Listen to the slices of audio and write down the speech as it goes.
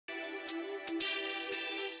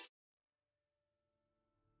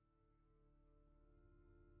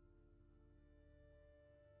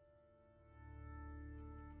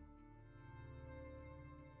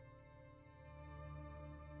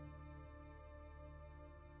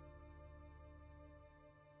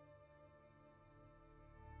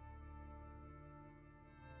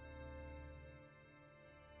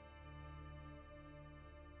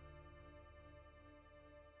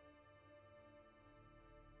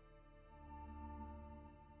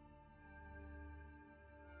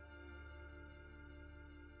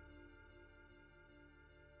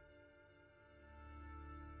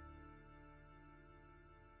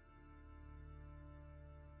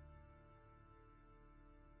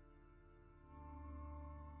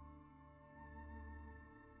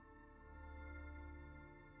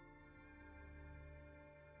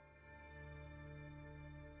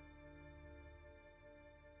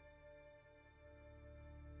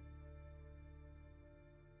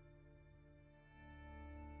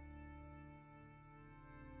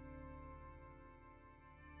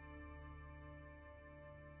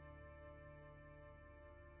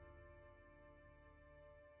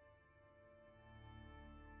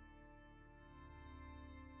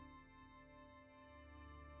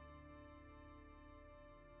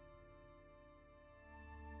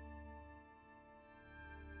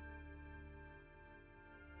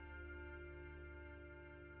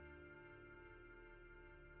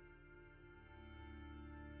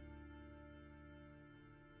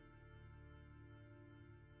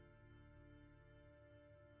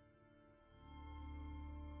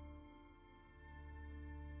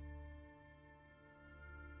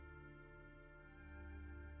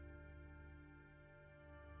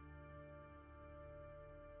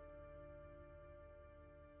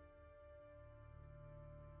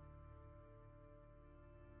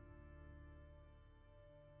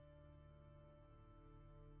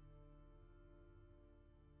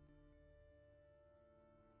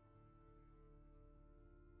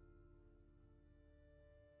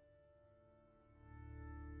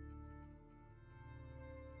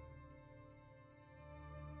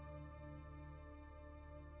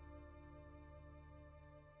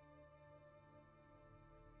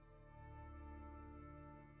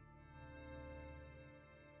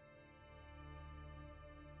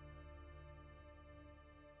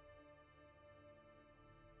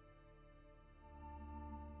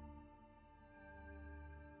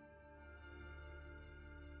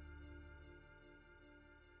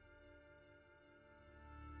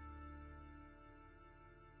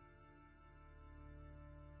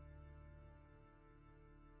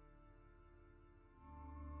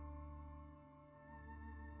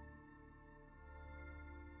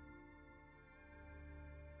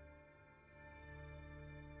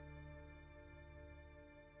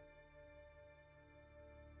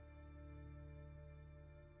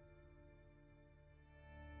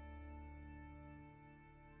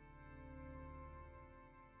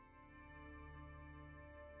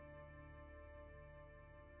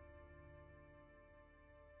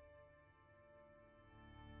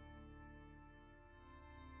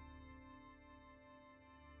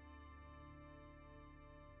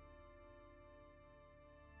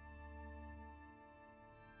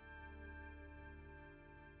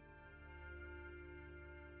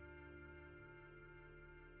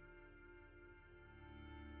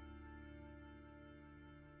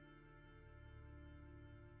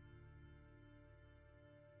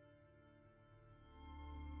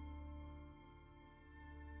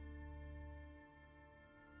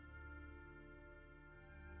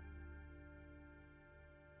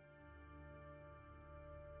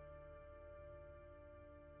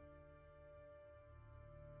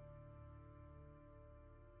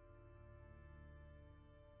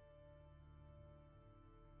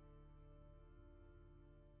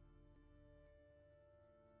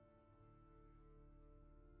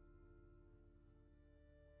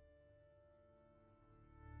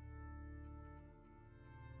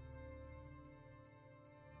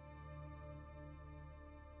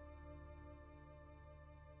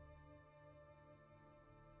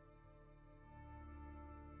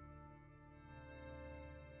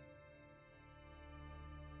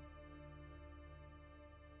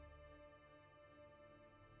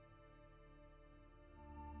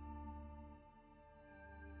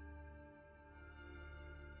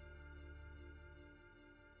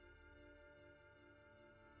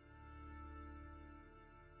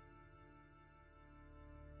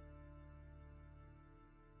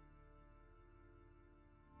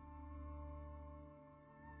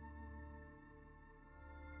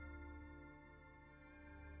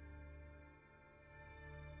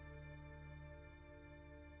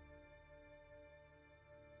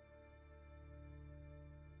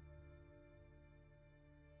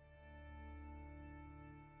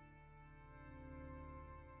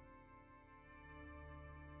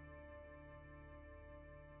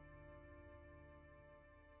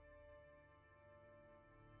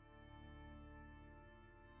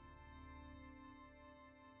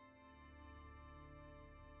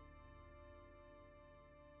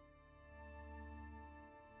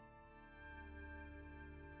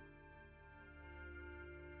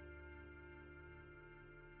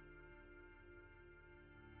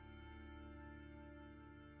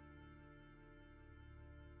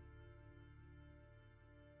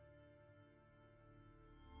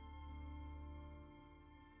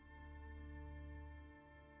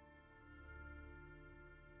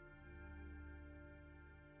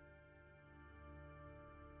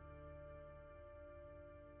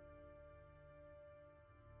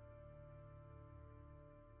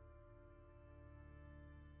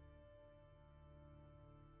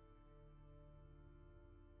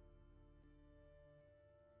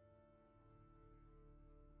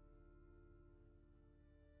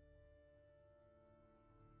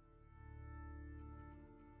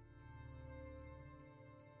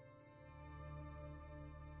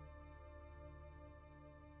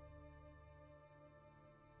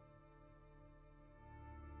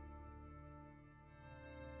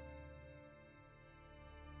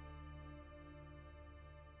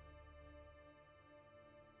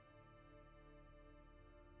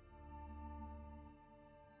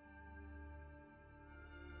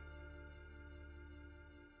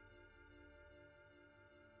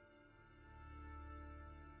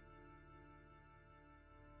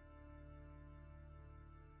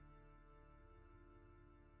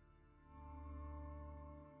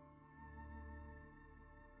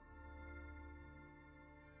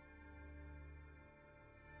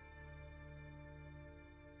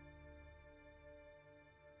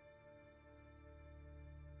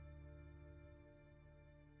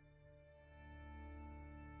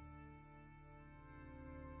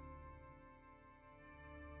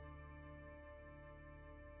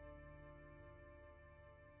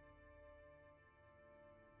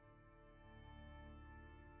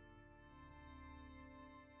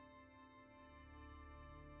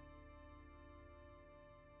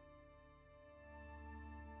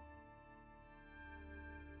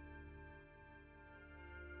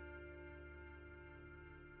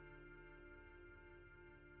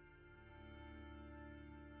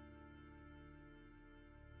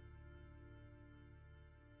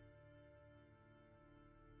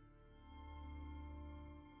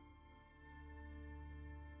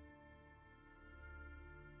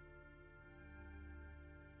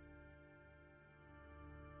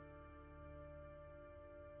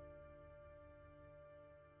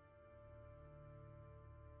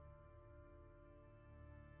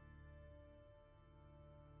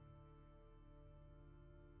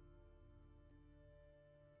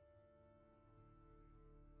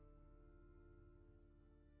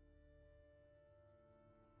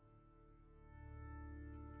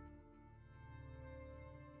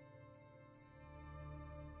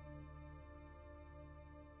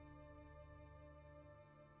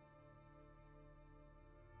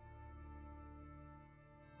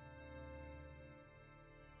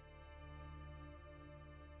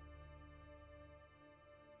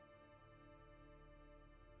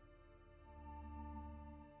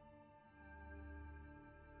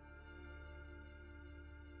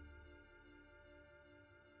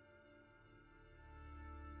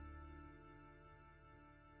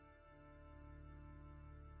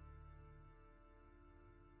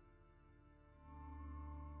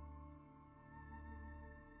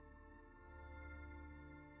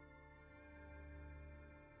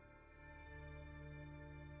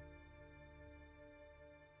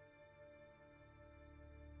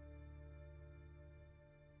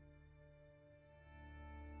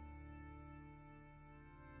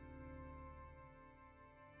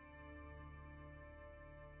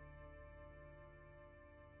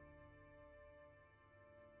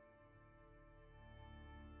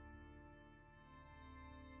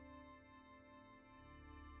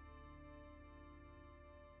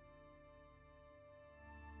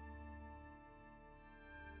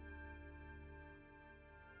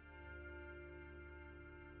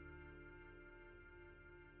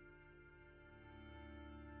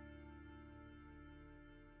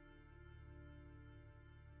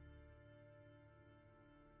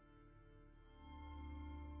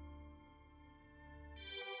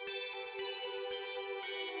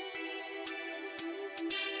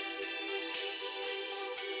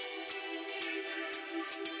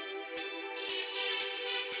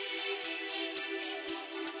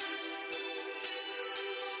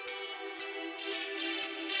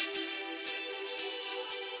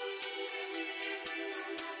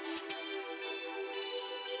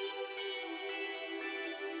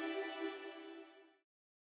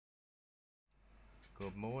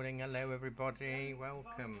Good morning, hello everybody,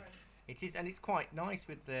 welcome. It is, and it's quite nice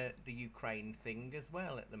with the Ukraine thing as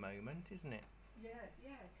well at the moment, isn't it? Yes.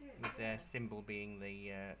 Yeah, it is. With their symbol being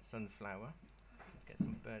the sunflower. Let's get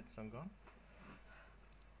some bird song on.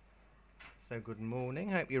 So good morning,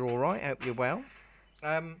 hope you're alright, hope you're well.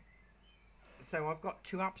 So I've got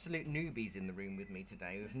two absolute newbies in the room with me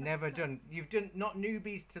today who've never done, you've done, not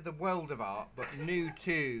newbies to the world of art, but new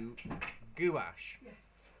to gouache. Yes.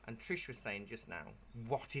 And Trish was saying just now,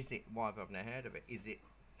 what is it? Why have I never heard of it? Is it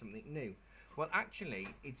something new? Well,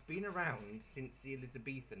 actually, it's been around since the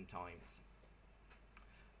Elizabethan times.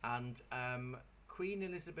 And Queen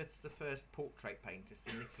Elizabeth's the first portrait painter,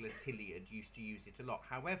 Sir Nicholas Hilliard, used to use it a lot.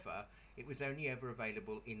 However, it was only ever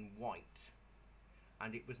available in white.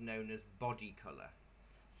 And it was known as body colour.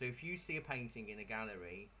 So if you see a painting in a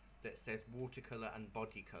gallery that says watercolour and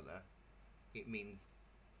body colour, it means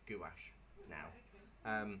gouache now.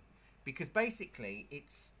 Because basically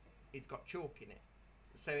it's got chalk in it.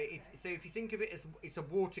 So so if you think of it as it's a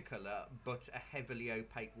watercolour, but a heavily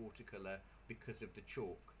opaque watercolour because of the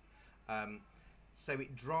chalk. So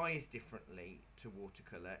it dries differently to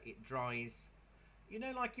watercolour. It dries, you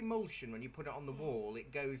know, like emulsion. When you put it on the wall,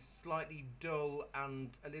 it goes slightly dull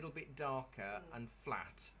and a little bit darker and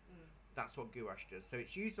flat. That's what gouache does. So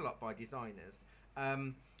it's used a lot by designers.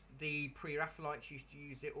 The Pre-Raphaelites used to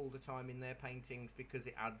use it all the time in their paintings because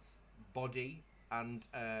it adds body and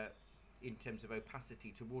in terms of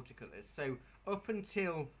opacity to watercolours. So up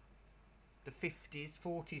until the 50s,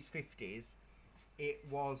 40s, 50s, it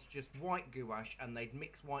was just white gouache, and they'd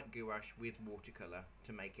mix white gouache with watercolour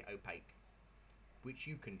to make it opaque, which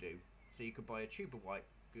you can do. So you could buy a tube of white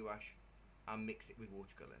gouache and mix it with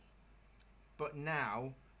watercolours. But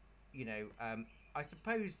now, you know, I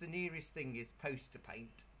suppose the nearest thing is poster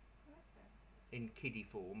paint. In kiddie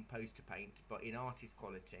form, poster paint, but in artist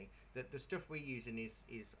quality. The stuff we're using is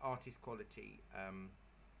artist quality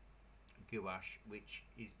gouache, which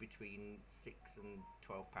is between £6 and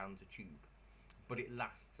 £12 a tube, but it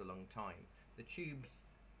lasts a long time. The tubes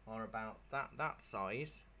are about that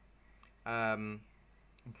size,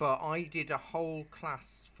 but I did a whole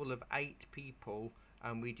class full of 8 people,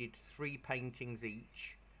 and we did 3 paintings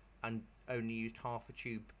each, and only used half a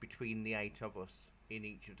tube between the 8 of us in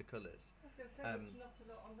each of the colours. There's not a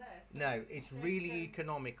lot on there. So no, it's really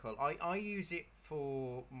economical. I use it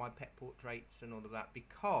for my pet portraits and all of that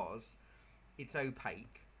because it's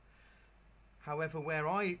opaque. However, where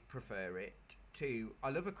I prefer it to, I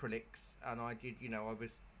love acrylics, and I did, you know, I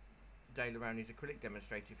was Dale Arouney's acrylic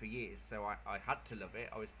demonstrator for years, so I had to love it.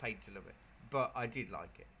 I was paid to love it, but I did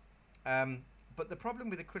like it. But the problem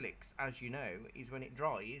with acrylics, as you know, is when it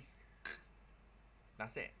dries,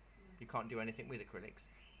 that's it. You can't do anything with acrylics.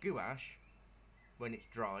 Gouache, when it's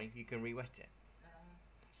dry, you can re-wet it.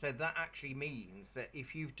 So that actually means that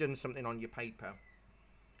if you've done something on your paper,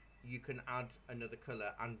 you can add another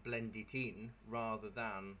colour and blend it in rather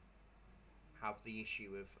than have the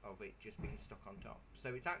issue of it just being stuck on top. So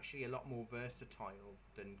it's actually a lot more versatile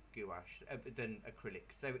than gouache, than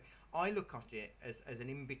acrylics. So I look at it as an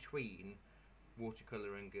in-between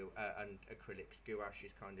watercolour and acrylics. Gouache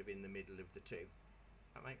is kind of in the middle of the two.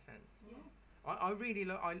 That makes sense? Yeah. I really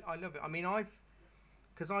I love it. I mean,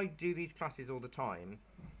 because I do these classes all the time,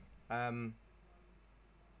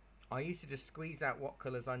 I used to just squeeze out what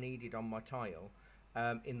colours I needed on my tile,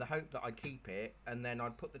 in the hope that I'd keep it, and then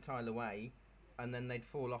I'd put the tile away, and then they'd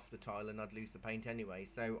fall off the tile and I'd lose the paint anyway.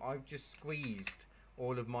 So I've just squeezed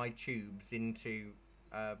all of my tubes into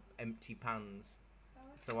empty pans.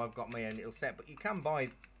 So I've got my own little set, but you can buy,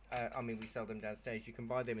 I mean, we sell them downstairs. You can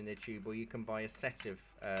buy them in their tube, or you can buy a set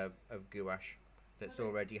of gouache that's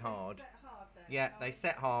already hard. Set hard then? Yeah, they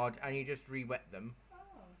set hard, and you just re-wet them.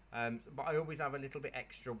 But I always have a little bit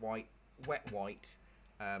extra wet white,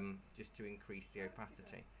 just to increase the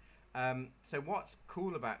opacity. So what's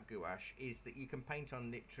cool about gouache is that you can paint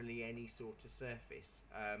on literally any sort of surface.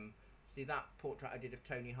 See that portrait I did of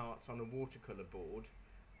Tony Hart's on a watercolour board,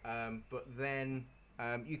 but then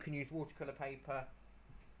you can use watercolour paper.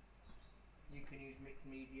 You can use mixed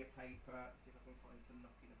media paper. See if I can find some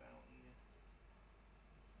knocking about here.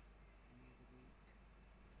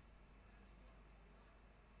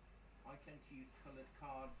 I tend to use coloured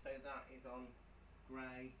cards, so that is on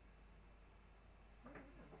grey,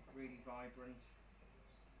 really vibrant.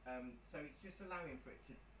 So it's just allowing for it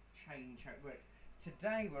to change how it works.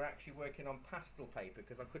 Today we're actually working on pastel paper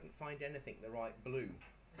because I couldn't find anything the right blue.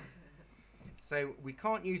 So we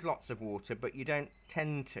can't use lots of water, but you don't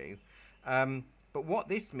tend to. But what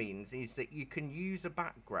this means is that you can use a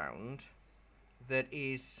background that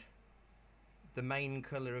is the main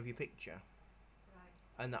colour of your picture.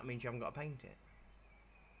 Right. And that means you haven't got to paint it.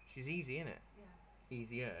 She's easy, isn't it? Yeah.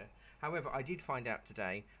 Easier. However, I did find out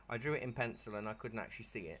today, I drew it in pencil and I couldn't actually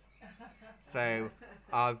see it. So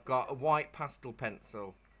I've got a white pastel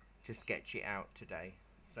pencil to sketch it out today.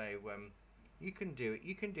 So you can do it.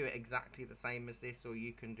 You can do it exactly the same as this, or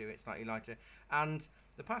you can do it slightly lighter. And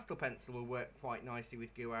the pastel pencil will work quite nicely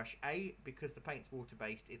with gouache. A, because the paint's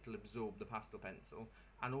water-based, it'll absorb the pastel pencil.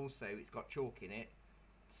 And also, it's got chalk in it,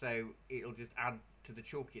 so it'll just add to the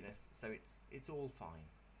chalkiness. So it's all fine.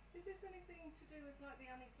 Is this anything to do with like the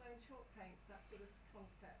Annie Sloan chalk paints, that sort of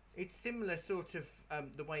concept? It's similar, sort of,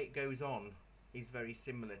 the way it goes on is very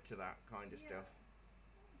similar to that kind of stuff.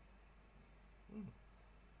 Mm.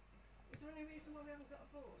 Is there any reason why we haven't got a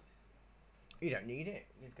board? You don't need it.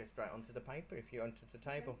 You just go straight onto the paper if you're onto the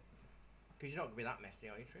table. Because you're not going to be that messy,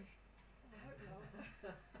 are you, Trish? I hope not.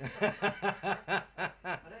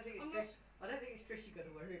 I don't think it's Trish you've got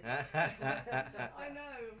to worry about. I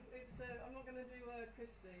know. It's. I'm not going to do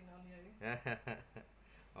Christine on you.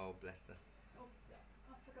 Oh, bless her. Oh,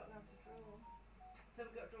 I've forgotten how to draw. So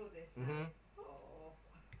we've got to draw this now. Mm-hmm. Oh,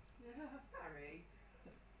 Yeah. Harry.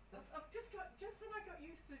 I've just when I got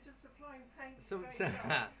used to just applying paint Some- straight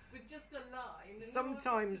up with just a line. And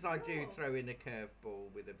Sometimes now I I've got to do draw. throw in a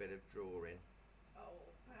curveball with a bit of drawing. Oh,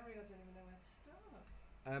 Barry, I don't even know where to start.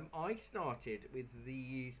 I started with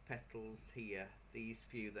these petals here, these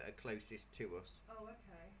few that are closest to us, Oh,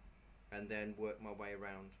 okay. and then work my way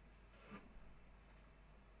around.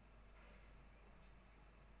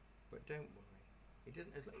 But don't worry, it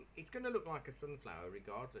doesn't. It's going to look like a sunflower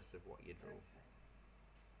regardless of what you draw. Okay.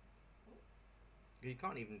 You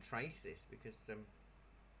can't even trace this because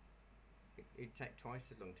it'd take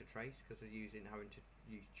twice as long to trace because of having to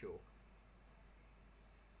use chalk.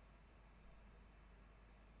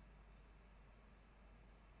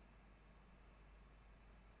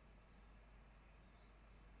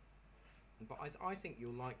 But I think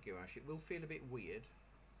you'll like gouache. It will feel a bit weird.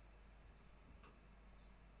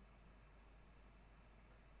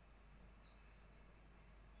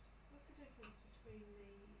 What's the difference between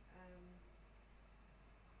the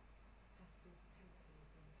Pastel pencils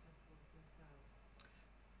and the pastels themselves.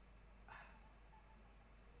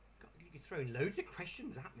 God, you're throwing loads of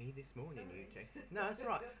questions at me this morning, you two. No, that's all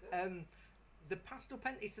right. The pastel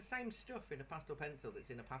pen, it's the same stuff in a pastel pencil that's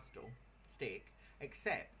in a pastel stick,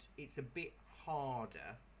 except it's a bit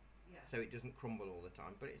harder, Yeah. so it doesn't crumble all the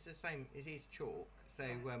time. But it's the same. It is chalk. So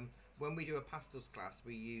when we do a pastels class,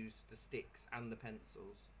 we use the sticks and the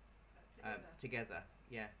pencils together.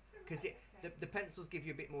 Yeah, because the pencils give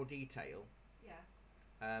you a bit more detail.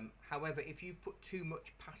 Yeah. However, if you've put too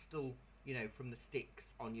much pastel, from the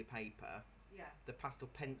sticks on your paper, Yeah. the pastel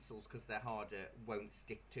pencils, because they're harder, won't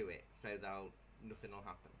stick to it, so nothing will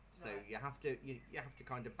happen. So Right. you have to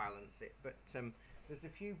kind of balance it. But there's a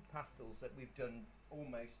few pastels that we've done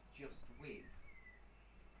almost just with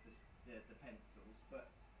the pencils,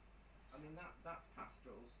 but I mean that's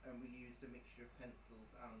pastels, and we used a mixture of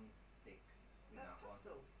pencils and sticks with That's that one.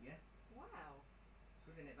 pastels. Yeah, Wow.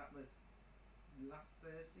 good in it. That was last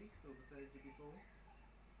Thursday, or the Thursday before.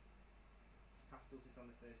 Pastels is on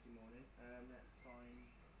a Thursday morning. Let's find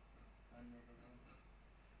another one.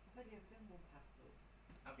 I've only ever done one pastel.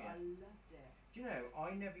 Have But I you? loved it. Do you know,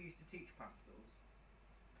 I never used to teach pastels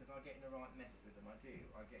because I get in a right mess with them. I do.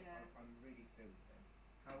 Yeah. I'm really filthy.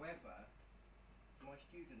 However, my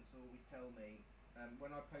students always tell me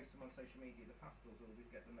when I post them on social media, the pastels always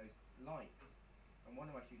get the most likes. And one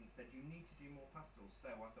of my students said, "You need to do more pastels." So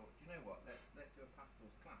I thought, do you know what? Let's do a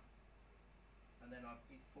pastels class. And then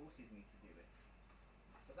it forces me to do it.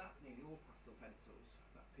 So that's nearly all pastel pencils.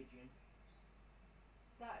 That pigeon.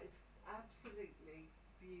 That is absolutely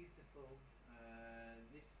beautiful.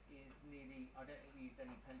 This is nearly. I don't think we used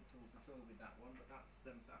any pencils at all with that one, but that's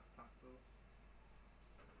pastels.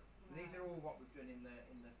 And these are all what we've done in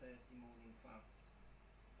the Thursday morning class.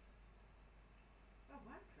 Oh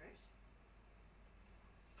wow, Trish.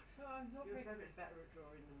 So I'm not You're very. so much better at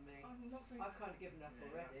drawing than me. I'm not very. I've kind of given up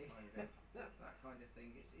already. That kind of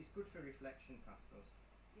thing. It's good for reflection pastels.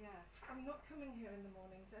 Yeah. I'm not coming here in the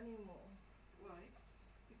mornings anymore Right.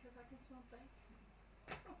 because I can smell bacon.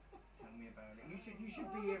 Tell me about it. You should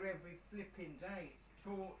be here every flipping day. It's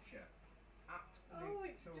torture. Absolute Oh,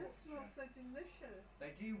 it torture. just smells so delicious.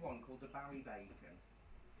 They do one called the Barry Bacon,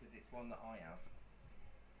 because it's one that I have.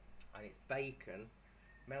 And it's bacon,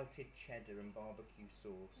 melted cheddar and barbecue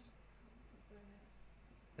sauce. Brilliant.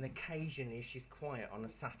 And occasionally, if she's quiet on a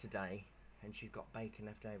Saturday and she's got bacon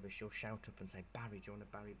left over, she'll shout up and say, "Barry, do you want a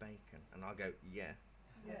Barry Bacon?" And I'll go, "Yeah."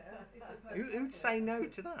 Yeah, it's a Who'd say no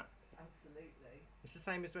to that? Absolutely. It's the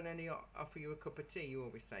same as when any offer you a cup of tea. You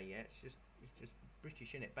always say, yeah. It's just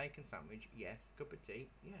British, innit? Bacon sandwich, yes. Cup of tea,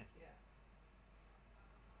 yes. Yeah.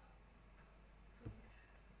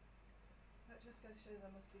 That just shows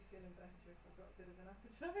I must be feeling better if I've got a bit of an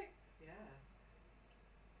appetite. Yeah.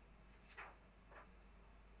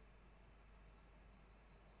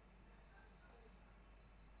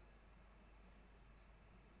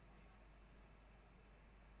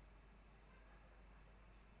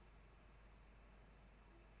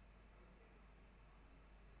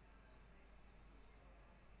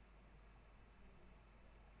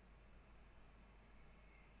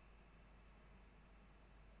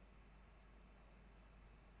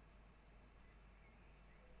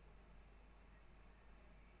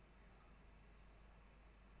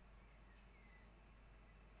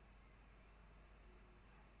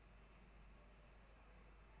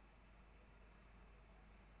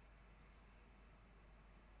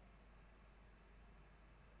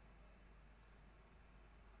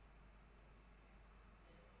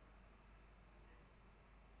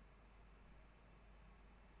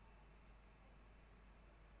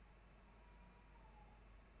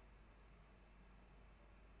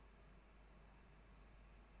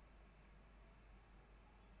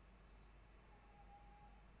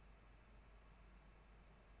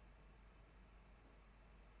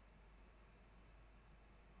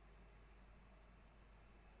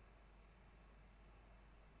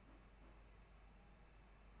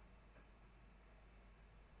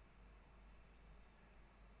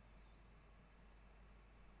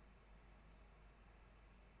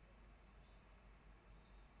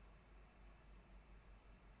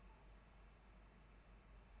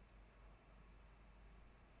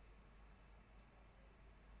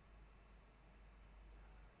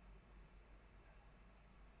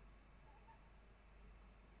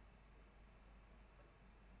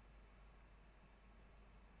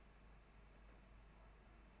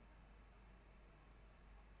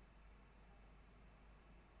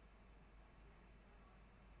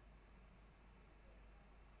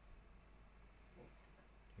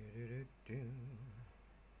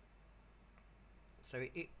 So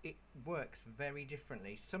it works very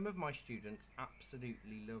differently. Some of my students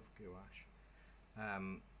absolutely love gouache.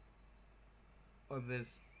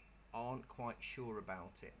 Others aren't quite sure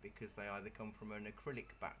about it because they either come from an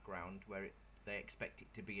acrylic background where they expect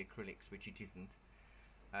it to be acrylics, which it isn't.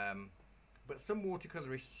 But some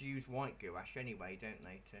watercolourists use white gouache anyway, don't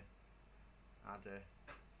they, to add a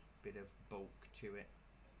bit of bulk to it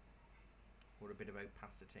or a bit of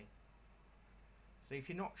opacity. So if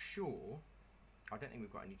you're not sure, I don't think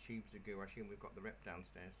we've got any tubes of gouache and we've got the rep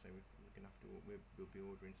downstairs, so we're gonna have to we'll be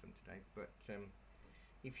ordering some today. But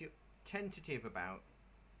if you're tentative about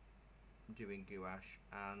doing gouache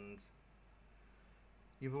and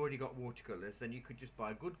you've already got watercolours, then you could just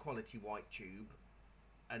buy a good quality white tube,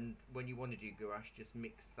 and when you want to do gouache, just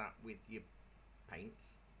mix that with your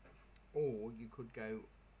paints, or you could go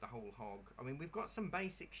the whole hog. I mean, we've got some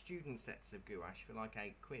basic student sets of gouache for like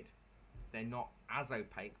 £8. They're not as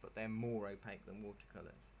opaque, but they're more opaque than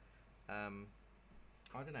watercolours.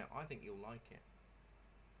 I don't know, I think you'll like it.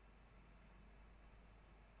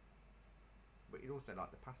 But you'd also like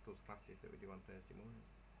the pastels classes that we do on Thursday morning.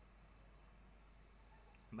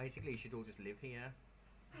 Basically, you should all just live here.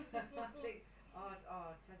 I think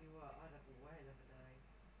I'll tell you what, I'd have a whale of a day.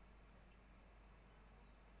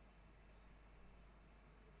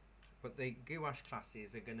 But the gouache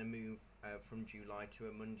classes are going to move from July to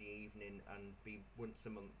a Monday evening and be once a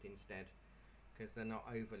month instead, because they're not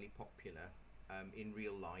overly popular in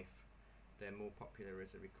real life. They're more popular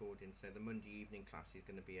as a recording. So the Monday evening class is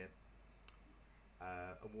going to be a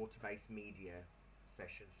water-based media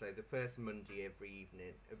session. So the first Monday of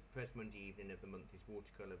the month is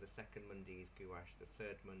watercolour, the second Monday is gouache, the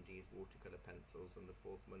third Monday is watercolour pencils, and the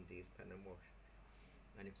fourth Monday is pen and wash.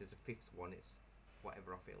 And if there's a fifth one, it's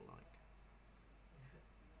whatever I feel like.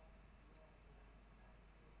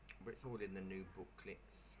 But it's all in the new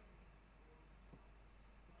booklets.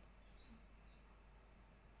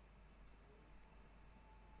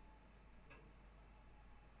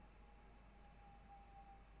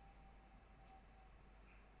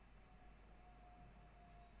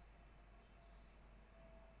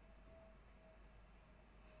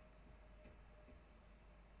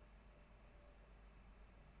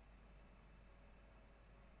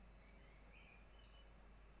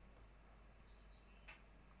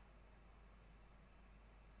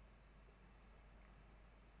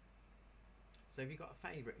 So have you got a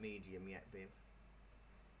favourite medium yet, Viv?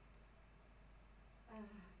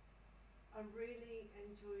 I really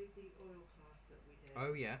enjoyed the oil class that we did.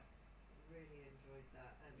 Oh yeah. Really enjoyed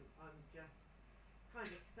that, and I'm just kind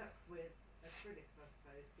of stuck with acrylics, I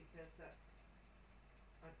suppose, because that's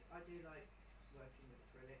I do like working with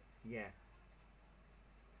acrylics. Yeah.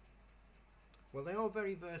 Well, they are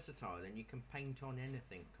very versatile, and you can paint on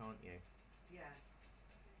anything, can't you? Yeah.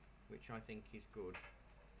 Which I think is good.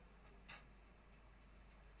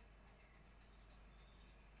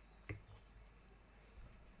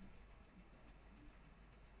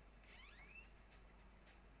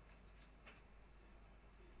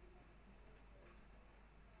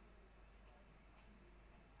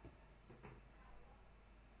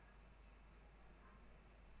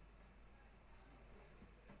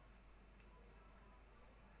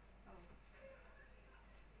 Oh.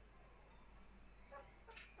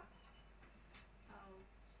 Oh.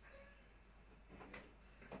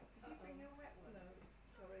 Did you bring your wet ones? No,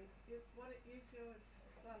 sorry. Use your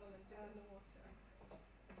flannel and dip it in the water.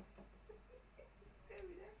 It's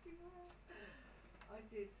going everywhere. I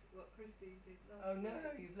did what Christine did last Oh no,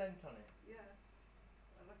 week. you've lent on it. Yeah.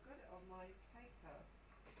 And I've got it on my paper.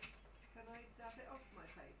 Can I dab it off my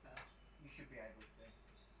paper? You should be able to.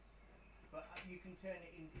 But you can turn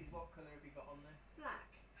it in. What colour have you got on there? Black.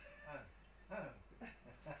 Oh. Oh.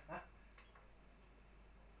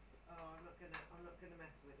 Oh, I'm not gonna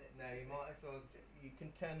mess with it. No, you might as well. You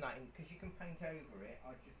can turn that in because you can paint over it.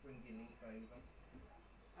 I'd just bring your leaf over,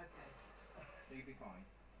 Okay. so you'll be fine.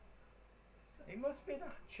 It must be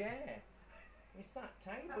that chair. It's that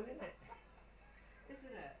table, isn't it?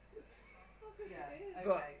 Isn't it? Yeah. It is.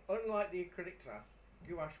 But Okay. unlike the acrylic glass,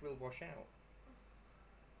 gouache will wash out.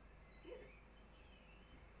 Good.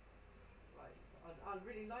 Right. So I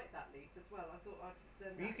really like that leaf as well. I thought I'd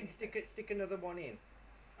done that. You can stick another one in.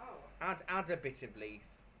 Oh. Add a bit of leaf,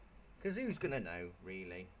 because who's gonna know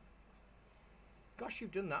really? Gosh,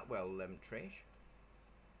 you've done that well, Trish.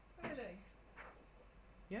 Really?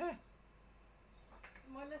 Yeah,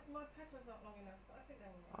 My petals aren't long enough, but I think they're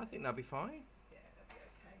all I right. think that'll be fine. Yeah, they'll be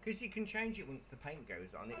okay. Because you can change it once the paint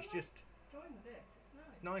goes on. It's I like just, drawing with this. It's nice.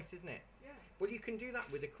 it's nice, isn't it? Yeah. Well, you can do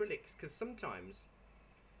that with acrylics, because sometimes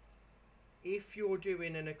if you're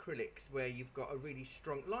doing an acrylics where you've got a really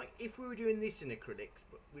strong, like if we were doing this in acrylics,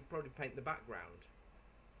 but we'd probably paint the background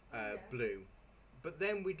Yeah. blue, but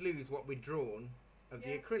then we'd lose what we'd drawn of the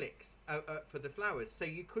Yes. acrylics for the flowers. So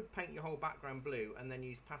you could paint your whole background blue and then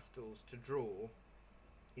use pastels to draw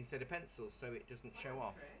instead of pencils, so it doesn't show Hi,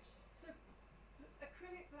 off. Trish. So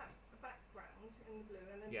acrylic black background in the blue,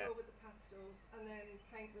 and then Yeah. draw with the pastels, and then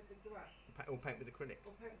paint with the gouache Or paint with acrylics.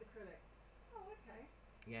 or paint with acrylic. Oh, okay.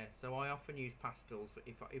 Yeah, so I often use pastels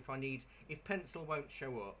if pencil won't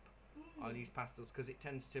show up, I'll use pastels because it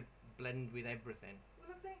tends to blend with everything.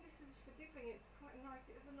 Well, I think this is forgiving. It's quite nice.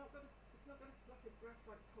 It's not got like a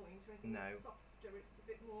graphite point or anything. No. It's softer. It's a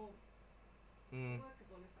bit more Mm.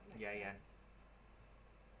 workable, if that makes Yeah, sense. yeah.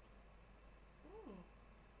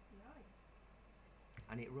 Nice.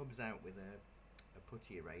 And it rubs out with a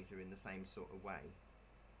putty eraser in the same sort of way,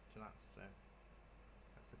 so that's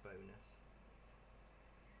a bonus.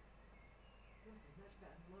 Yours is much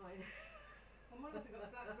better than mine. Well, mine hasn't got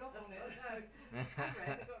a black blob on Oh, it. no.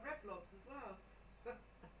 I've got red blobs as well.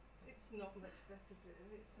 It's not much better, but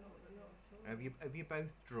it's not at all. Have you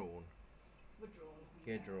both drawn? We're drawn.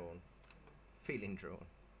 You're drawn. Feeling drawn.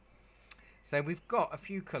 So we've got a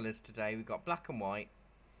few colours today. We've got black and white,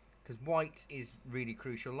 because white is really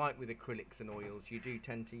crucial. Like with acrylics and oils, you do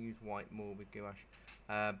tend to use white more with gouache.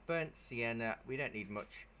 Burnt sienna, we don't need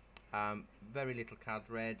much. Very little cad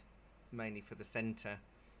red, mainly for the centre.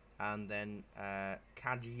 And then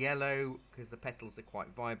cad yellow, because the petals are quite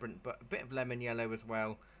vibrant, but a bit of lemon yellow as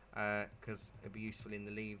well, because it'll be useful in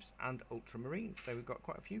the leaves, and ultramarine. So we've got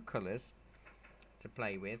quite a few colours to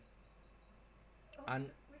play with.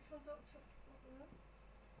 And Which one's ultra?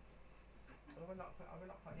 Have we not put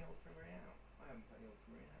any ultramarine out? I haven't put any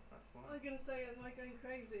ultramarine out, that's I why. was going to say, am I going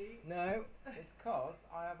crazy? No, it's because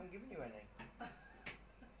I haven't given you any.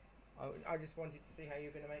 I just wanted to see how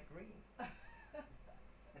you're going to make green. Oh,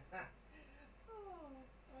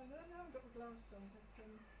 I haven't got my glasses on, but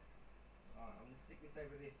Alright, I'm going to stick this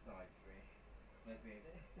over this side, Trish. Maybe.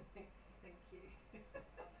 Thank you.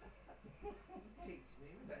 Teach me.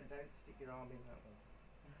 Don't stick your arm in that one.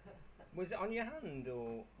 Was it on your hand,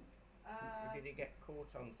 or did it get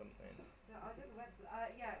caught on something? I don't know whether.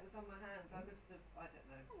 Yeah, it was on my hand. I must have. I don't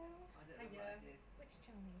know. Hello. I don't know what I did. Which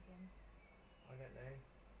gel medium? I don't know.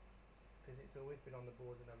 Because it's always been on the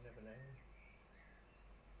board and I've never known.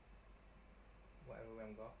 Whatever we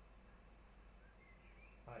haven't got.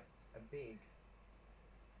 Like a big.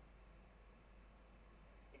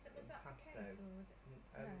 Was that for Impasto. Kate or was it?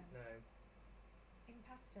 No.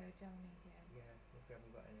 Impasto gel medium. Yeah, if we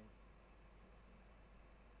haven't got any.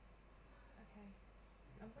 Okay.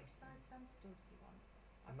 which size sandstore did you want?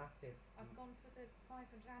 A massive. I've gone for the 500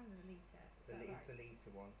 and the litre. Is that It's right? the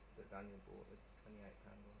litre one that Daniel bought, the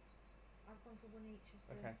 £28 one. I've gone for one each of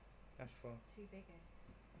the Okay, that's fine. two biggest.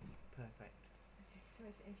 Perfect. Okay,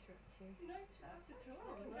 sorry to interrupt you. No, not at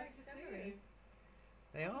all. Very Nice to see summery. you.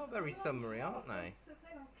 They are very summery, aren't they? That's the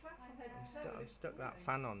thing, I'm clapped I from head know. to toe. I've It's stuck that boring.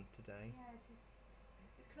 fan on today. Yeah, it is.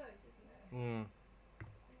 It's close, isn't it? Mm. Is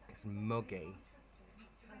that It's something muggy. You can't trust it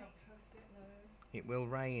not to Cannot rain? trust it, no. It will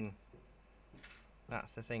rain.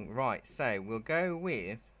 That's the thing. Right, so we'll go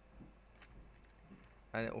with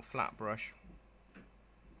a little flat brush.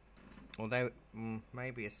 Although,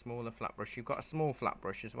 maybe a smaller flat brush. You've got a small flat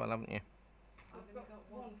brush as well, haven't you? I've got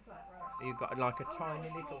one flat brush. You've got like a Oh, no, tiny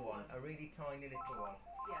a little small one. one. A really tiny little one.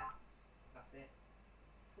 Yeah. That's it.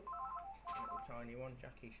 Little tiny one.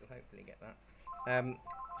 Jackie shall hopefully get that.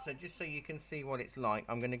 So just so you can see what it's like,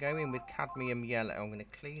 I'm going to go in with cadmium yellow. I'm going to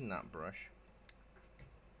clean that brush.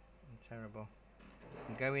 Terrible.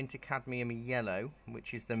 And go into cadmium yellow,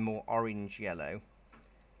 which is the more orange yellow.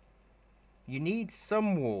 You need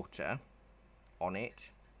some water on it.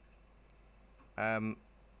 But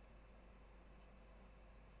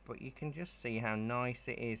you can just see how nice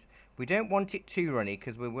it is. We don't want it too runny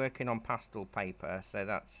because we're working on pastel paper, so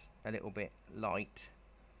that's a little bit light.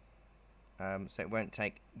 So it won't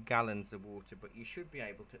take gallons of water, but you should be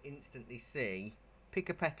able to instantly see. Pick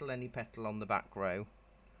a petal, any petal on the back row.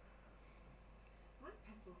 My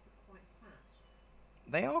petals are quite fat.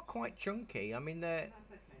 They are quite chunky. I mean, That's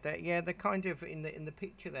okay. they're kind of in the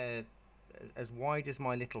picture. They're as wide as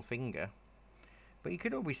my little finger. But you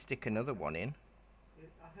could always stick another one in.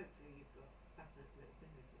 Hopefully you've got fatter little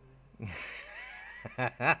fingers than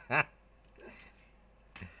I have.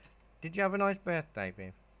 Did you have a nice birthday,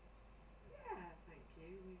 Viv? Yeah, thank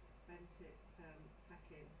you. We spent it back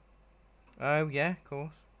in Oh yeah, of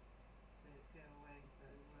course. to go away, so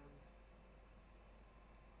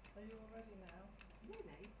Are you all ready now?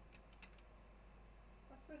 nearly.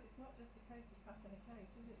 I suppose it's not just a case of packing a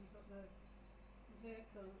case, is it? You've got the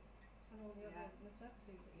vehicle and all the Yeah. other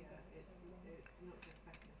necessities that you Yeah, get. it's not just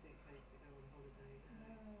packing a suitcase to go on holiday. No.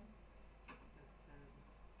 No.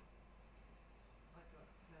 But I got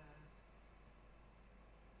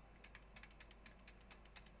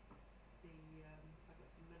I got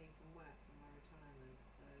some money from work from my retirement,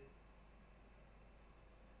 so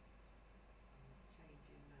I'm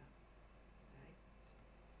changing that today.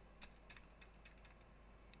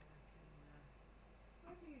 So I can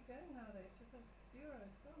Where do you go nowadays? Because the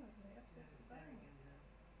bureau's gone, isn't it? You have to go to it's the there bank. again now.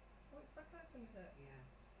 Oh, it's back open, is it? Yeah.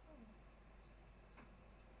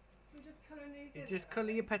 So we're just colouring these You in? just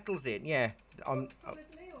colour your petals in, yeah.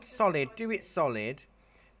 Solidly or just Solid. like Do it solid,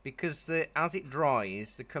 because as it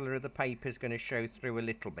dries, the colour of the paper is going to show through a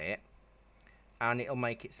little bit, and it'll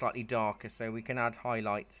make it slightly darker, so we can add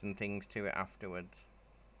highlights and things to it afterwards.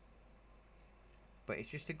 But it's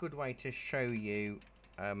just a good way to show you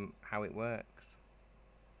how it works.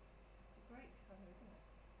 It's a great colour, isn't it?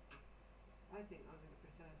 I think I'm going to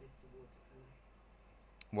prefer this to watercolour.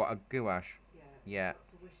 What, a gouache? Yeah. Yeah. Not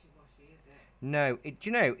so wishy-washy, is it? No, do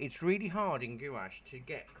you know, it's really hard in gouache to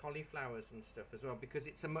get cauliflowers and stuff as well, because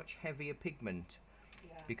it's a much heavier pigment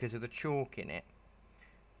Yeah. because of the chalk in it.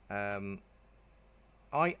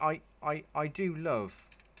 I do love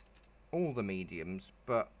all the mediums,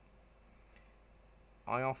 but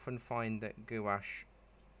I often find that gouache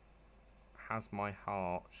has my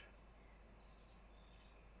heart.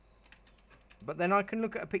 But then I can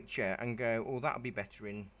look at a picture and go, oh, that would be better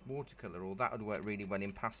in watercolour, or that would work really well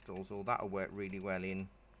in pastels, or that would work really well in,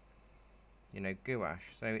 you know,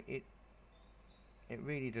 gouache. So it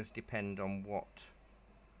really does depend on what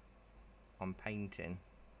I'm painting.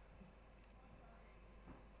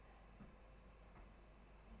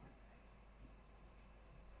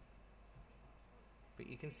 But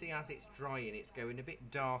you can see as it's drying, it's going a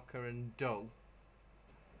bit darker and dull.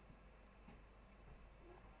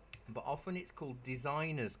 But often it's called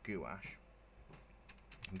designer's gouache,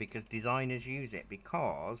 because designers use it,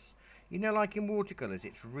 because, you know, like in watercolours,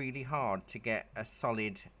 it's really hard to get a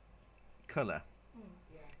solid colour.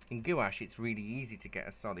 Yeah. In gouache, it's really easy to get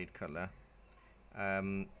a solid colour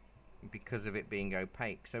because of it being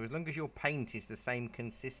opaque. So as long as your paint is the same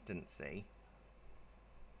consistency.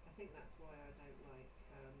 I think that's why I don't like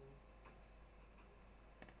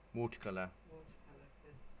Watercolour. watercolour,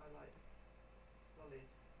 because I like solid.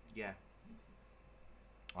 Yeah.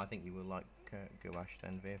 I think you will like gouache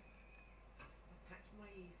then, Viv. I've packed my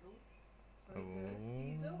easels. Very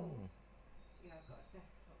good. Easels. Yeah, I've got a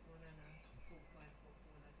desktop one and a full-size one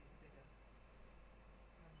when I do the bigger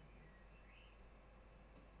canvases.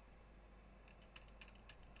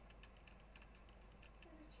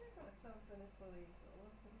 myself a little easel. I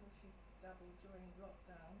think when she dabbled during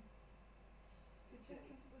lockdown. Did Yeah, you?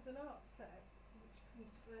 because it was an art set which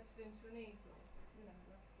converted into an easel. You know,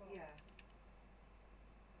 like a box. Yeah.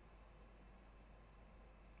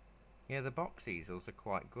 Yeah, the box easels are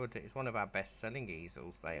quite good. It's one of our best-selling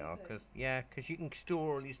easels. They are, Really? because you can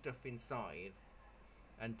store all your stuff inside,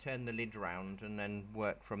 and turn the lid round, and then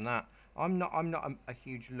work from that. I'm not a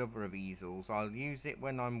huge lover of easels. I'll use it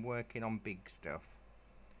when I'm working on big stuff,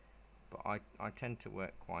 but I tend to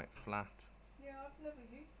work quite flat. Yeah, I've never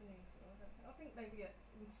used an easel. I don't think. I think maybe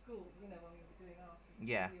in school, you know, when we were doing art in school,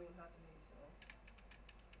 Yeah. we all had an easel.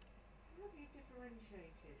 How have you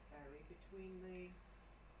differentiated, Barry, between the...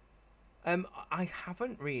 I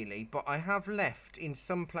haven't really, but I have left in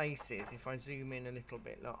some places. If I zoom in a little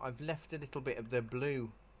bit, look, I've left a little bit of the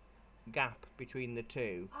blue gap between the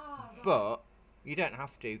two. Ah, right. But you don't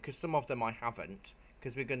have to, because some of them I haven't,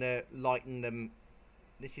 because we're going to lighten them.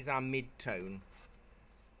 This is our mid-tone.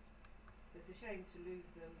 It's a shame to lose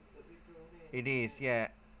them that we've drawn in. It is, yeah.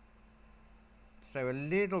 So a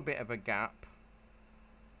little bit of a gap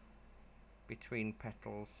between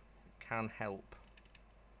petals can help.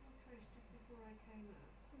 Oh, Trish, just before I came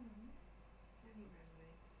up, Jenny rang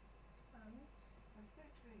me. And I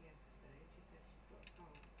spoke to her yesterday and she said she'd got a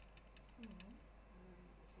cold. She was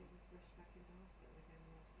rushed back into hospital again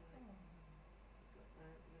last night. She's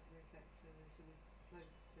got liver infection and she was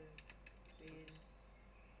close to being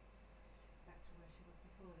back to where she was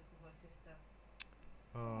before. This is my sister.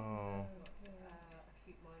 Oh,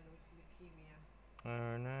 Acute myeloid leukemia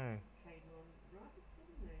oh no. came on rather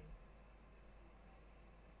suddenly.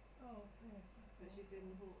 oh, yeah, But she's in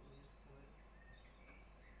Horton this time,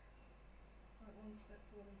 it's like one step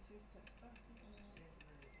forward and two steps back, isn't it? isn't it?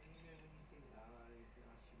 And you know when you think, oh I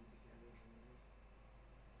shouldn't be going really.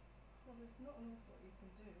 Well, there's not an awful lot you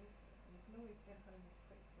can do, is there? You can always get home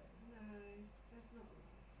quickly. No, there's not a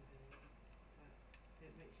lot you can do, but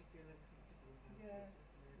it makes you feel uncomfortable about Yeah. it,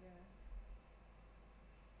 doesn't it? Yeah.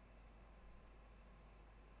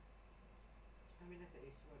 I mean, as it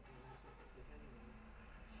is, she won't be allowed visitors anyway.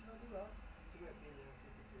 Should I do what? She won't be allowed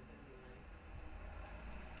visitors anyway,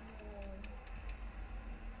 No.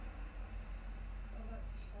 Oh, that's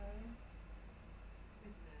a shame.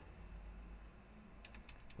 isn't it?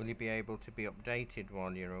 Will you be able to be updated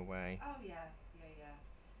while you're away? Oh yeah.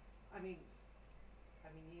 I mean,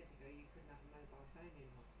 years ago you couldn't have a mobile phone in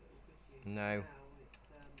hospital, could you? No. Now it's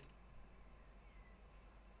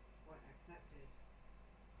quite accepted.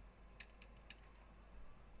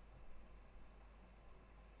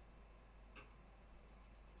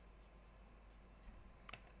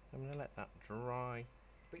 I'm going to let that dry.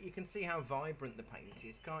 But you can see how vibrant the paint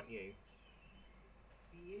is, can't you?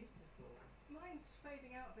 Beautiful. Mine's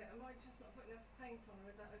fading out a bit. Am I just not putting enough paint on,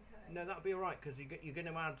 or is that okay? No, that'll be alright, because you're going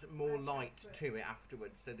to add more Add light to it. to it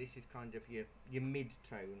afterwards. So this is kind of your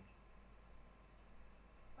mid-tone.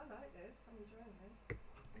 I like this. I'm enjoying this.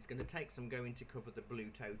 It's going to take some going to cover the blue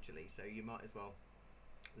totally, so you might as well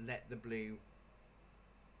let the blue.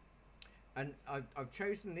 And I've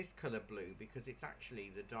chosen this colour blue because it's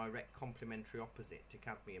actually the direct complementary opposite to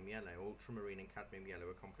cadmium yellow. Ultramarine and cadmium yellow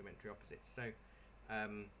are complementary opposites, so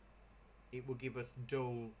it will give us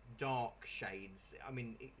dull, dark shades. I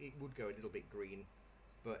mean, it would go a little bit green,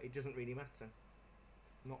 but it doesn't really matter.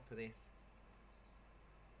 Not for this.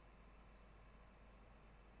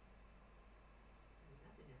 I'm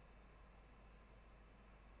loving it.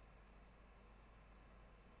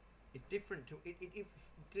 It's different to it.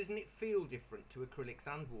 Doesn't it feel different to acrylics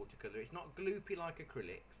and watercolor? It's not gloopy like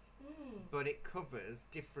acrylics, but it covers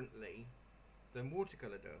differently than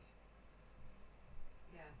watercolor does.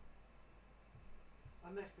 Yeah.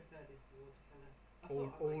 I much prefer this to watercolour. I thought I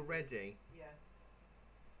might do. Already. Yeah.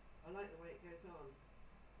 I like the way it goes on.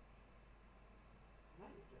 I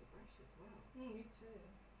like this little brush as well. Me too.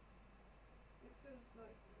 It feels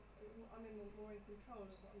like I'm more in control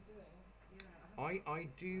of what I'm doing. Yeah. I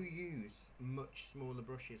do use much smaller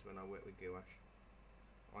brushes when I work with gouache.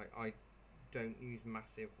 I don't use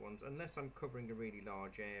massive ones unless I'm covering a really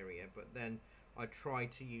large area, but then I try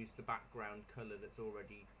to use the background colour that's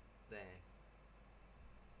already there.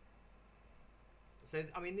 So,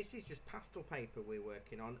 I mean, this is just pastel paper we're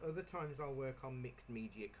working on. Other times I'll work on mixed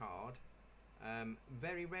media card.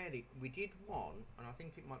 Very rarely. We did one, and I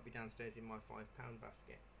think it might be downstairs in my £5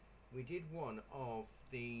 basket. We did one of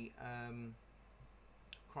the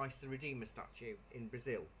Christ the Redeemer statue in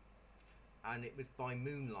Brazil, and it was by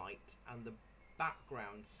moonlight, and the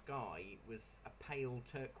background sky was a pale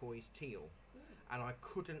turquoise teal, and I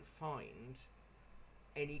couldn't find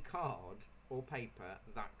any card or paper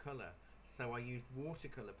that colour. So I used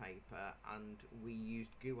watercolour paper and we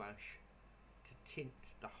used gouache to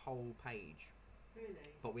tint the whole page.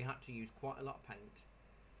 Really? But we had to use quite a lot of paint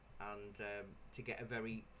and to get a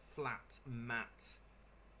very flat, matte,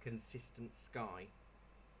 consistent sky.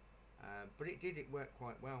 But it worked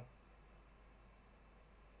quite well.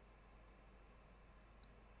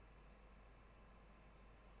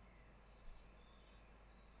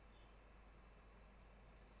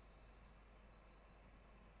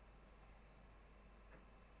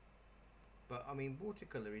 But I mean,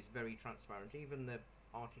 watercolour is very transparent. Even the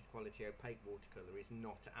artist quality opaque watercolour is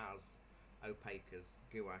not as opaque as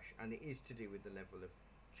gouache, and it is to do with the level of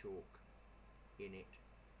chalk in it.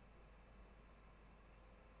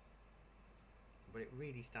 But it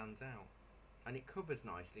really stands out, and it covers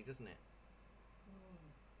nicely, doesn't it?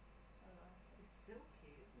 It's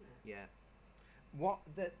silky, isn't it? Yeah. What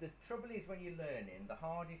the trouble is when you're learning, the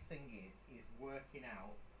hardest thing is working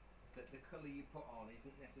out that the colour you put on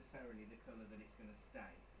isn't necessarily the colour that it's going to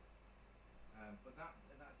stay. But that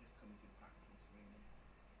just comes with practice, really.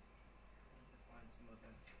 I need to find some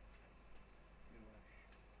other gouache.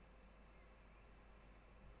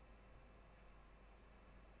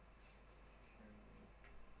 Show you.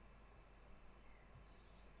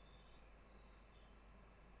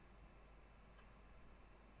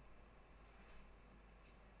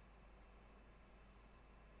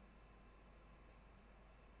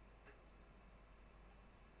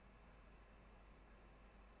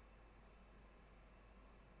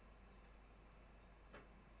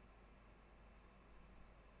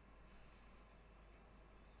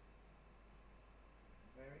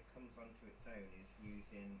 Where it comes onto its own is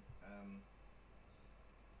using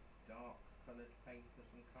dark coloured papers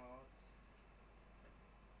and cards.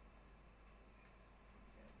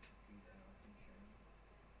 Yeah, there's a few there I can show you.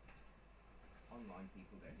 Online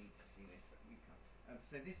people don't need to see this, but you can.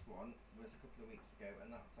 So this one was a couple of weeks ago,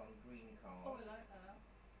 and that's on green card, Oh, I like that.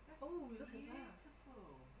 That's Oh, look at that.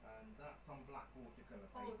 beautiful. and that's on black watercolour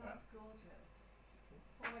paper. Oh, that's gorgeous.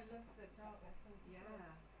 Oh, I love the darkness. And Yeah.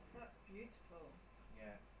 that's beautiful.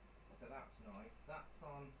 Yeah, so that's nice. That's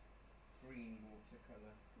on green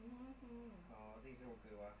watercolour card. These are all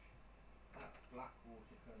gouache. That's black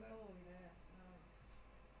watercolour. Oh, yes, nice.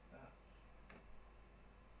 That's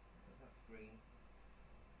green.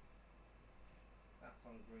 That's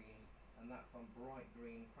on green, and that's on bright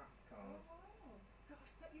green craft card. Oh, wow.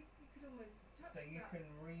 Gosh, that you could almost touch So you that. can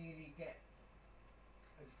really get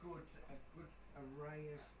a good array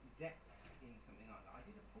of depth in something like that. I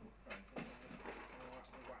did a portrait of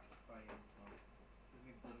the wax frames on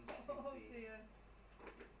with my bum too Oh, big. dear.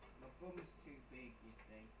 My bum's too big, you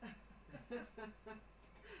see.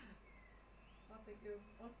 I think you're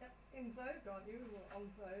in vogue, aren't you? Or on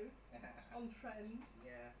vogue, on trend,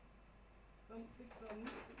 Yeah, big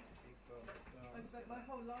bums. big bum. I spent my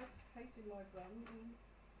whole life hating my bum, and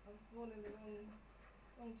I was born in the wrong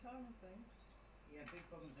time, I think. Yeah, big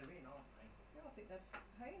bums are in, aren't they? Yeah, I think they're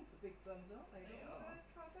paying for big bums, aren't they? They Look are. what those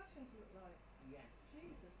Kardashians look like. Yeah.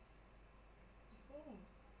 Jesus. Deformed.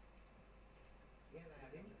 Yeah, they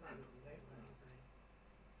have implants, don't they?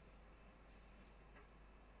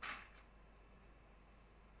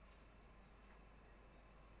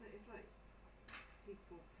 But it's like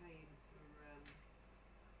people paying for,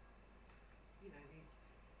 these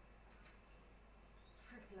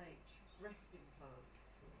Triple H breast implants.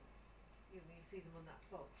 You see them on that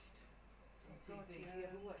botched on Oh, God, TV. Do you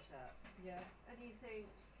yeah. ever watch that? Yeah. And you think,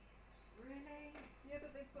 really? Yeah,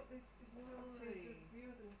 but they've got this distorted Why? view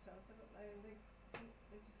of themselves, haven't they? And they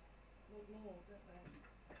just want more, don't they?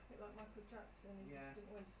 A bit like Michael Jackson, he Yeah. just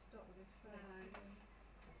didn't want to stop with his face, No. did he?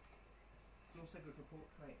 It's also good for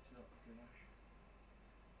portraits, not gouache.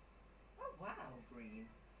 Oh wow! Green.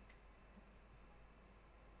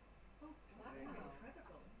 Oh, Wow.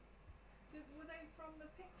 incredible. Were they from the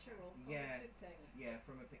picture or from Yeah. the sitting? Yeah,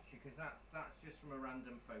 from a picture, because that's just from a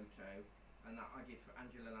random photo, and that I did for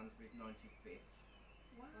Angela Lansbury's 95th.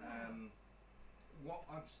 Wow. What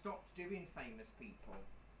I've stopped doing famous people,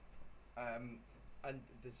 and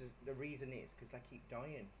the reason is because they keep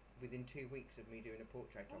dying. Within 2 weeks of me doing a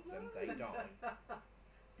portrait Oh, of them, no. they die.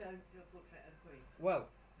 Don't do a portrait of the Queen. Well,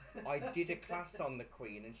 I did a class on the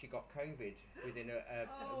Queen, and she got COVID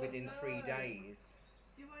within 3 no. days.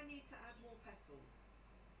 Do I need to add more petals?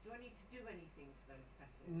 Do I need to do anything to those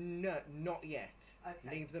petals? No, not yet. Okay.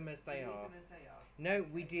 Leave them as they Leave are. them as they are. No,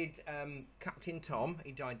 we did Captain Tom.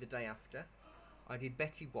 He died the day after. I did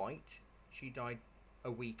Betty White. She died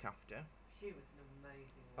a week after. She was an amazing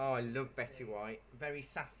Oh, I woman, love wasn't Betty she? White. Very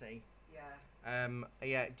sassy. Yeah.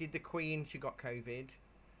 Yeah, did the Queen. She got COVID.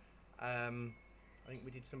 I think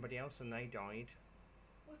we did somebody else and they died.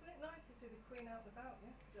 Wasn't it nice to see the Queen out and about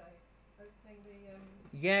yesterday, opening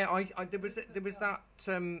the Yeah, there was that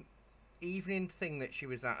evening thing that she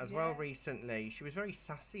was at as well Yes. recently. She was very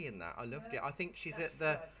sassy in that. I loved Yeah. it. I think she's That at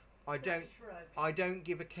the shrug. Shrug. I don't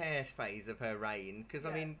give a care phase of her reign because I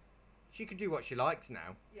Yeah. mean she can do what she likes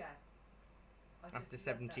now. Yeah. I just After love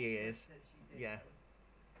 70 that years. shrug that she did, Yeah. though.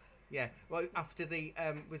 Yeah. Well, after the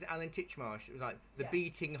was it Alan Titchmarsh? It was like the Yeah.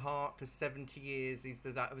 beating heart for 70 years is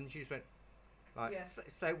that, and she just went. Like, Yeah.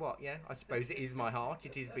 so what? Yeah, I suppose it is my heart.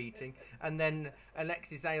 It is beating. And then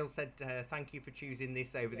Alexis Ale said to her, "Thank you for choosing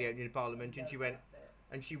this over the Yeah. opening of Parliament." And she Love went that bit.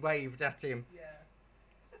 and she waved at him Yeah.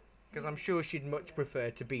 because I'm sure she'd much Yeah.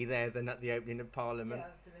 prefer to be there than at the opening of Parliament. Yeah,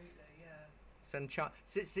 absolutely. Yeah. Send Charles.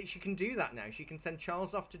 So she can do that now. She can send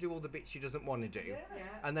Charles off to do all the bits she doesn't want to do, Yeah.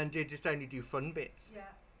 Yeah. and then just only do fun bits. Yeah.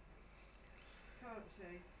 Can't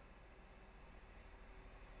she?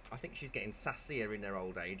 I think she's getting sassier in her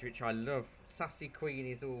old age, which I love. Sassy Queen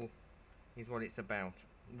is what it's about.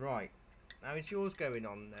 Right. How is yours going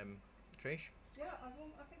on, Trish? Yeah, I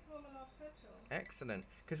think I'm on my last petal. Excellent.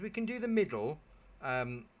 Because we can do the middle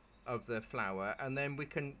of the flower, and then we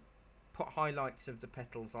can put highlights of the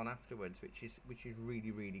petals on afterwards, which is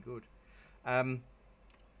really, really good. I'm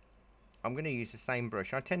going to use the same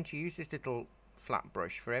brush. I tend to use this little flat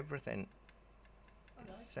brush for everything.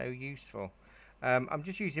 I like So useful. I'm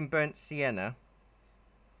just using burnt sienna.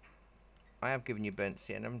 I have given you burnt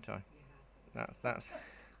sienna, haven't I? Yeah. That's.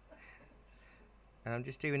 And I'm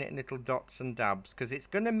just doing it in little dots and dabs because it's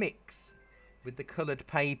going to mix with the coloured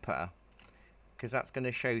paper because that's going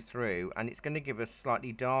to show through, and it's going to give us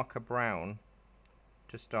slightly darker brown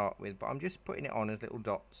to start with. But I'm just putting it on as little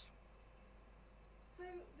dots. So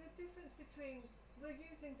the difference between we're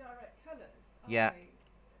using direct colours, aren't Yeah.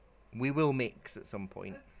 we? We will mix at some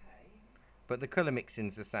point, Okay. but the colour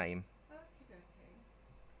mixing's the same. Okie dokie.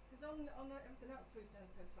 Because on everything else we've done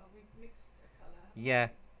so far, we've mixed a colour. Yeah,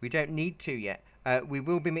 we don't need to yet. We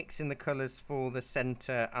will be mixing the colours for the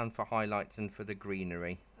centre and for highlights and for the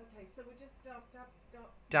greenery. Okay, so we're just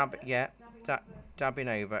Dabbing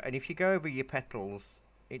over. And if you go over your petals,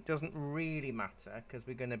 it doesn't really matter because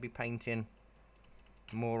we're going to be painting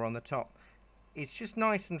more on the top. It's just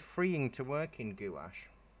nice and freeing to work in gouache.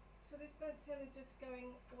 So this burnt sienna is just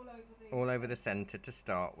going all over the All over the centre to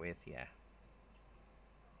start with, yeah.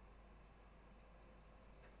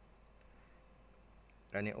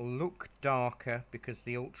 And it'll look darker because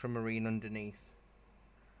the ultramarine underneath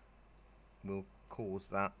will cause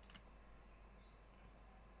that.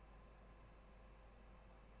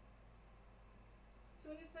 So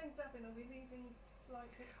when you're saying dabbing, are we leaving slight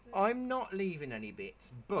bits of... I'm not leaving any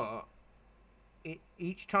bits, but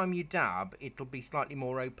each time you dab, it'll be slightly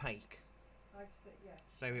more opaque. I see, yes.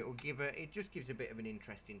 So it just gives a bit of an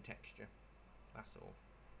interesting texture. That's all.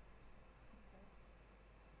 Okay.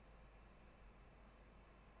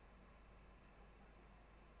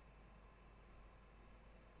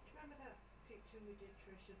 Do you remember that picture we did,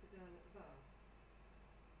 Trish, of the girl at the bar?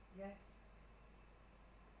 Yes.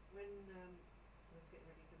 When I was getting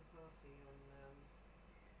ready for the party on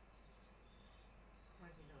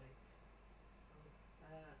Friday night, I was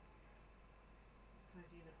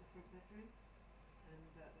tidying up the front bedroom, and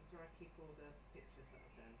that's where I keep all the pictures that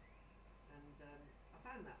I've done. And I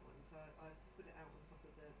found that one, so I put it out on top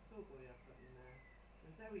of the tall boy I've got in there.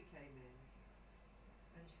 And Zoe came in,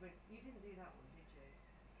 and she went, "You didn't do that one, did you?"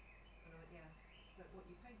 And I went, "Yeah." But what,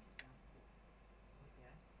 you painted that? I went,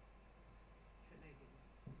 "Yeah." She went, "No, you didn't."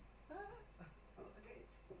 Oh, I did.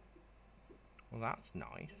 Well, that's And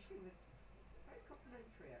nice. she was very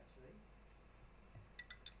complimentary, actually.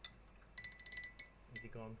 Has he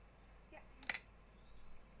gone? Yeah.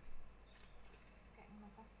 Just getting my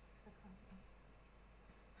glasses because I can't see.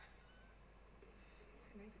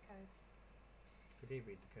 Can read the codes. Could he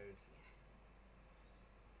read the codes? So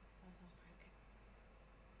I was all broken.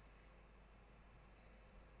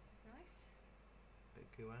 This is nice. Bit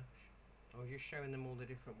of gouache. I was just showing them all the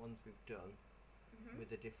different ones we've done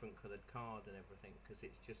with a different coloured card and everything because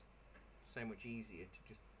it's just so much easier to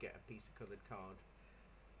just get a piece of coloured card.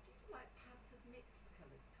 Do you like pads of mixed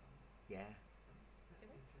coloured cards? Yeah. That's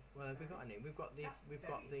interesting. Well, have we got any? We've got the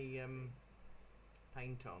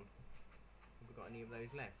paint on. Have we got any of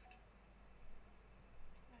those left?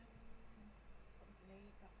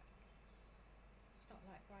 Probably, but it's not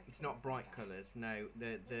like bright. It's not bright colours. No,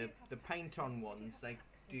 the have paint packs on of- ones they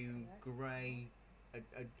packs of do colour. grey.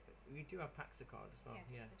 We do have packs of card as well. Yes,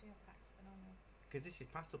 Yeah, I do have packs, but not all. because this is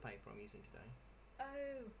pastel paper I'm using today. Oh,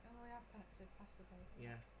 I have packs of pastel paper.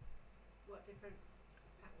 Yeah. What different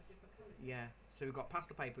packs of different colours? Yeah, so we've got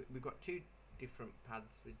pastel paper. We've got two different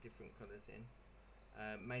pads with different colours in.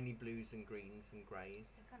 mainly blues and greens and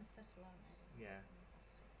greys. They're kind of subtle, aren't they? Yeah.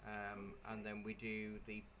 And then we do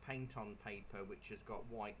the paint on paper, which has got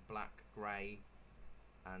white, black, grey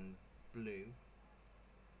and blue,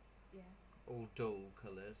 Yeah. all dull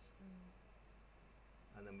colours. Mm.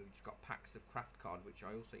 And then we've just got packs of craft card, which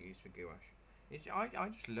I also use for gouache. I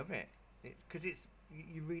just love it. Because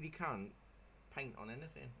you really can paint on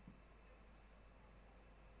anything.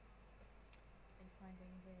 Are you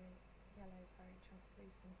finding the yellow very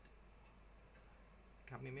translucent?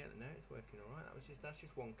 Cadmium yellow, no, it's working all right. That's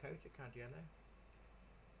just one coat of cad yellow.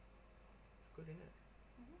 Good, isn't it?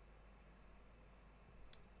 Mm-hmm.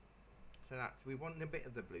 So we want a bit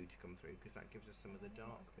of the blue to come through because that gives us some of the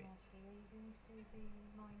dark bits. Ask you, are you going to do the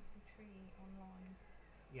mindful tree online?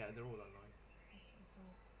 Yeah, they're all online. That's what I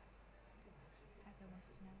thought. Heather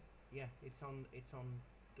wants to know. Yeah, it's on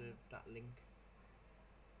that link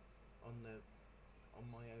on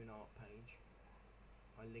my own art page.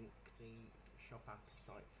 I link the shop happy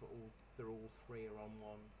site for all. They're all three are on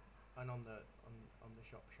one, and on the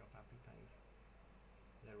shop happy page.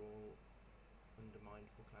 They're all under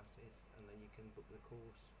mindful classes, and then you can book the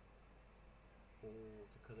course, or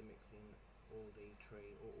the colour mixing, or the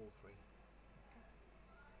tree, or all three.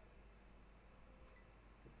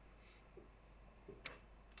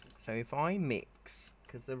 So if I mix,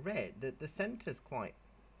 because the red, the centre's quite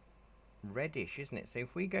reddish, isn't it? So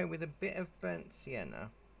if we go with a bit of burnt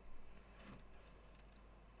sienna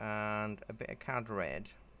and a bit of cad red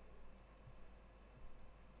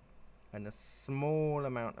and a small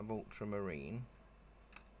amount of ultramarine,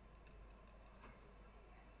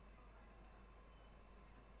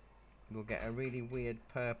 we'll get a really weird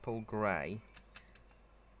purple grey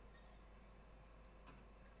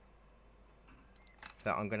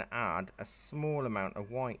that I'm going to add a small amount of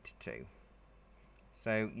white to.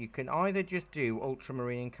 So you can either just do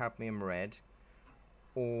ultramarine and cadmium red,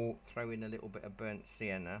 or throw in a little bit of burnt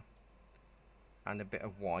sienna and a bit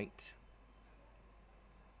of white,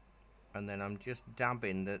 and then I'm just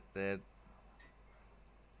dabbing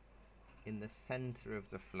in the center of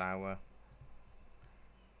the flower.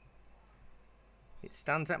 It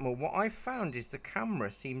stands out more. What I've found is the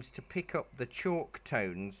camera seems to pick up the chalk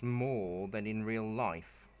tones more than in real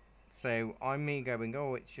life. So I'm me going,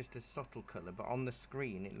 oh, it's just a subtle colour, but on the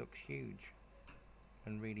screen it looks huge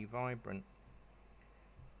and really vibrant.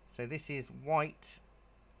 So this is white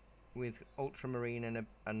with ultramarine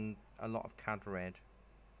and a lot of cad red.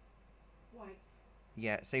 White.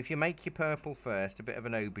 Yeah, so if you make your purple first, a bit of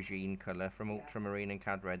an aubergine colour from ultramarine and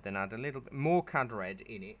cad red, then add a little bit more cad red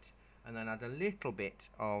in it, and then add a little bit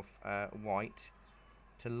of white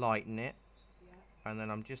to lighten it. And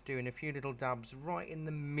then I'm just doing a few little dabs right in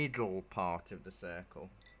the middle part of the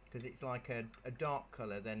circle, because it's like a dark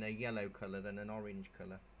colour, then a yellow colour, then an orange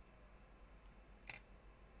colour.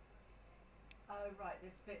 Oh right,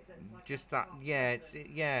 this bit that's like Just a that, dark yeah, crescent.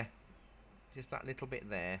 yeah, just that little bit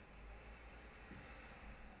there.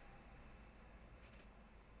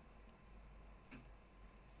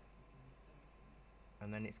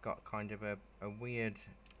 And then it's got kind of a weird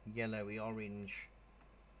yellowy orange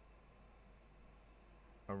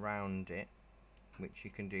around it, which you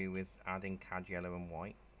can do with adding cad yellow and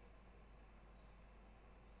white.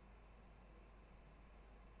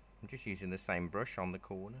 I'm just using the same brush on the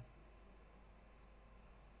corner.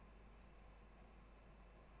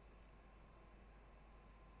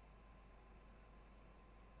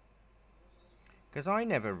 Because I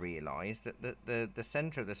never realised that the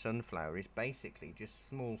centre of the sunflower is basically just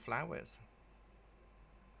small flowers.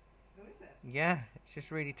 Oh, is it? Yeah, it's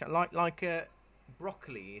just really like a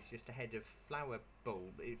broccoli is just a head of flower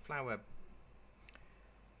flower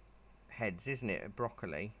heads, isn't it? A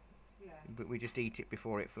broccoli, Yeah. but we just eat it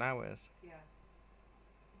before it flowers. Yeah.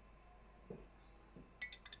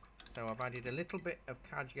 So I've added a little bit of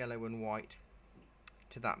cad yellow and white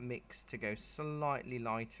to that mix to go slightly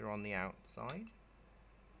lighter on the outside.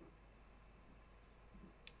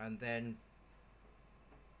 And then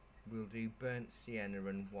we'll do burnt sienna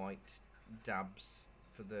and white dabs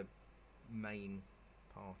for the main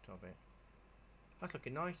part of it. That's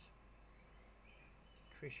looking nice.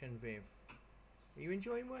 Trish and Viv, are you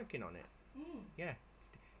enjoying working on it? Mm. Yeah.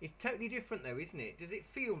 It's totally different though, isn't it? Does it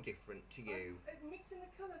feel different to you? Mixing the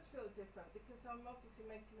colours feel different because I'm obviously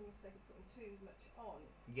making the mistake of putting too much on.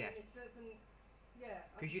 Yes. And it doesn't, yeah.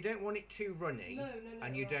 Because you don't want it too runny, No,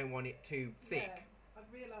 and you don't want it too thick. Yeah,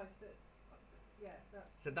 I've realised that, yeah,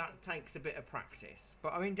 that's... So that takes a bit of practice.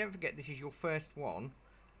 But I mean, don't forget this is your first one,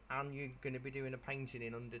 and you're going to be doing a painting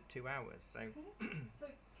in under 2 hours. So, So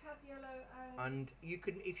cad yellow and... and you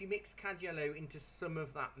can, if you mix cad yellow into some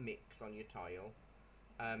of that mix on your tile,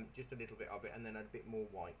 just a little bit of it, and then a bit more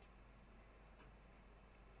white.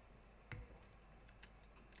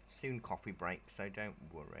 Soon coffee break, so don't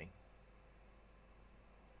worry.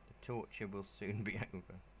 The torture will soon be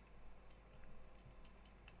over.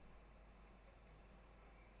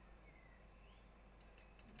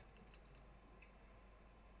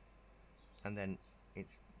 And then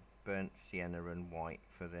it's burnt sienna and white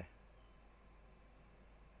for the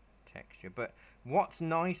texture. But what's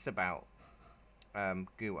nice about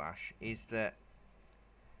gouache is that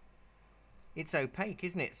it's opaque,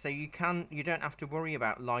 isn't it? So you don't have to worry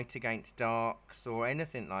about light against darks or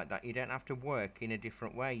anything like that. You don't have to work in a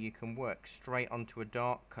different way. You can work straight onto a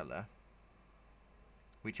dark colour,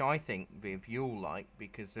 which I think, Viv, you'll like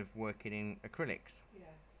because of working in acrylics. Yeah.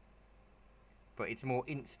 But it's more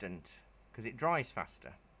instant because it dries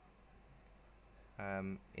faster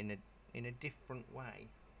in a different way.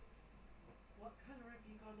 What colour have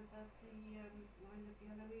you gone above the line of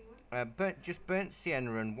yellowy one? Just burnt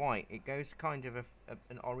sienna and white. It goes kind of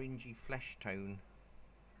an orangey flesh tone.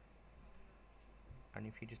 And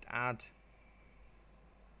if you just add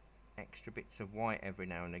extra bits of white every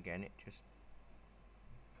now and again, it just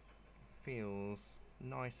feels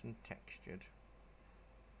nice and textured.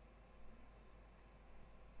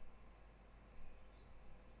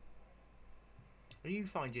 Are you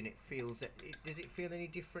finding it feels does it feel any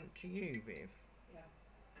different to you, Viv? Yeah.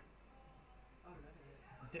 I'm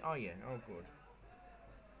loving it. Oh yeah, oh good.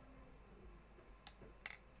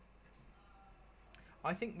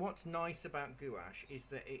 I think what's nice about gouache is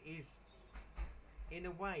that it is, in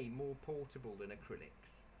a way, more portable than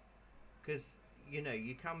acrylics. Because, you know,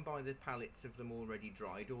 you can buy the pallets of them already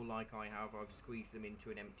dried, or like I have, I've squeezed them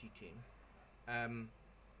into an empty tin.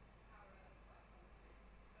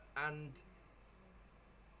 And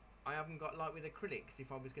I haven't got, like with acrylics,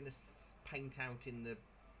 if I was going to paint out in the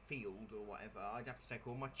field or whatever, I'd have to take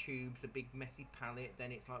all my tubes, a big messy palette,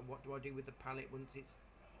 then it's like, what do I do with the palette once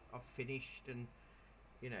I've finished, and,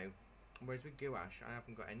 you know, whereas with gouache, I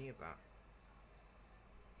haven't got any of that.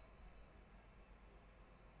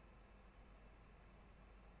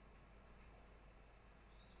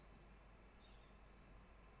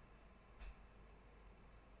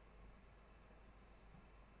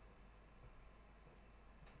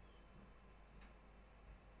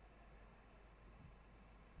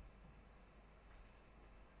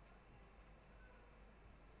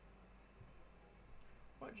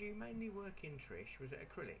 What do you mainly work in, Trish? Was it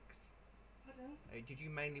acrylics? Pardon? Did you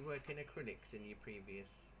mainly work in acrylics in your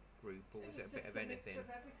previous group, or was it a bit of anything? It was just a mixture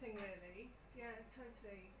of everything, really. Yeah,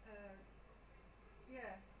 totally.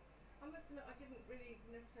 Yeah. I must admit, I didn't really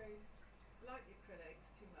necessarily like the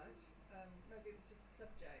acrylics too much. Maybe it was just the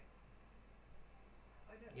subject.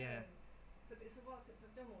 I don't Yeah. know. But it's a while since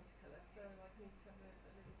I've done watercolour, so I need to have a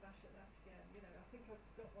little bash at that again. You know, I think I've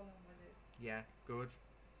got one on my list. Yeah, good.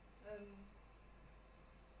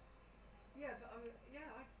 Yeah, but I'm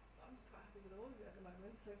quite happy with all of it at the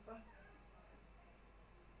moment so far.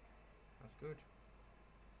 That's good.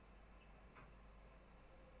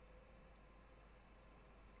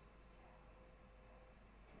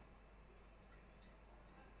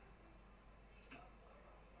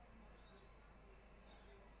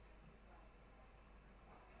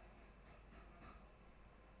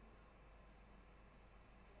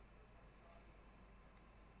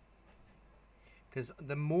 Because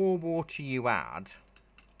the more water you add,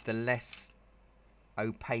 the less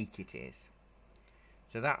opaque it is.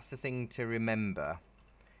 So that's the thing to remember.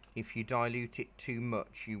 If you dilute it too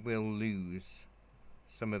much, you will lose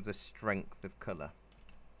some of the strength of colour.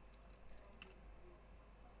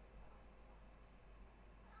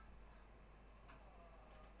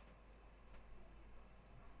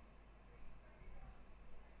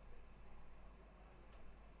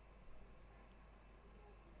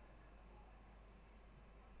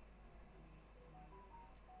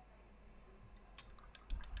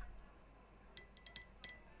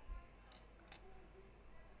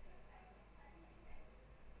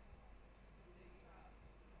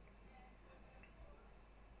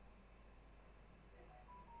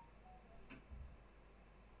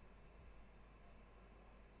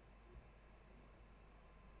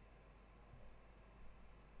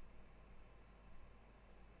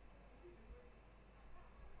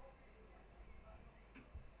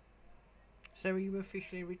 So are you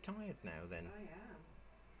officially retired now then? I am.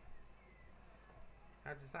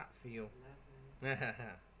 How does that feel? Lovely. Really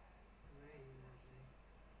lovely.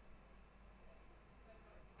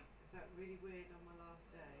 It felt really weird on my last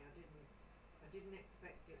day. I didn't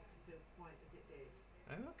expect it to feel quite as it did.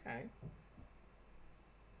 Oh, okay.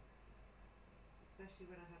 Especially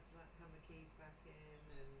when I had to like hammer keys back in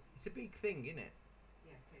and It's a big thing, isn't it?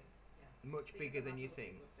 Yeah, it is. Yeah. Much bigger than you I thought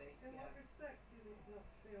it think. would be. In Yeah. what respect did it not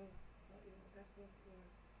feel like you I thought it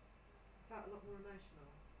would? Felt a lot more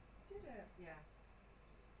emotional. Did it? Yeah.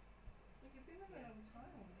 Well, you've been there Yeah. a long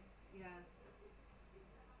time. Yeah.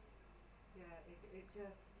 Yeah. It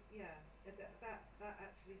just that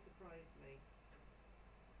actually surprised me.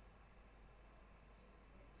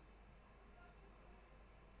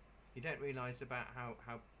 You don't realise about how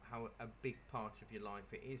a big part of your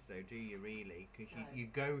life it is, though, do you? Really, because No. you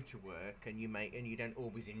go to work and you don't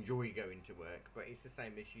always enjoy going to work, but it's the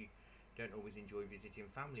same as you don't always enjoy visiting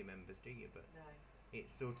family members, do you? But No.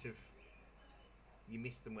 it's sort of, you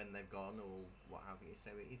miss them when they've gone or what have you.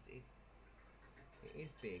 So it is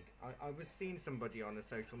big. I was seeing somebody on a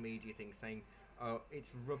social media thing saying, "Oh,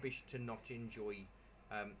 it's rubbish to not enjoy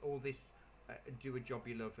all this. Do a job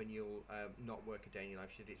you love and you'll not work a day in your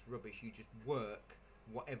life." She said it's rubbish. You just work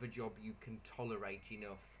whatever job you can tolerate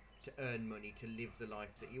enough to earn money to live the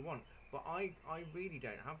life that you want. But I really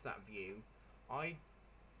don't have that view. Where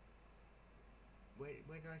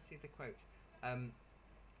did I see the quote?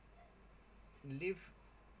 Live.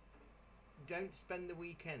 Don't spend the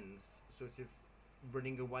weekends sort of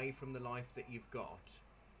running away from the life that you've got.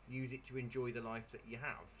 Use it to enjoy the life that you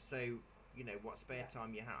have. So, you know, what spare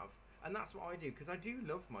time you have. And that's what I do, because I do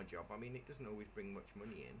love my job. I mean, it doesn't always bring much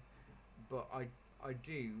money in, but I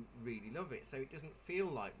do really love it. So it doesn't feel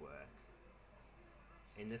like work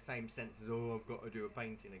in the same sense as, oh, I've got to do a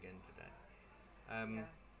painting again today.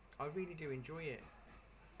 I really do enjoy it.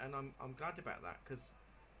 And I'm glad about that, because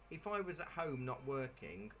if I was at home not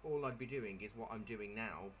working, all I'd be doing is what I'm doing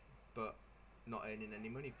now, but not earning any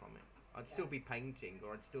money from it. I'd still be painting,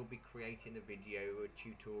 or I'd still be creating a video, a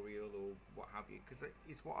tutorial, or what have you, because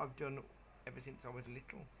it's what I've done ever since I was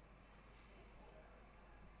little.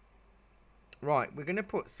 Right, we're going to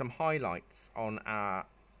put some highlights on our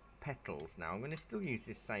petals now. I'm going to still use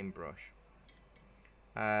this same brush.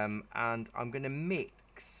 And I'm going to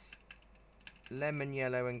mix lemon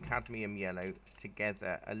yellow and cadmium yellow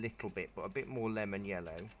together a little bit, but a bit more lemon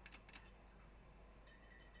yellow.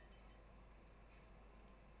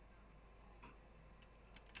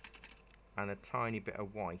 And a tiny bit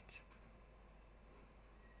of white.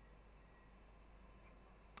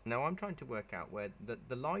 Now I'm trying to work out where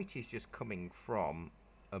the light is just coming from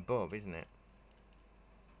above, isn't it?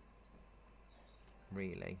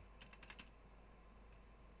 Really.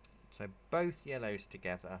 So both yellows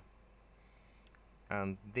together.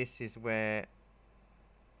 And this is where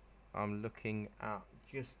I'm looking at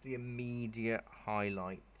just the immediate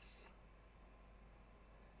highlights.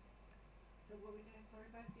 So what are we doing? Sorry,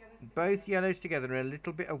 both yellows together? Both yellows together and a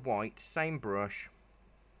little bit of white, same brush.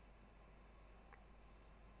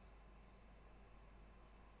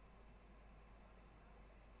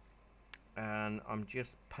 And I'm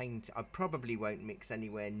just painting. I probably won't mix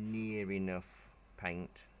anywhere near enough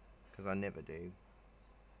paint, because I never do.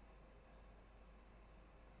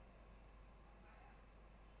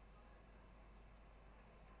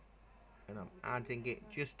 And I'm adding it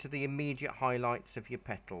just to the immediate highlights of your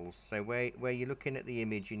petals. So where you're looking at the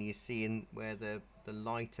image and you're seeing where the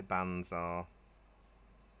lighter bands are.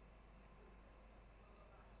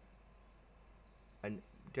 And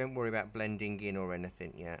don't worry about blending in or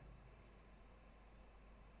anything yet.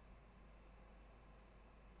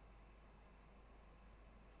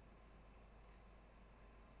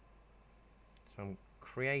 So I'm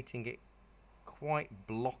creating it quite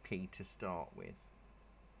blocky to start with.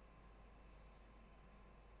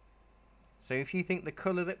 So if you think the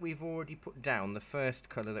colour that we've already put down, the first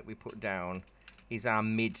colour that we put down, is our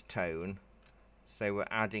mid-tone, so we're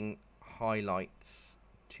adding highlights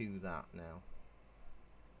to that now.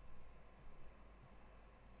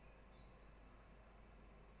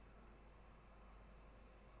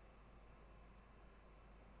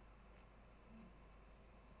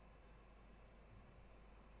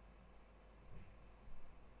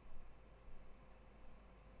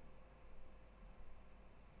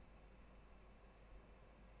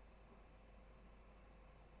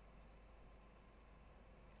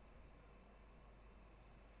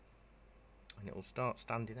 And it will start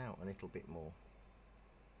standing out a little bit more.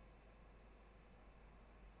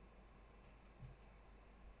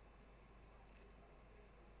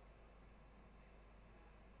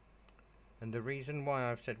 And the reason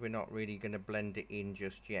why I've said we're not really going to blend it in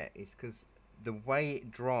just yet is because the way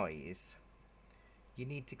it dries, you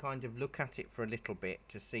need to kind of look at it for a little bit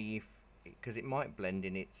to see if, because it might blend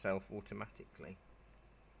in itself automatically.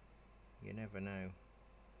 You never know.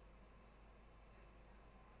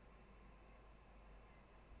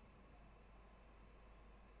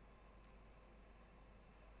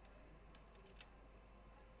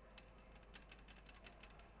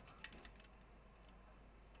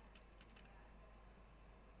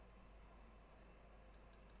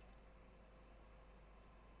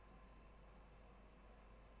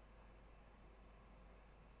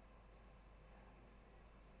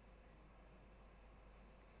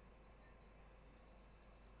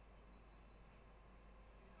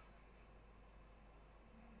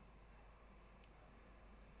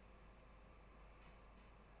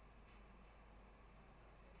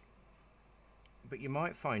 But you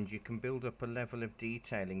might find you can build up a level of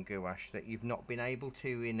detail in gouache that you've not been able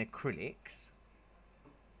to in acrylics,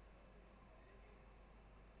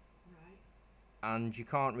 Right. and you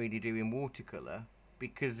can't really do in watercolour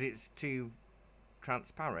because it's too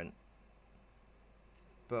transparent.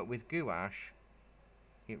 But with gouache,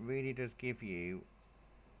 it really does give you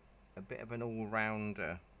a bit of an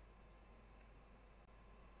all-rounder.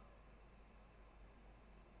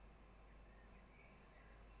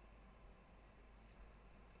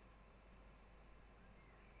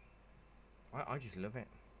 I just love it.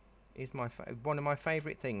 It's my one of my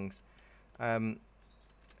favourite things, and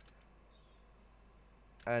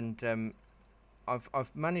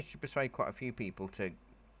I've managed to persuade quite a few people to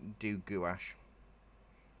do gouache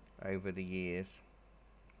over the years,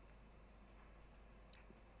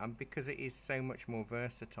 and because it is so much more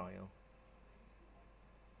versatile.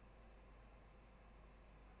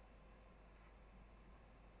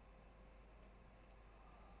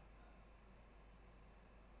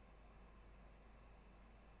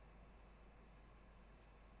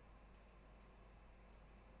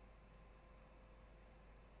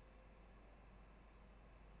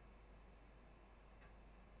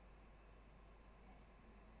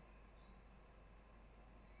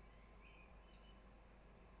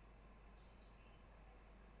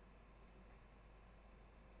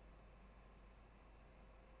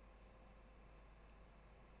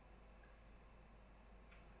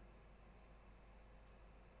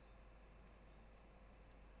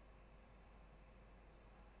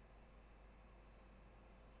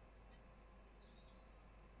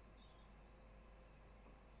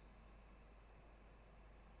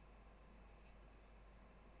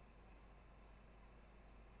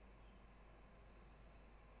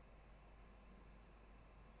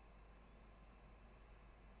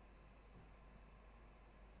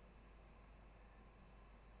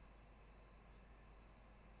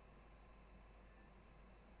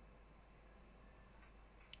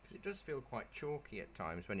 It does feel quite chalky at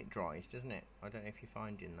times when it dries, doesn't it? I don't know if you're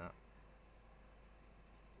finding that.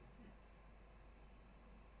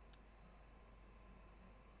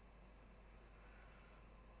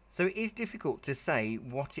 So it is difficult to say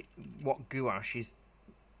what gouache is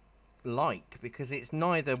like, because it's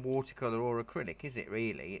neither watercolor or acrylic, is it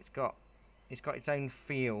really? It's got its own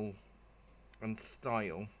feel and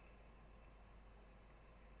style.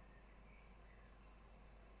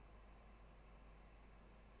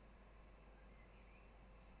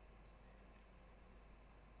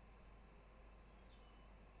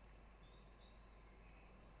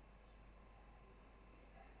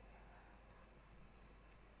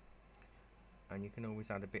 And you can always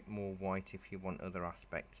add a bit more white if you want other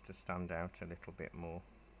aspects to stand out a little bit more.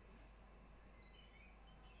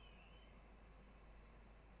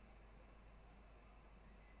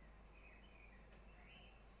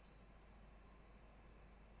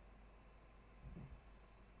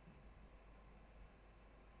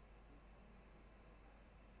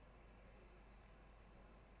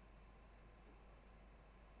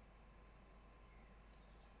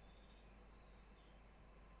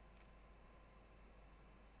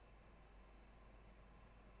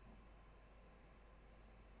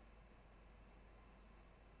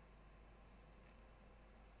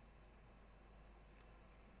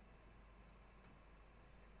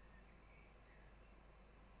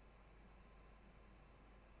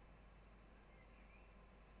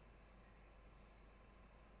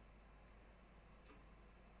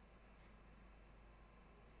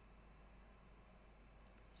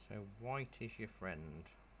 So white is your friend.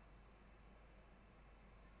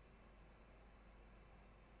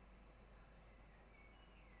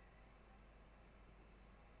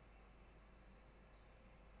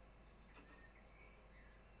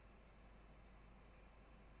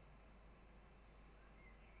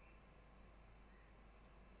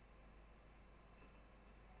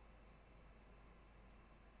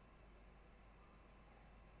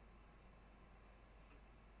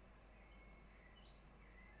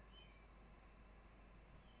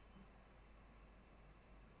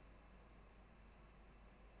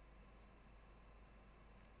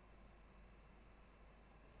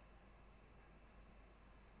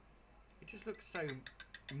 It just looks so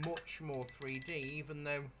much more 3D, even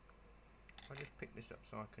though I'll just pick this up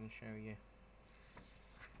so I can show you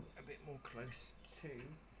a bit more close to.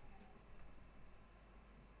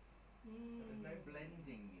 So there's no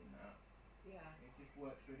blending in that. Yeah. It just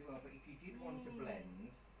works really well. But if you did want to blend,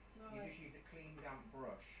 you Right. just use a clean damp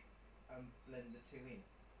brush and blend the two in.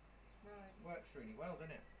 Right. Works really well,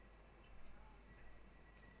 doesn't it?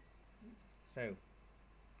 So,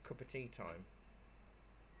 cup of tea time.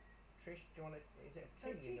 Trish, do you want to? Is it a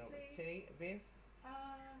tea? Tea, You know, please. tea, Viv.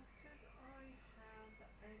 Could I have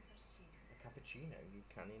a cappuccino? A cappuccino, you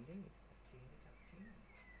can indeed. A tea and a cappuccino.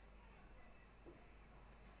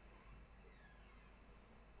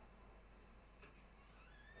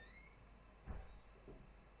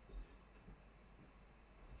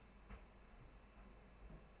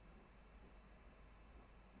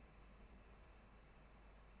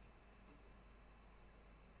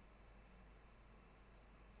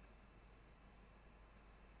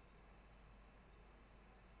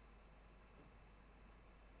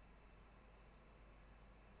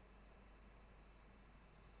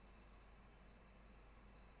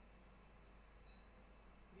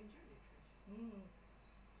 You enjoying it, Trish?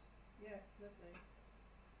 Yeah, it's lovely.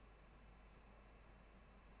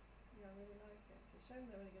 Yeah, I really like it. It's a shame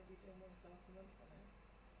they're only going to be doing one class a month on it.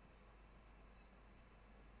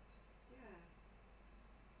 Yeah.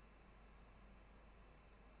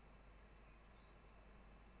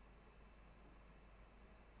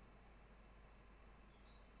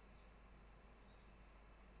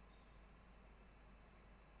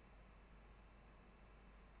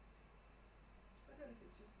 I don't know if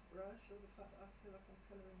it's just the brush or the fact that I feel like I'm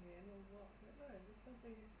colouring in or what. I don't know. There's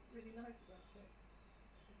something really nice about it.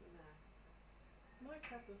 Isn't there? My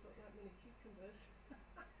petals look like mini cucumbers.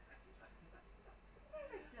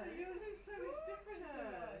 Don't. Yours is so much different to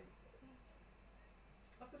mine. Gorgeous.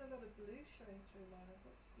 I've got a lot of blue showing through mine. I've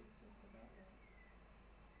got to do something about that.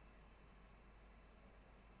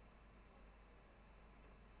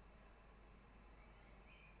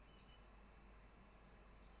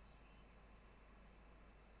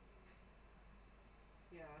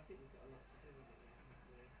 Yeah, I think we've got a lot to do with it yet, haven't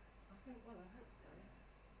we? I think, well, I hope so.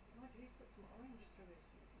 Mind you, he's put some orange through his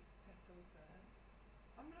petals there.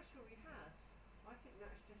 I'm not sure he has. I think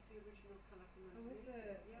that's just the original colour from Oh, is underneath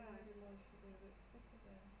it? Yeah. Oh, maybe mine should be a bit thicker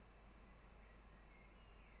then.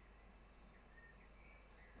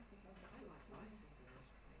 I think I'll have I to like put some. nice and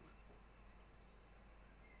bluish pinks.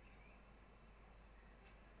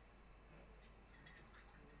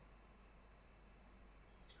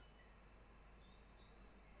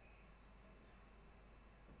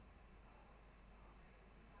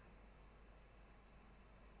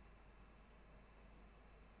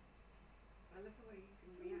 I love the way you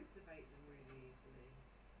can reactivate them really easily.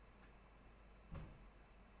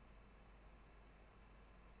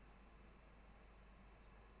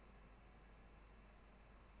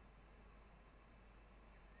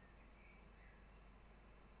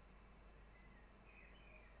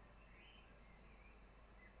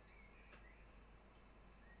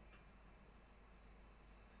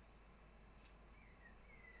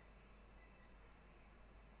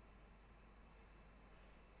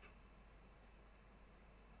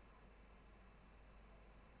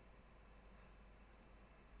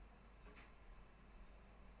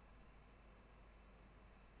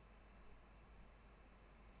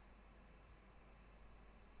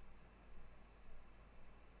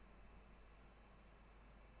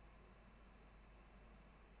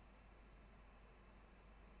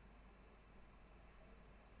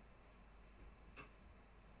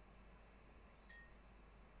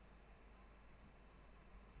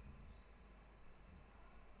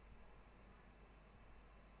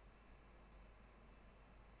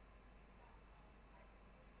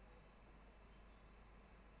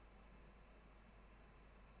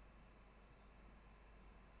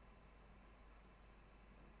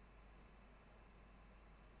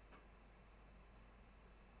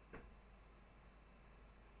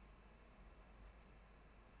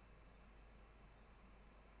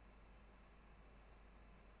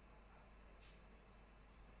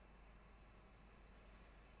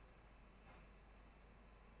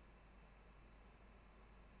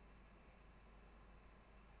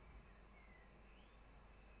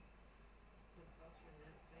 I'm faster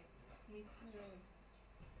than that paper. Me too.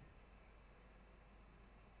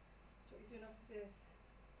 So what are you doing after this?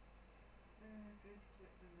 Going to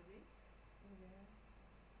collect my money. Oh yeah.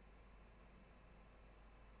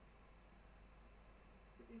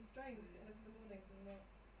 Has it been strange getting up in the mornings and not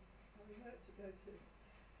having work to go to?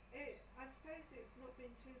 I suppose it's not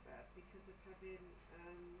been too bad because of having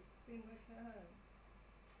Been working at home?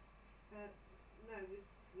 no,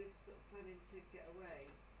 we're sort of planning to get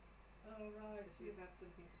away Oh right. because So we've had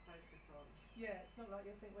something to focus on. yeah, it's not like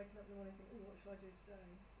you think waking up in the morning and think, oh, what shall I do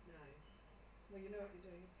today? No. Well, you know what you're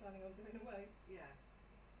doing. You're planning on going away. Yeah.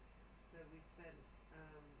 So we spent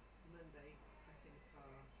Monday packing the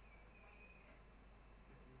car,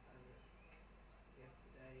 packing the van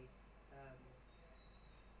yesterday,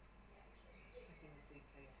 packing the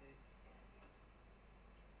suitcases.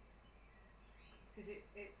 Because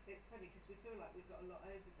it's funny because we feel like we've got a lot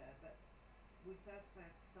over there, but we first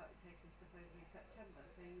started taking stuff over in September,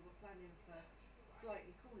 so you were planning for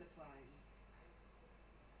slightly cooler climes.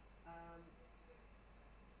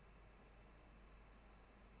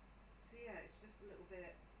 So yeah, it's just a little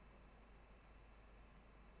bit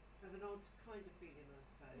of an odd kind of feeling, I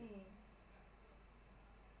suppose.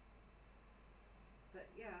 But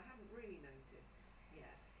yeah, I haven't really noticed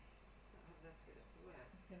yet. I haven't had to get up for work.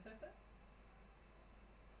 That's better.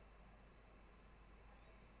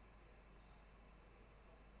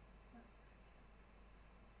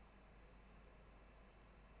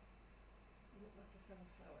 You look like a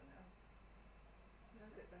sunflower now.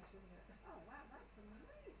 That's a bit better, isn't it? Oh wow, that's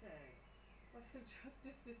amazing. I still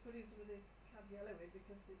just to put in some of this cab yellow in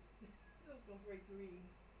because it's all gone very green.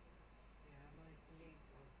 Yeah, my leaves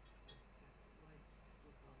are fantastic. My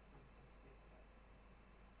petals are fantastic, but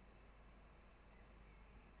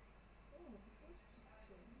Oh, my voice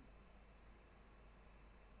kicked in.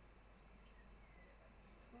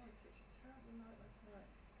 Oh, it's such a terrible night last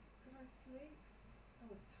night. Could I sleep? I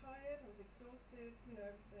was tired, I was exhausted, you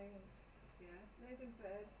know, everything. And yeah. laid in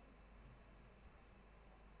bed.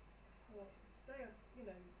 I thought, stay up, you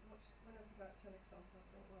know, went up about 10 o'clock. I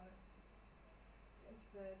thought, right, get into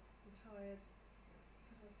bed, I'm tired.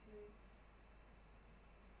 Could I sleep?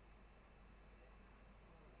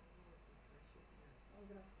 Oh, it's horribly fresh, isn't it? I'm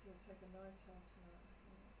going to have to take a night out tonight. I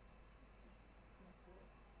thought, it's just not good.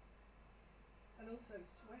 And also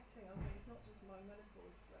sweating, I think it's not just my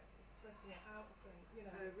menopause sweats, it's sweating it out, I think, you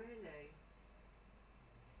know. Oh really?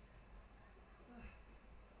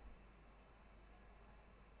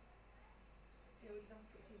 Yeah, we're going to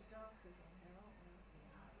put some darkers on here, aren't we?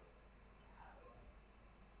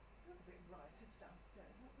 Look a bit riotous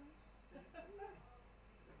downstairs, aren't they?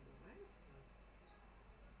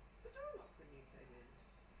 It's a door lock when you came in.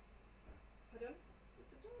 Pardon?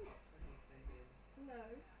 It's a door lock when you came in. No.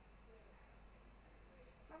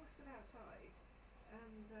 So I was stood outside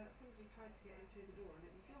and somebody tried to get in through the door and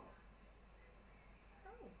it was locked.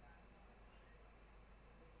 Oh.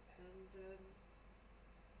 And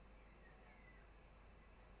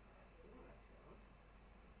oh, that's odd.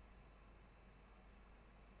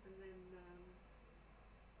 And then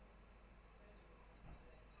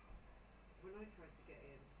when I tried to get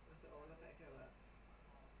in, I thought, oh, well, I better go up.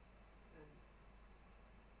 And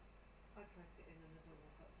I tried to get in and the door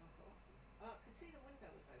was locked. I thought, I could see the window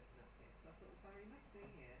was open up here, so I thought, well, Barry must be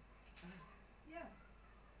here. Yeah.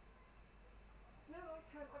 No, I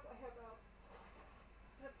can't. I've got to have about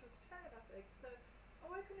 10 past 10, I think. So,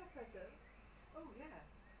 I'll open your present. Oh yeah.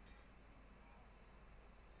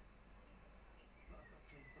 So I've got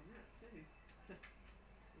print on that too.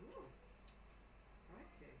 Ooh,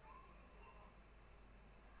 crikey.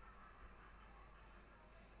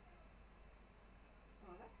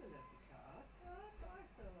 Oh, that's a lovely card. Oh, that's what I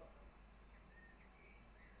thought.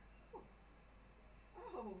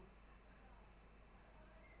 Oh.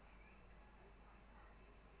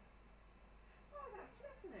 Oh, that's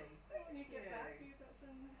lovely. Thank When you you. get back, you've got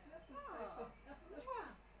some lessons to pay Oh. for. Mwah.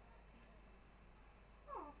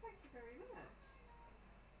 Oh, thank you very much.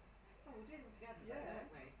 Oh, we're doing them together though, Yeah.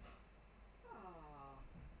 aren't we? Oh.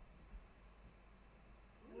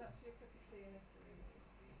 And that's for your cup of tea in Italy.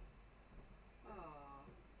 Oh.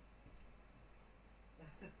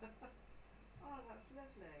 Oh, that's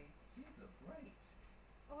lovely. These look great.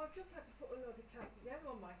 Oh, I've just had to put a lot of cab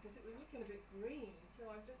yellow on mine because it was looking a bit green, so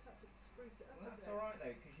I've just had to spruce it up Well, a that's bit. alright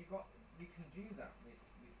though, because you can do that with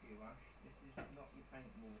gouache. This is not your paint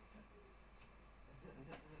water.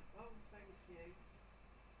 Oh, thank you.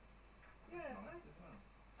 Yeah, That's nice as well.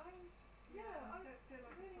 I'm I don't feel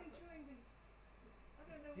like really I've got enjoying these. I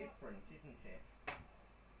don't know Different, isn't it?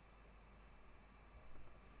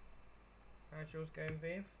 How's yours going,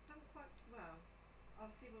 Viv? I'm quite well.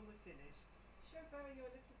 I'll see when we're finished. Show Barry your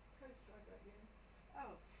little poster I got you.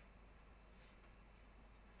 Oh.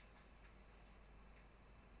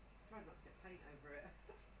 Try not to get paint over it.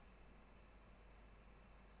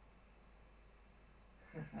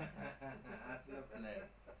 That's lovely.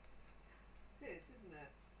 It is, isn't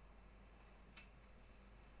it?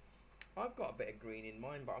 I've got a bit of green in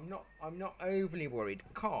mine, but I'm not overly worried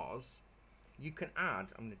because you can add.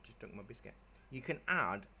 I'm gonna just dunk my biscuit. You can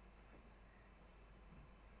add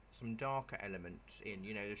some darker elements in.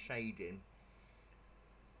 You know, the shading.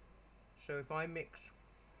 So if I mix,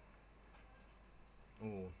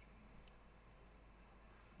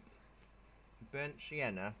 burnt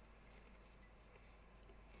sienna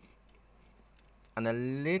and a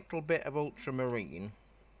little bit of ultramarine.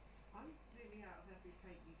 I'm nearly out of every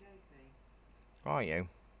paint you gave me. Are you?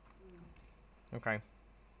 Mm. Okay.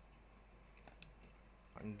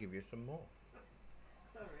 I can give you some more.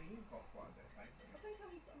 Sorry. You've got quite a bit of think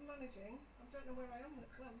I'm managing. I don't know where I am. Well,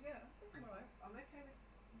 yeah, I think I'm alright. I'm okay with.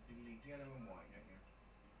 You need yellow and white, don't you?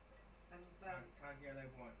 And Can yellow,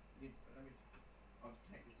 white. Let me. I'll just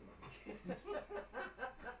take this away.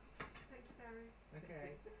 thank you, Barry.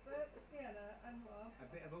 Okay. Burnt sienna and what? A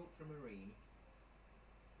bit of ultramarine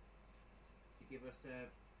to give us a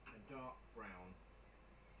dark brown.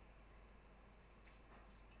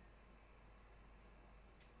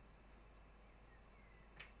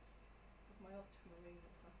 My ultramarine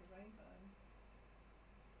looks like a rainbow.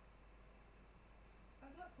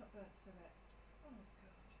 Oh, that's not burnt sienna. Oh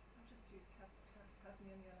god, I've just used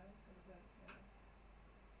cadmium yellow instead of burnt sienna.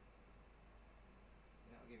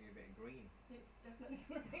 That'll give you a bit of green. It's definitely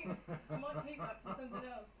green. I might keep that for something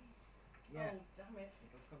else. Yeah. Oh damn it!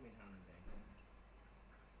 It'll come in handy.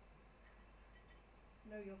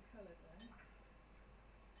 Know your colours, eh?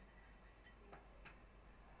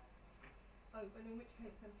 Oh, and in which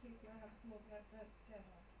case then please may I have some more burnt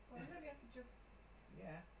sienna? Well, maybe I could just.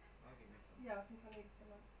 Yeah. I'll give you some. Yeah, I think I need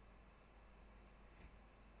some.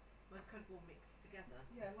 Mine's kind of all mixed together.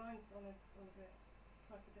 Yeah, mine's gone a bit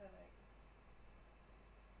psychedelic.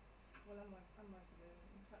 Well, am I blue?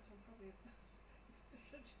 In fact, I'm probably. I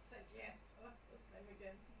should have just said yes. I'll have the same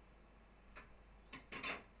again.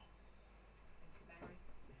 Thank you, Barry.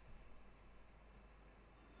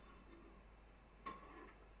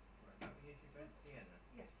 Right, now here's your burnt sienna.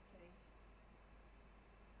 Yes, please.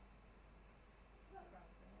 That's a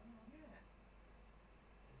brown thing, isn't it? Yeah.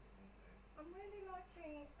 I'm really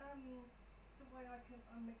liking the way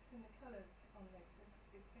I'm mixing the colours on this.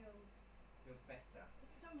 It feels Feels better.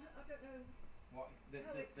 somehow I don't know. What the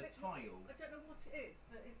how it fits. tile? I don't know what it is,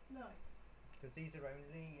 but it's nice. Because these are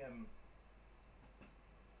only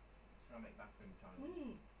ceramic bathroom tiles.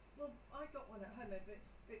 Well, I got one at home, but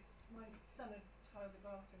it's my son had tiled a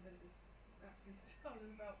bathroom, but it was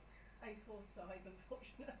about A4 size,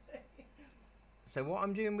 unfortunately. So what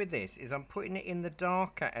I'm doing with this is I'm putting it in the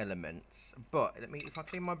darker elements, but if I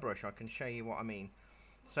clean my brush, I can show you what I mean.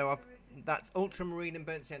 So that's ultramarine and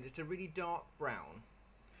burnt sienna, just a really dark brown,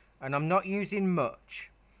 and I'm not using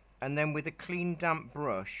much. And then with a clean damp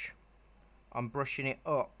brush, I'm brushing it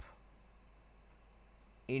up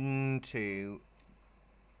into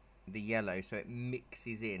the yellow so it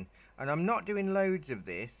mixes in. And I'm not doing loads of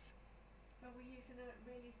this. So we're using a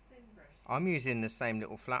really thin brush. I'm using the same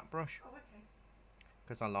little flat brush Oh, okay.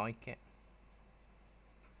 because I like it.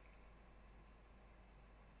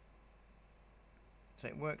 So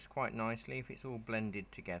it works quite nicely if it's all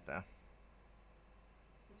blended together.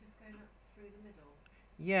 So just going up through the middle.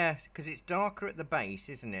 Yeah, because it's darker at the base,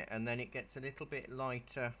 isn't it? And then it gets a little bit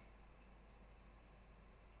lighter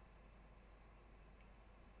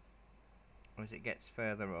as it gets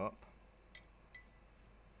further up.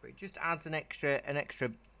 But it just adds an extra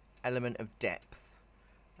element of depth,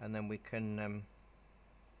 and then we can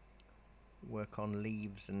work on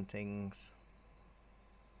leaves and things.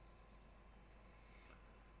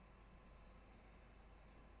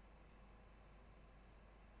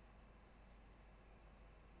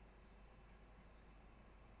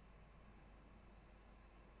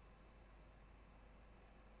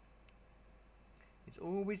 It's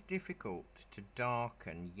always difficult to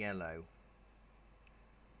darken yellow,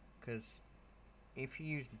 because if you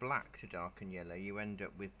use black to darken yellow, you end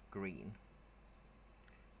up with green,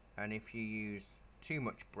 and if you use too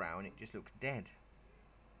much brown, it just looks dead.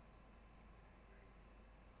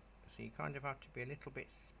 So you kind of have to be a little bit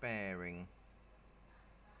sparing.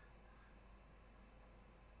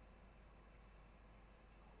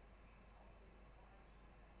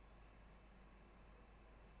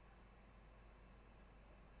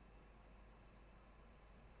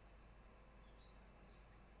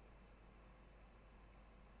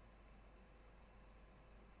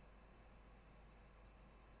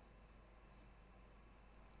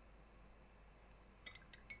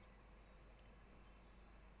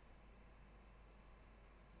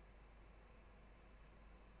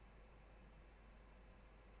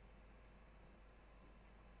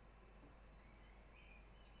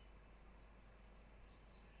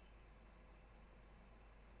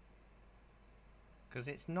 Because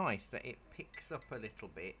it's nice that it picks up a little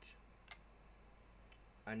bit,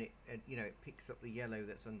 and it picks up the yellow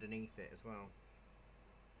that's underneath it as well,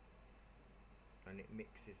 and it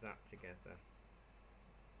mixes that together.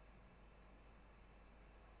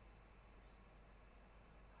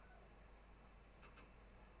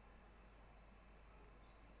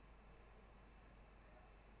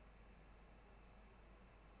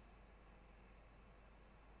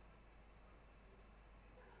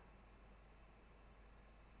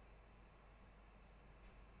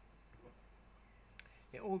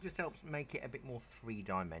 It it all just helps make it a bit more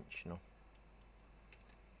three-dimensional.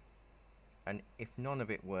 And if none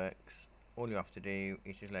of it works, all you have to do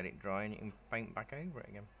is just let it dry and you can paint back over it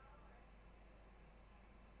again.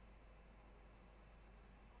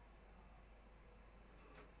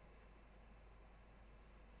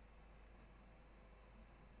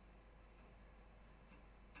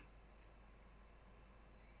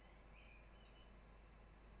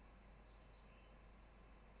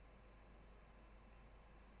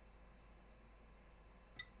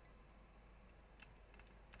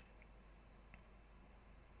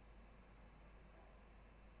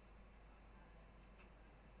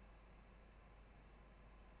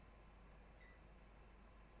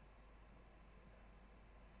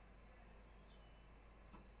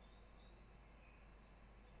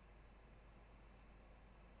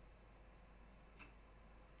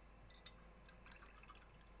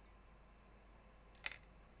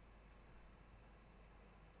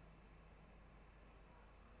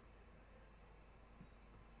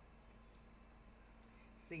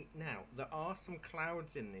 See, now, there are some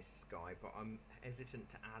clouds in this sky, but I'm hesitant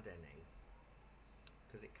to add any,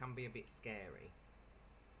 because it can be a bit scary.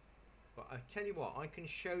 But I tell you what, I can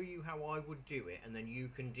show you how I would do it, and then you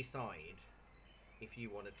can decide if you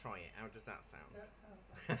want to try it. How does that sound? That sounds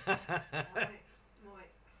like I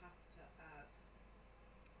might have to add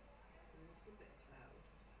a little bit of cloud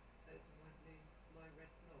over my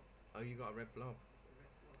red blob. Oh, you got a red blob. The red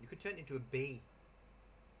blob. You could turn it into a bee.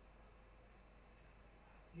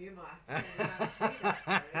 You might have to turn it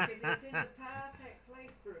around and see that, because it's in the perfect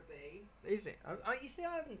place for a bee. Is it? Oh, you see,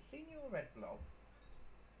 I haven't seen your red blob.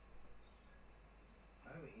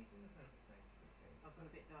 Oh, it is in the perfect place for a bee. I've gone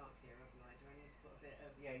a bit dark here, haven't I? Do I need to put a bit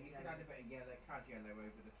of Yeah, you could yellow? add a bit of yellow, cad yellow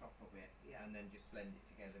over the top of it, Yeah. and then just blend it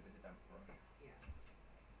together with a damp brush. Yeah.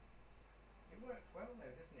 It works well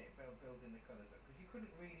though, doesn't it? Building the colours up, because you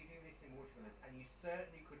couldn't really do this in watercolours, and you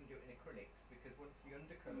certainly couldn't do it in acrylics, because once the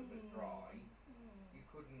undercolour was dry, you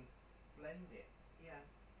couldn't blend it. Yeah.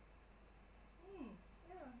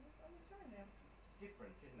 Yeah, I'm enjoying it. It's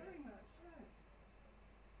different, isn't Very it? much, yeah.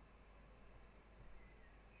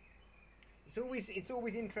 It's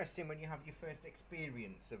always interesting when you have your first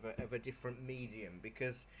experience of a different medium,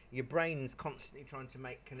 because your brain's constantly trying to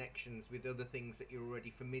make connections with other things that you're already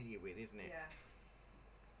familiar with, isn't it? Yeah.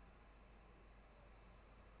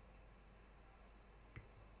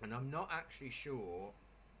 And I'm not actually sure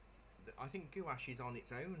that I think gouache is on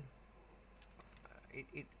its own.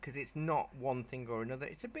 Because it's not one thing or another.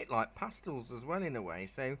 It's a bit like pastels as well in a way.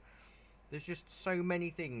 So there's just so many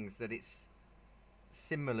things that it's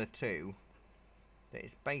similar to that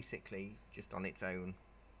it's basically just on its own.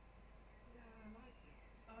 Yeah, I like it.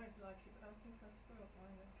 I'd like it, but I think I spoiled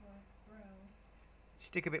mine with my brown.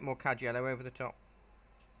 Stick a bit more cad yellow over the top.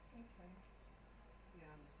 Okay. Yeah,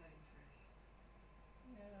 I'm the same, Trish.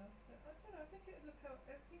 Yeah, I don't know. I think it'd look.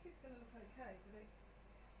 I think it's going to look okay, but it's.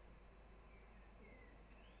 Yeah.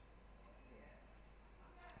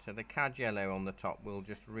 So the cad yellow on the top will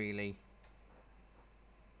just really...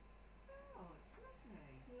 Oh, it's lovely.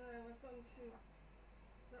 No, I've gone to.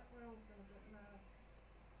 That brown's going to look mad.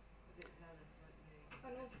 A bit zealous like me.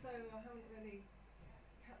 And also, I haven't really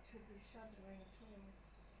captured the shadowing at all.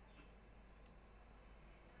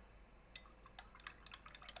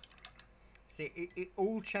 See, it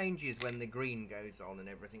all changes when the green goes on and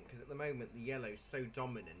everything, because at the moment the yellow's so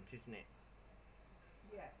dominant, isn't it?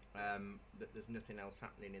 Yeah. That there's nothing else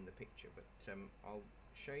happening in the picture. But I'll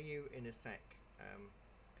show you in a sec,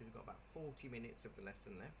 because we've got about 40 minutes of the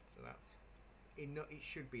lesson left, so that's it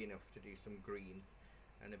should be enough to do some green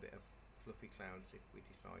and a bit of fluffy clouds if we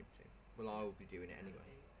decide to. Well, I'll be doing it anyway.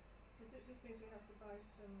 This means we have to buy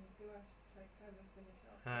some gouache to take home and finish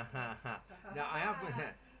off. Ha ha ha. No, I haven't.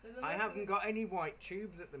 There's a I lot haven't of- got any white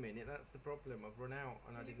tubes at the minute. That's the problem. I've run out,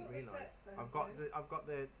 and I You've didn't got the realise. sets then, I've got have you?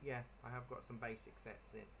 the. Yeah, I have got some basic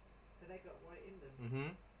sets in. But they got white in them.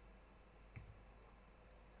 Mhm.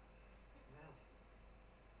 Wow.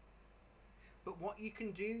 But what you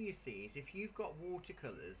can do, you see, is if you've got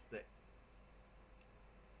watercolours that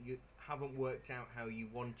you haven't worked out how you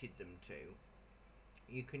wanted them to,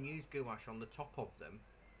 you can use gouache on the top of them.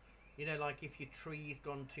 You know, like if your tree's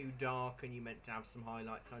gone too dark and you meant to have some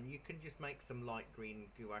highlights on, you can just make some light green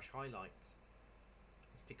gouache highlights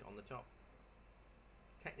and stick it on the top.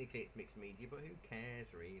 Technically it's mixed media, but who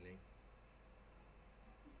cares really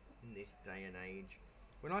in this day and age?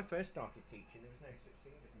 When I first started teaching, there was no such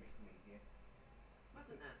thing as mixed media.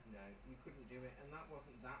 Wasn't that? No, you couldn't do it, and that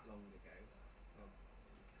wasn't that long ago. Well,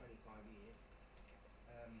 25 years.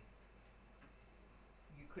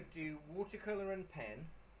 You could do watercolour and pen,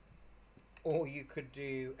 Or you could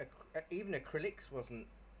do even acrylics wasn't.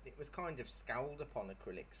 It was kind of scowled upon.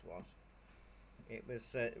 Acrylics was. It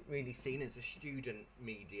was really seen as a student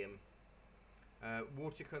medium.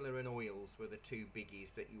 Watercolor and oils were the two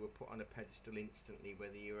biggies that you were put on a pedestal instantly,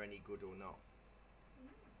 whether you were any good or not.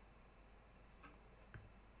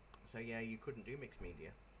 So yeah, you couldn't do mixed media.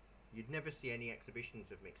 You'd never see any exhibitions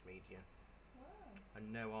of mixed media, Wow.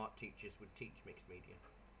 and no art teachers would teach mixed media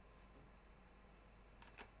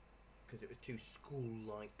because it was too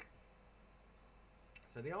school-like.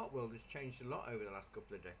 So the art world has changed a lot over the last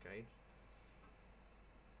couple of decades,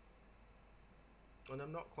 and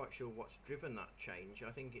I'm not quite sure what's driven that change.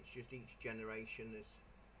 I think it's just each generation is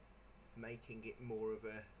making it more of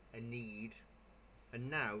a need, and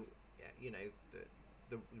now, you know,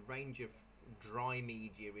 the range of dry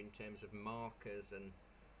media in terms of markers and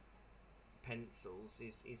pencils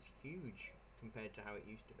is huge compared to how it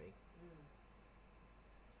used to be.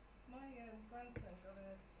 My grandson got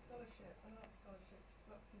a scholarship, an art scholarship to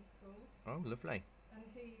Buxton School, Oh, lovely. and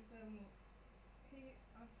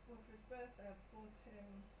well, for his birthday, I bought him.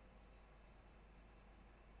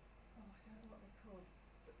 Oh, I don't know what they're called.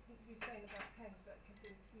 But you're saying about pens, but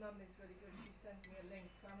because his mum is really good, she sends me a link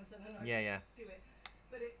to Amazon, and I Yeah, just do it.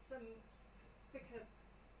 But it's some thicker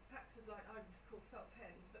packs of, like, I was called felt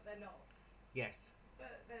pens, but they're not. Yes.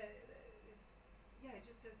 But it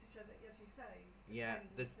just goes to show that, as you say. Yeah, pens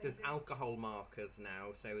and there's things is- alcohol markers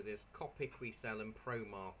now. So there's Copic we sell and Pro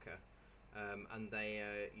Marker, and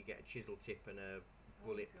they you get a chisel tip and a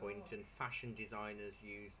bullet point, gosh. and fashion designers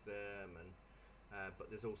use them, and but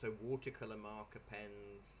there's also watercolor marker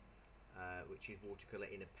pens, which is watercolor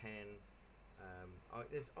in a pen.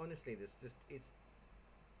 Honestly, there's just it's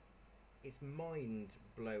mind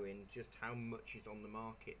blowing just how much is on the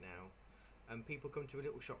market now. And people come to a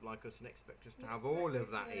little shop like us and expect us to have all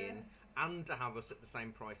of that in, and to have us at the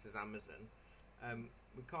same price as Amazon.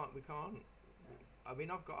 We can't. I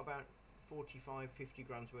mean, I've got about 45-50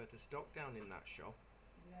 grand's worth of stock down in that shop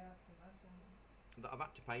Yeah, I can imagine. that I've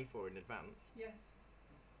had to pay for in advance. Yes.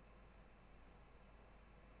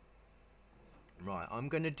 Right, I'm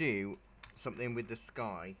going to do something with the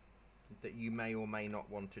sky that you may or may not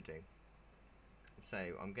want to do. So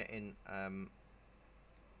I'm getting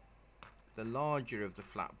the larger of the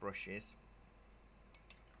flat brushes,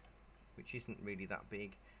 which isn't really that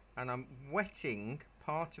big, and I'm wetting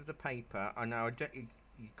part of the paper. And now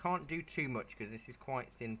you can't do too much because this is quite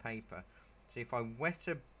thin paper. So if I wet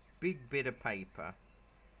a big bit of paper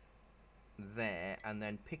there and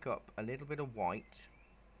then pick up a little bit of white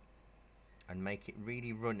and make it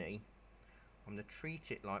really runny, I'm going to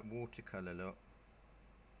treat it like watercolour, look,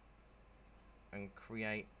 and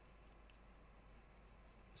create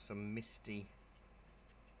some misty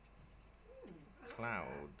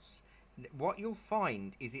clouds. What you'll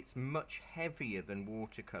find is it's much heavier than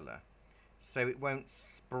watercolour, so it won't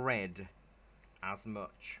spread as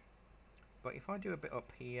much. But if I do a bit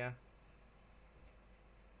up here,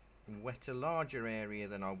 wet a larger area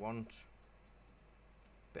than I want,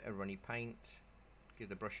 bit of runny paint, give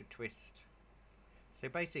the brush a twist. So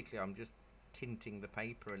basically I'm just tinting the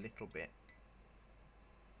paper a little bit.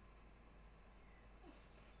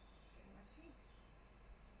 Getting my teeth.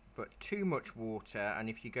 But too much water, and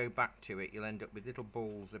if you go back to it, you'll end up with little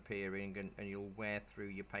balls appearing, and you'll wear through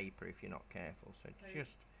your paper if you're not careful. So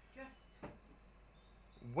just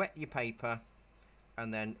wet your paper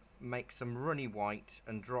and then make some runny white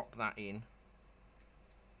and drop that in.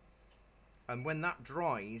 And when that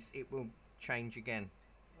dries, it will change again.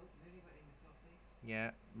 Oh, really wetting the coffee.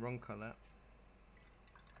 Yeah, wrong colour.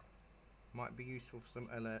 Might be useful for some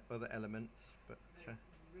other elements, but So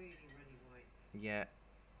really, really white. yeah,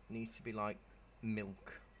 needs to be like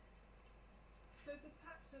milk. So the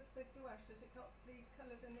packs of the gouache, has it got these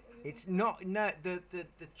colours in it? Or you It's can- not, no, the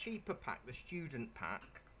cheaper pack, the student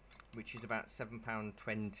pack, which is about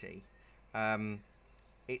 £7.20.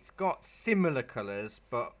 It's got similar colours,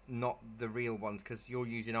 but not the real ones, because you're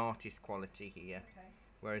using artist quality here. Okay.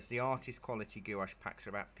 Whereas the artist quality gouache packs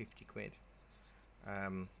are about 50 quid.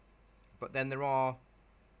 But then there are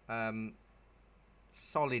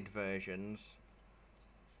solid versions,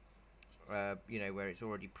 you know, where it's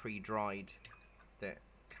already pre-dried, that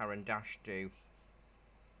Caran d'Ache do,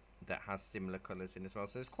 that has similar colours in as well.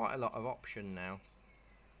 So there's quite a lot of option now.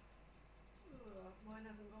 Oh, mine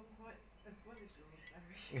hasn't gone quite as well as yours,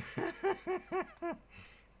 Barry. I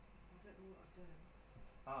don't know what I've done.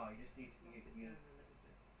 Oh, you just need Lots of going a little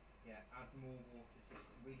bit. yeah, add more water to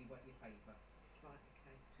really wet your paper. Right,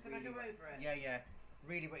 okay. Can I go over it? Yeah.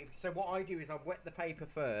 Really wet. So what I do is I wet the paper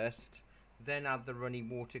first, then add the runny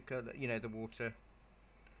watercolor, you know, the water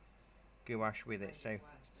gouache with it. So Maybe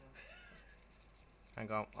it's worse now.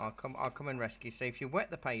 Hang on, I'll come and rescue. So if you wet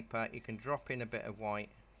the paper, you can drop in a bit of white.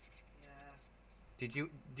 Yeah.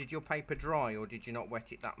 Did your paper dry, or did you not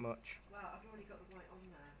wet it that much? Well, I've already got the white on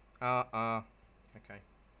there. Okay.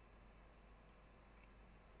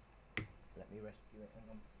 Let me rescue it. Hang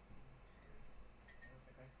on.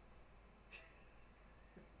 Okay.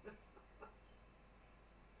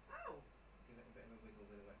 Oh! Give it a bit of a wiggle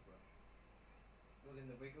with a wet brush. Well, in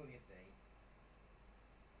the wiggle, you see.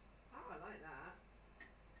 Oh, I like that.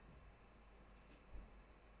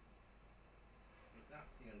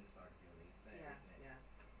 That's the underside of your leaf there, Yeah, isn't it? yeah,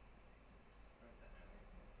 Spread that out. You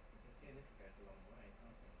can see a little goes a long way,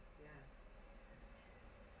 can't you? yeah.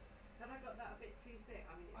 Have I got that a bit too thick?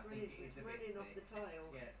 I mean, I think it is it's a bit running off thick. the tile.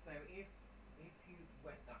 Yeah, so if you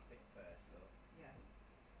wet that bit first, look, Yeah,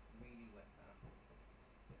 really wet that.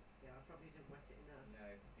 yeah. I probably didn't wet it enough. No,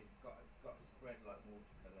 it's got to spread like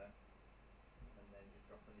watercolour, and then just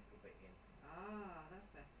drop a little bit in, Ah, that's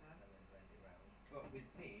better. and then blend it round. But with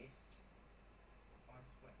this, if I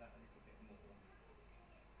just wet that a little bit more,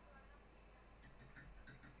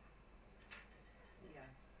 Yeah.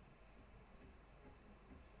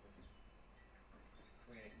 sort of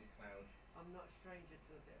create your cloud. I'm not a stranger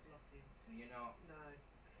to a bit of blotting. You're not. No.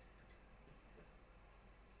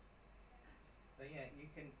 So yeah, you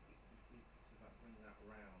can sort of bring that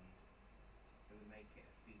round, so we make it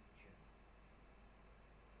a feature.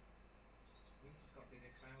 We've just got bigger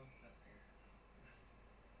clouds, that's all.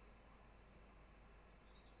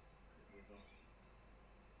 Good wiggle.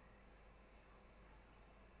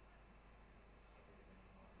 Just get rid of any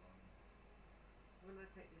white lines. So when I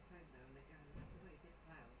take this home now and they go, that's the way you did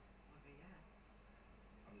clouds, I'll go,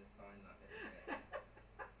 yeah. I'm going to sign that little bit.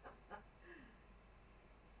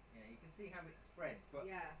 Yeah, you can see how it spreads, but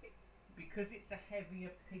Yeah, because it's a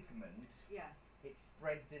heavier pigment, yeah, it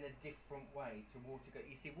spreads in a different way to watercolour.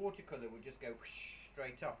 You see, watercolour would just go whoosh,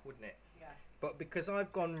 straight off, wouldn't it? yeah. But because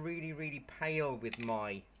I've gone really, really pale with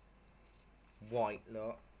my white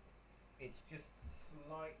look, it's just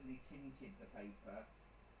slightly tinted the paper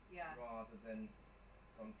Yeah. rather than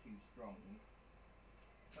gone too strong.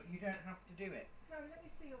 But you don't have to do it. Chloe, let me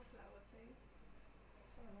see your flower, please.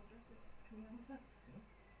 Sorry, my dress is coming under.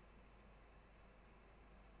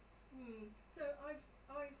 So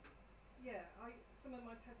some of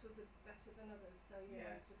my petals are better than others. So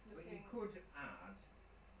yeah, just But looking. you could add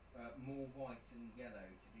more white and yellow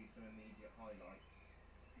to do some immediate highlights,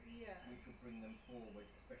 Yeah. which will bring them forward,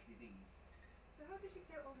 especially these. So how did you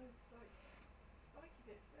get all those like spiky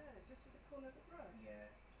bits there, just with the corner of the brush?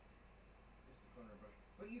 Yeah, just the corner of a brush.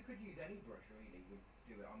 But you could use any brush really would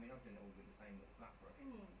do it. I mean, I've done it all with the same little flat brush.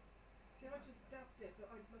 See, I just dabbed it,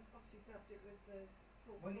 but I must obviously dabbed it with the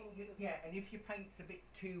full Well, force of yeah, and if your paint's a bit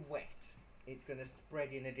too wet, it's going to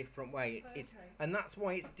spread in a different way. It's Okay. and that's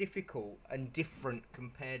why it's difficult and different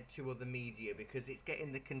compared to other media, because it's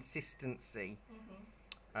getting the consistency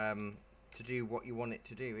to do what you want it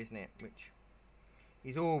to do, isn't it? Which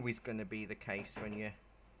is always going to be the case when you're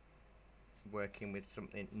working with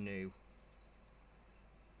something new.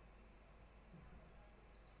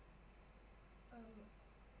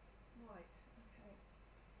 Right. Okay.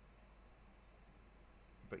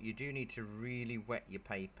 But you do need to really wet your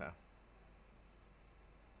paper.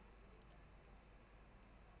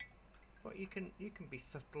 But you can be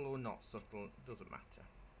subtle or not subtle, it doesn't matter.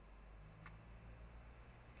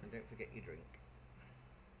 And don't forget your drink.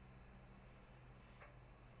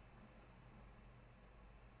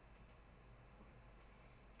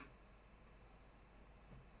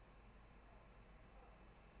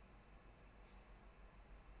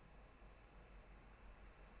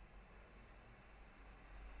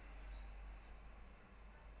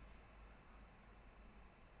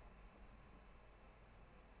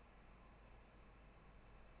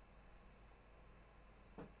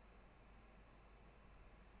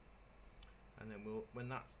 And then when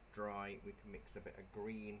that's dry, we can mix a bit of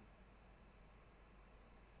green,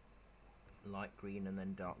 light green, and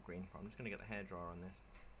then dark green. I'm just going to get the hairdryer on this.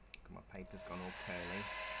 Look, my paper's gone all curly.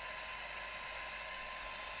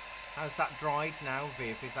 How's that dried now,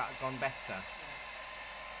 Viv? Has that gone better? Yeah.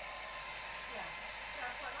 Yeah,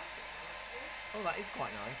 I quite like it now, actually. Oh, that is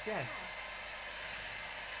quite nice, yes.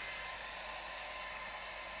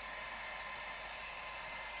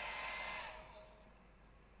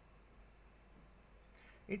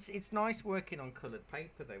 It's nice working on coloured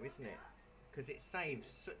paper though, isn't it? Because it saves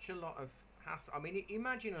such a lot of hassle. I mean,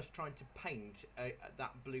 imagine us trying to paint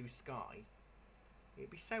that blue sky. It'd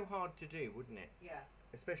be so hard to do, wouldn't it? Yeah.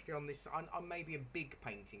 Especially on this, on maybe a big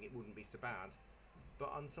painting, it wouldn't be so bad.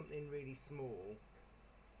 But on something really small,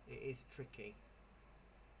 it is tricky.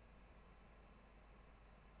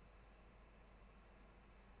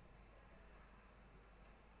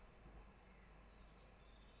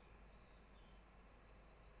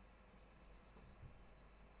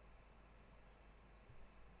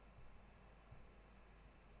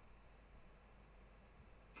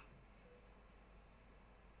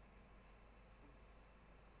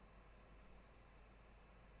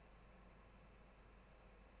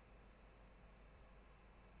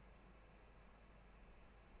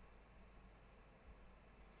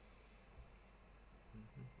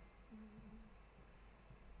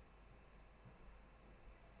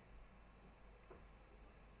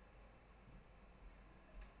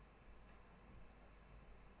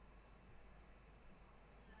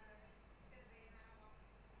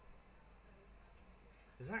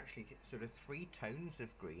 actually sort of 3 tones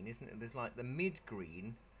of green, isn't it? There's like the mid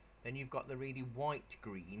green, then you've got the really white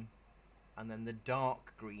green, and then the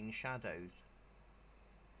dark green shadows.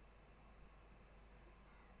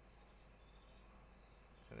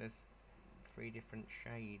 So there's 3 different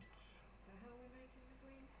shades. So how are we making the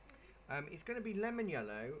green? Sorry? It's going to be lemon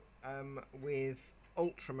yellow with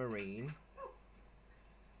ultramarine. Oh.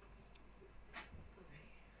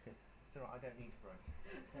 It's alright, I don't need to brush.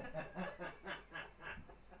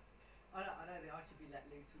 I don't think I should be let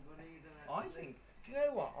loose with one either. I actually. think, do you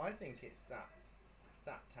know what? I think it's that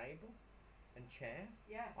table and chair.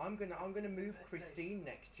 Yeah. I'm gonna move Let's see. Christine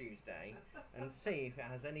next Tuesday and see if it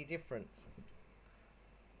has any difference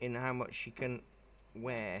in how much she can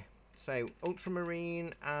wear. So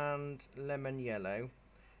ultramarine and lemon yellow.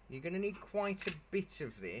 You're gonna need quite a bit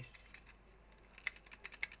of this,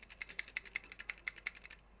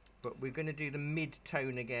 but we're gonna do the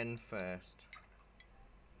mid-tone again first.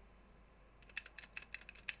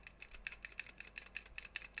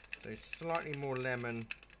 So slightly more lemon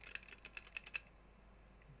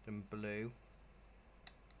than blue.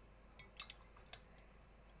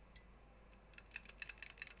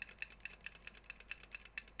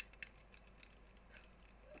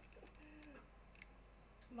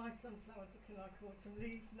 My sunflower's looking like autumn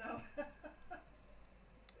leaves now. But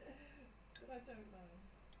I don't know.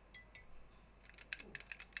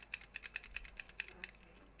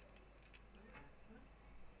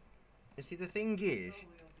 You see, the thing is,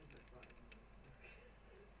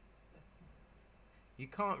 you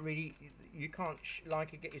can't really,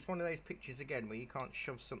 like, it's one of those pictures again where you can't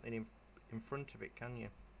shove something in front of it, can you?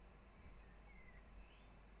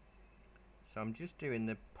 So I'm just doing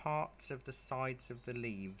the parts of the sides of the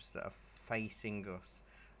leaves that are facing us,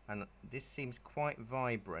 and this seems quite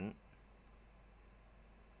vibrant,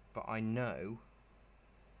 but I know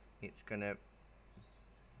it's gonna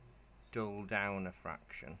dull down a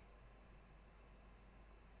fraction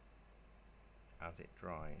as it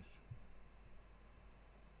dries.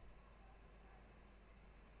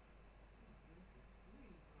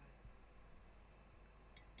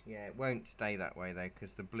 Yeah, it won't stay that way though,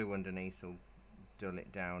 because the blue underneath will dull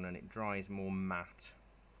it down and it dries more matte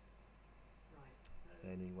Right, so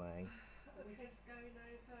anyway. we're just going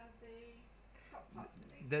over the top part of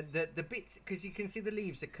the leaf. The bits, because you can see the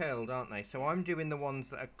leaves are curled, aren't they? So I'm doing the ones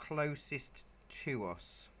that are closest to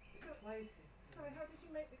us. So, Closest. sorry, how did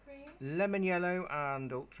you make the green? Lemon yellow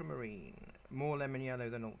and ultramarine. More lemon yellow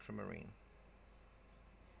than ultramarine.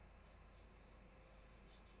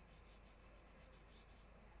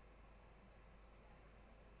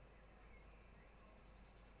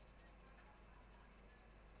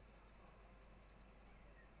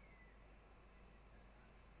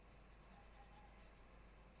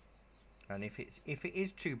 And if it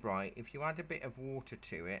is too bright, if you add a bit of water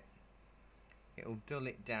to it, it'll dull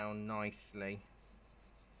it down nicely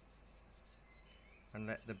and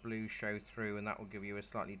let the blue show through, and that will give you a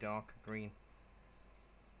slightly darker green.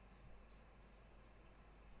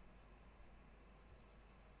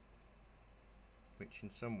 Which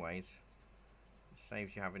in some ways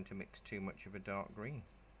saves you having to mix too much of a dark green.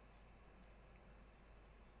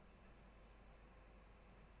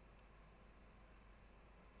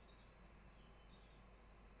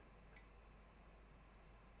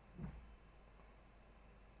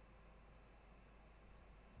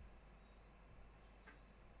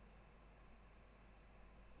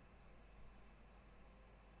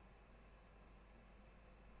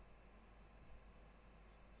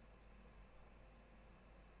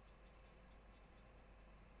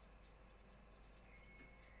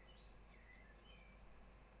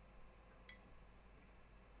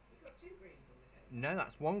 We've got 2 greens on the go. No,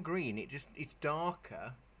 that's one green. It's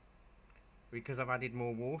darker because I've added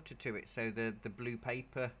more water to it, so the blue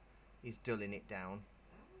paper is dulling it down.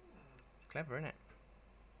 Ah. It's clever, isn't it?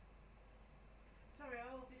 Sorry,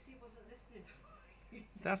 I obviously wasn't listening to what you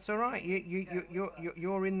said. That's all right.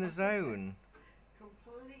 You're in the zone.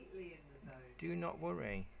 Completely in the zone. Do not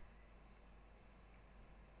worry.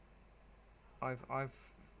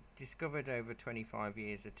 I've discovered over 25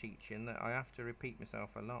 years of teaching that I have to repeat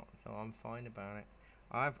myself a lot, so I'm fine about it.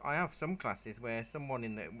 I have some classes where someone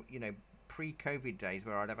in the pre-COVID days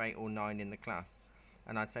where I'd have 8 or 9 in the class,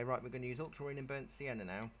 and I'd say, right, we're going to use ultramarine and burnt sienna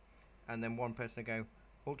now, and then one person would go,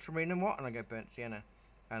 ultramarine and what? And I go, burnt sienna,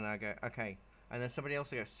 and I go, okay, and then somebody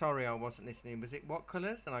else would go, sorry, I wasn't listening, was it what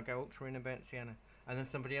colours? And I go, ultramarine and burnt sienna, and then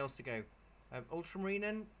somebody else would go, ultramarine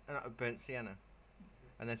and burnt sienna,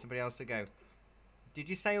 and then somebody else would go, did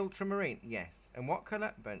you say ultramarine? Yes. And what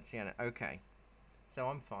colour? Burnt sienna. Okay. So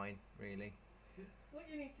I'm fine, really. What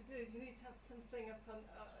you need to do is you need to have something up on,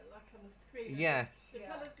 like on the screen. Yes. The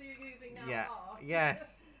Yeah. colours that you're using now Yeah. are.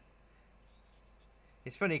 Yes.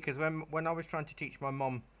 It's funny because when I was trying to teach my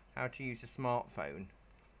mum how to use a smartphone,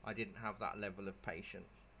 I didn't have that level of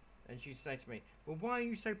patience. And she'd say to me, well, why are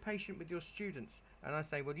you so patient with your students? And I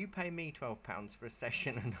say, well, you pay me £12 for a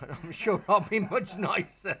session and I'm sure I'll be much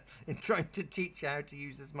nicer in trying to teach her how to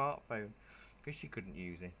use a smartphone. Because she couldn't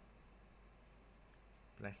use it.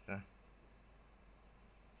 Bless her.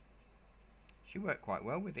 She worked quite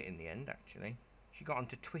well with it in the end, actually. She got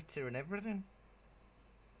onto Twitter and everything.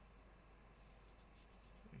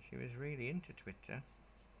 She was really into Twitter. I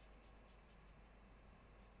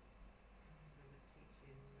remember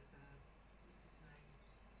teaching, what's his name?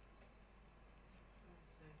 Oh,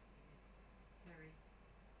 no, Terry.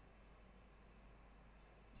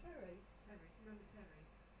 Terry. Remember Terry?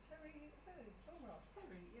 Terry who? Oh, right.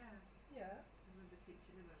 Terry, yeah. Yeah. I remember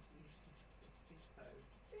teaching him how to use his phone.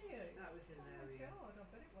 Do you? That was hilarious. Oh my God, I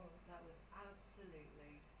bet it was. That was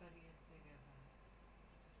absolutely funniest thing ever.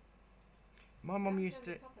 My mum You used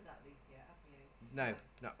haven't to... done the top of that leaf yet, have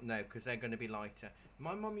you? No, because they're going to be lighter.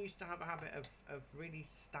 My mum used to have a habit of really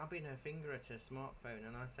stabbing her finger at her smartphone,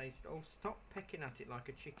 and I say, oh, stop pecking at it like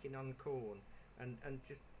a chicken on corn, and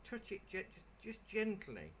just touch it just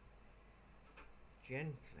gently.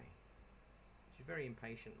 Gently. She's very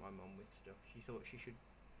impatient, my mum, with stuff. She thought she should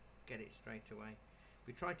get it straight away.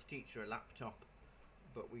 We tried to teach her a laptop,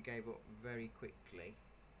 but we gave up very quickly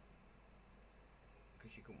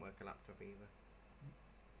because she couldn't work a laptop either.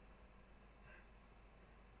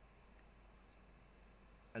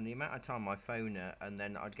 And the amount of time I phone her and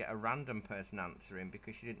then I'd get a random person answering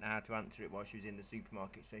because she didn't know how to answer it while she was in the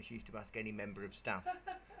supermarket, so she used to ask any member of staff,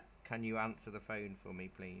 can you answer the phone for me,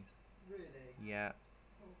 please? Really? Yeah.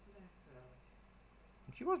 Oh, bless her.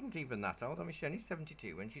 And she wasn't even that old. I mean, she's only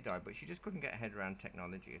 72 when she died, but she just couldn't get her head around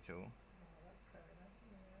technology at all. Oh, that's fair enough.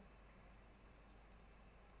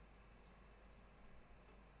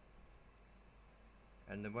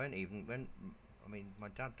 Yeah. And there weren't even, I mean, my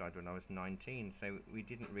dad died when I was 19, so we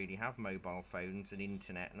didn't really have mobile phones and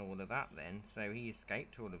internet and all of that then, so he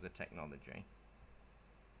escaped all of the technology.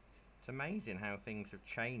 It's amazing how things have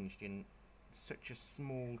changed in such a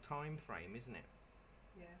small time frame, isn't it?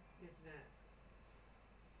 Yeah. Isn't it?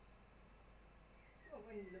 Well,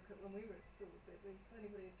 when you look at when we were at school, if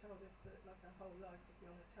anybody had told us that like our whole life would be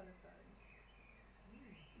on a telephone,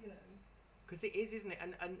 you know. Because it is, isn't it?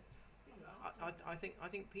 And I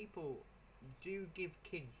think people do give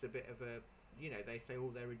kids a bit of a, you know, they say,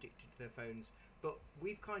 oh, they're addicted to their phones, but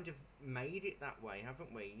we've kind of made it that way,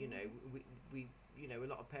 haven't we? You know, we you know, a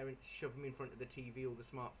lot of parents shove them in front of the TV or the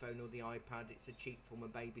smartphone or the iPad. It's a cheap form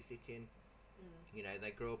of babysitting. You know,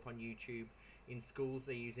 they grow up on YouTube. In schools,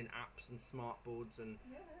 they're using apps and smart boards and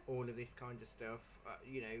all of this kind of stuff.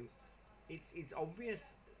 You know, it's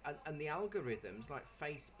obvious, and the algorithms like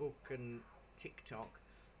Facebook and TikTok,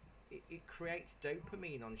 it creates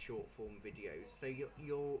dopamine on short form videos, so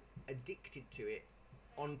you're addicted to it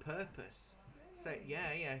on purpose. So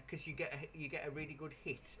yeah, because you get a really good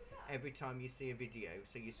hit every time you see a video.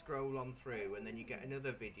 So you scroll on through, and then you get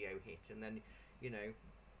another video hit, and then, you know,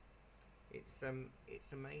 it's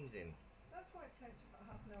amazing. That's why it takes me about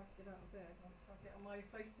half an hour to get out of bed. Once I get on my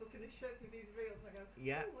Facebook and it shows me these reels, I go,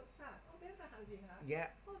 Yeah. oh, what's that? Oh, there's a handy hack. Yeah.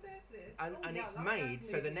 Oh, there's this. And oh, yeah, it's I like made that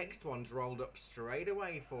so the movie. next one's rolled up straight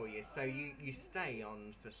away for you, so you stay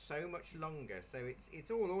on for so much longer. So it's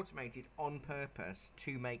all automated on purpose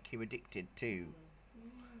to make you addicted to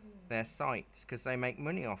their sites, because they make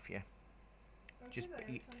money off you. Oh, just do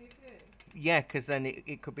they? y- Every time you view? Yeah, because then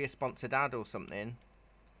it could be a sponsored ad or something.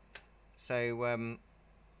 So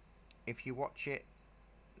if you watch it,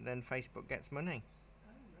 then Facebook gets money.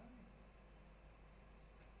 Oh, right.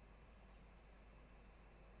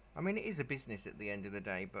 I mean, it is a business at the end of the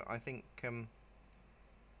day, but I think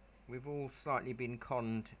we've all slightly been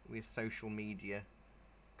conned with social media,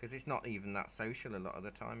 because it's not even that social a lot of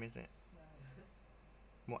the time, is it? No.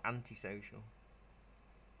 More antisocial.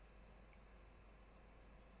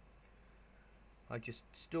 I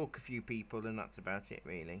just stalk a few people and that's about it,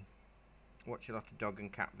 really. Watch a lot of dog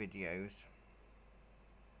and cat videos.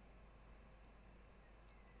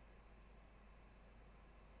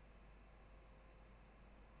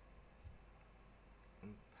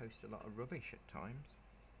 And post a lot of rubbish at times.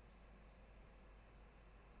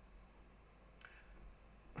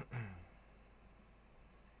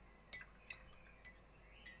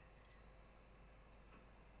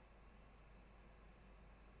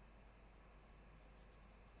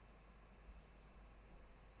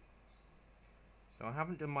 So I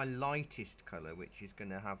haven't done my lightest colour, which is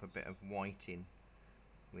going to have a bit of white in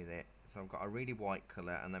with it. So I've got a really white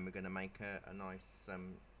colour, and then we're going to make a nice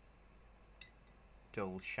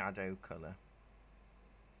dull shadow colour.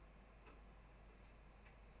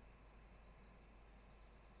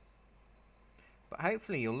 But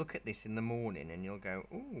hopefully you'll look at this in the morning and you'll go,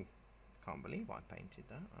 ooh, can't believe I painted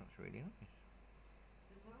that. That's really nice.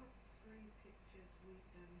 The last 3 pictures we've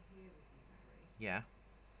done here with you, Barry, Yeah.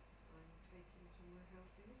 I'm taking to my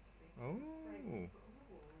house in Italy to Oh, frame and put on the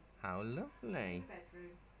wall. how In lovely. the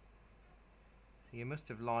bedroom. So you must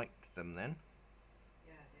have liked them then.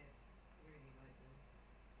 Yeah, I did. Really like them.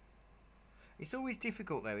 It's always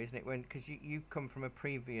difficult though, isn't it, when because you come from a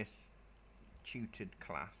previous tutored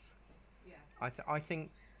class. Yeah. I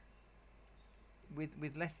think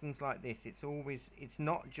with lessons like this, it's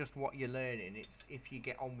not just what you're learning, it's if you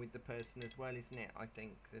get on with the person as well, isn't it? I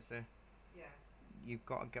think Yeah. you've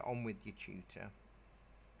got to get on with your tutor.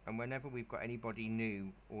 And whenever we've got anybody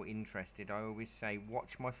new or interested, I always say,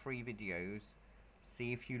 watch my free videos,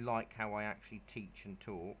 see if you like how I actually teach and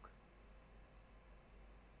talk,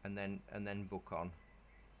 and then book on.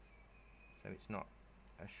 So it's not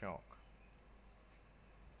a shock.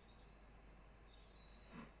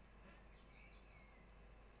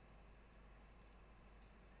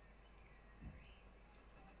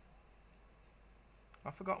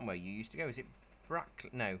 I've forgotten where you used to go. Is it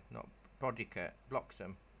No, not Brodicott,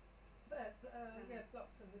 Bloxham. Yeah,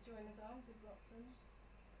 Bloxham, the Joiners Arms in Bloxham.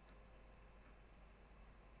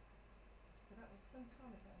 But that was some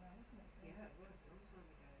time ago now, wasn't it? Yeah, it was a long time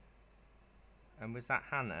ago. And was that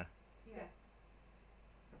Hannah? Yes.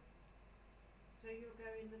 So you're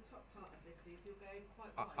going the top part of this, if you're going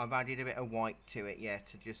quite white. I've added a bit of white to it, yeah,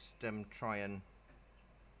 to just try and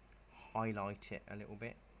highlight it a little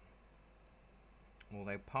bit.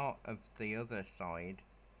 Although part of the other side,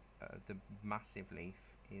 the massive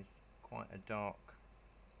leaf, is quite a dark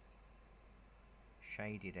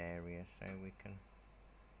shaded area, so we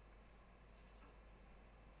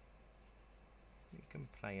can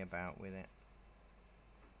play about with it.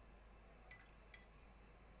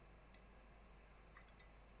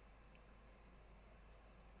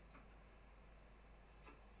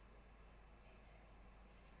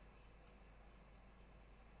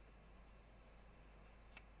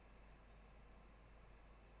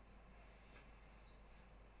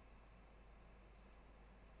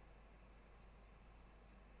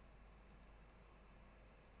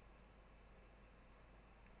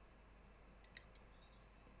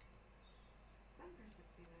 Sandra's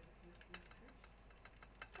just been over to Italy, Trish.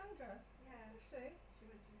 Sandra? Yeah. Was she? She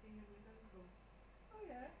went to see Henry's uncle. Oh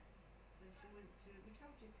yeah. So she went to, we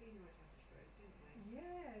told you Pina had had a stroke, didn't we?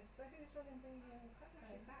 Yes. So who's running the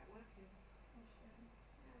cafe? She's back working. Oh shit.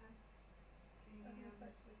 Yeah. She, Hasn't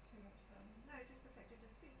affected it too much then. no, it just affected her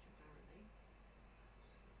speech apparently.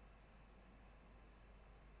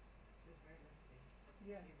 She was very lucky.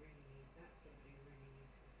 Yeah. You really need, that's somebody who really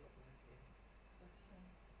needs to stop working. Bless her.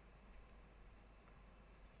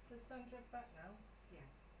 So Sandra back now? Yeah.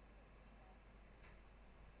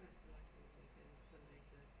 Went for like a weekend, Sunday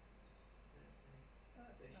to Thursday. Oh,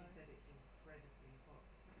 that's So she nice. said it's incredibly hot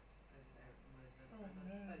over there at the moment. Oh, And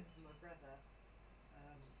no. I spoke to my brother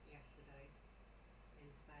yesterday in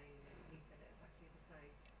Spain, and he said exactly the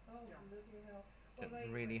same. Oh, Just. bloody hell. Just Well,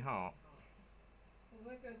 really hot. Well,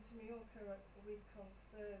 we're going to Mallorca a week on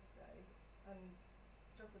Thursday, and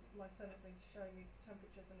my son has been showing me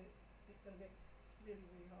temperatures, and it's going to be really,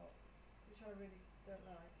 really hot, which I really don't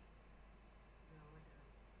like. No, I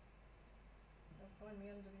don't. They'll find me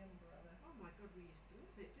under the umbrella. Oh my God, we used to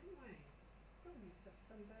love it, didn't we? God, we used to have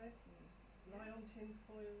sunbeds and lie on tin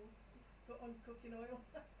foil, put on cooking oil.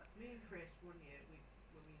 Me and Trish, one year,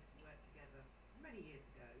 when we used to work together, many years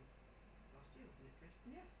ago, last year wasn't it, Trish?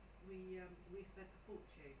 Yeah. We spent a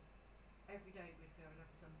fortune. Every day we'd go and have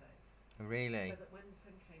a sunbed. Really? So that when the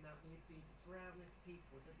sun came out, we'd be the brownest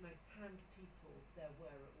people, the most tanned people there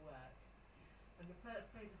were at work. And the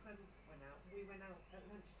first day the sun went out, we went out at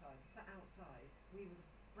lunchtime, sat outside. We were the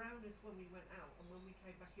brownest when we went out, and when we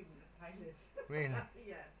came back in, we were the palest. Really?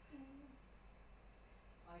 Yeah.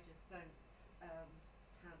 I just don't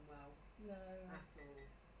tan well No. at all.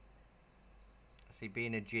 See,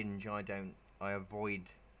 being a ginge, I avoid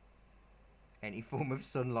any form of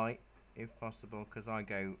sunlight if possible, because I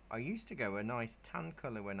used to go a nice tan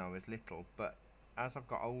colour when I was little, but as I've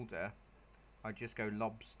got older, I just go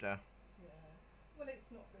lobster. Yeah. Well,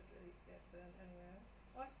 it's not good really to get burnt anywhere.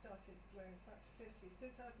 I've started wearing Factor 50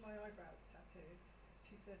 since I had my eyebrows tattooed.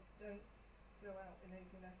 She said don't go out in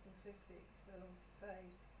anything less than 50 because they'll obviously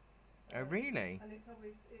fade. Oh, really? And it's a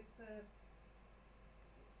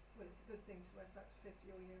good thing to wear Factor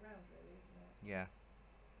 50 all year round, really, isn't it? Yeah.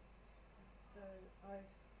 So I've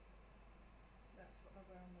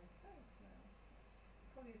around my face now.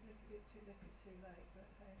 Probably a little bit too little, too late, but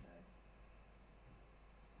hey ho.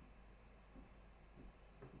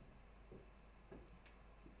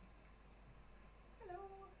 Hello.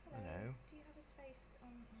 Hello. Do you have a space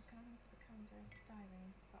on? Can I have a look at the calendar diary?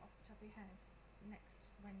 But off the top of your head, next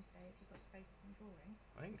Wednesday, if you've got space in drawing.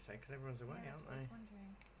 I think so, because everyone's away, Yeah, that's aren't what I they? was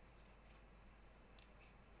wondering.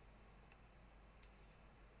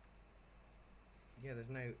 Yeah,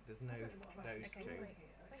 there's no I don't know what I'm those actually two. doing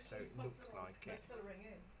here. Thank So you. it looks like They're it. colouring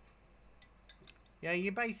in. Yeah,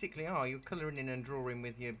 you basically are. You're colouring in and drawing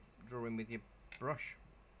with your brush.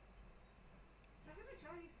 So how much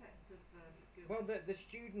are your sets of Gouache? Well, the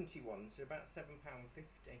studenty ones are about £7.50.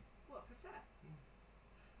 What for set?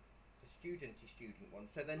 The student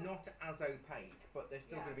ones, so they're not as opaque, but they're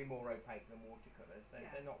still Yeah. going to be more opaque than watercolours. Yeah.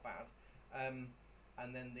 They're not bad.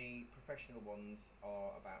 And then the professional ones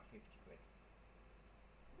are about £50.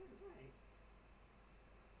 Oh, right.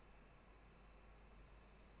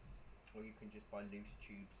 Or you can just buy loose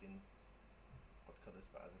tubes in hot colours,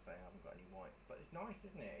 but as I say, I haven't got any white. But it's nice,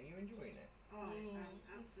 isn't it? Are you enjoying it? Oh, I am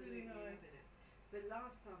It's really absolutely nice. loving it. So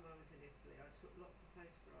last time I was in Italy, I took lots of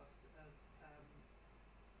photographs of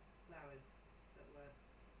flowers that were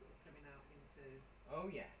sort of coming out into Oh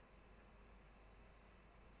yeah.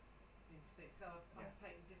 things. So I've Yeah.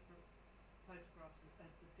 taken different photographs of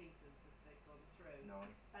the seasons as they've gone through,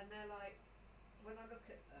 Nice. and they're like, when I look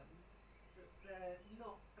at them, they're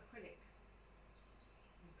not acrylic.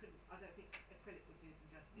 I don't think acrylic would do them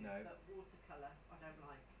justice. No. But watercolour, I don't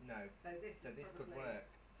like. No. So this So is this could probably work,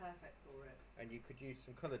 perfect for it. and you could use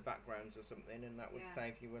some coloured backgrounds or something, and that would Yeah.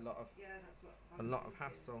 save you a lot of Yeah, that's what a lot of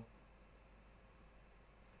hassle.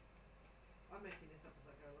 I'm making this up as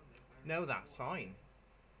I go along. No, that's fine.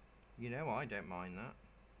 You know, I don't mind that.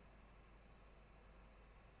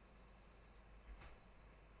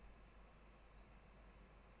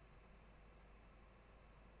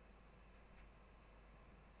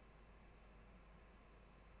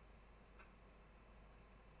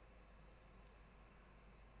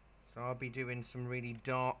 So I'll be doing some really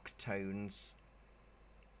dark tones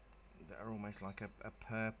that are almost like a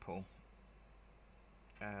purple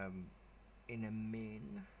in a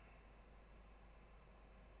min.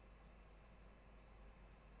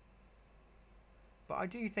 But I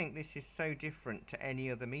do think this is so different to any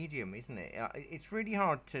other medium, isn't it? It's really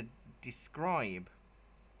hard to describe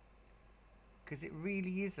because it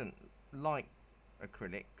really isn't like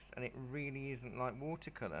acrylics and it really isn't like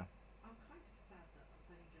watercolour. I'm kind of sad that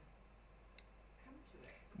I've only just come to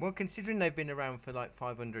it. Well, considering they've been around for like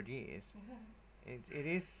 500 years, it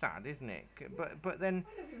is sad, isn't it? But then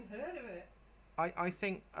I never even heard of it. I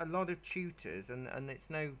think a lot of tutors, and it's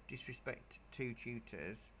no disrespect to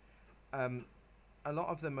tutors, a lot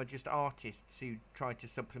of them are just artists who try to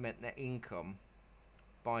supplement their income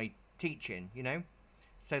by teaching, you know?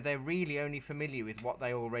 So they're really only familiar with what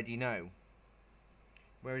they already know.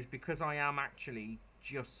 Whereas because I am actually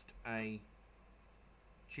just a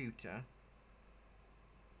tutor,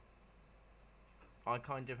 I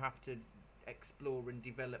kind of have to explore and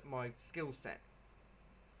develop my skill set,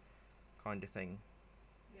 kind of thing.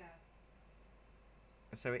 Yeah.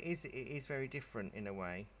 So it is very different in a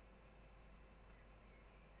way.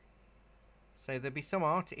 So there'll be some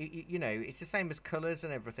art, you know, it's the same as colours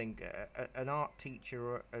and everything. An art teacher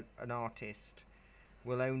or an artist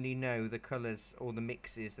will only know the colours or the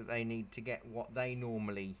mixes that they need to get what they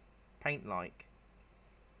normally paint like.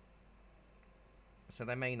 So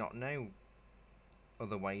they may not know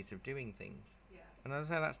other ways of doing things. Yeah. And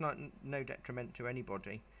as I say, that's not no detriment to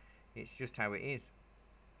anybody. It's just how it is.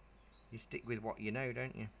 You stick with what you know,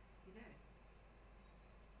 don't you? You do.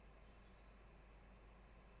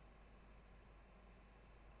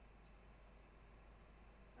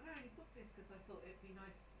 And I only booked this because I thought it'd be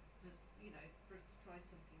nice for, for us to try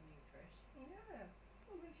something new, Trish. Yeah.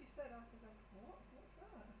 Well, when she said, I said, what? What's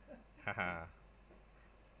that? Haha.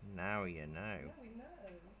 Now you know. Now we know.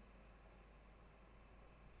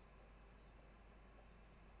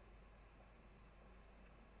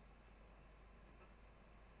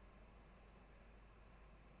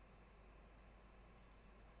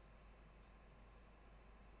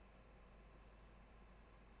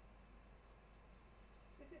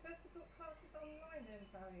 Is it best to book classes online then,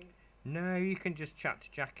 Barry? No, you can just chat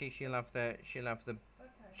to Jackie. She's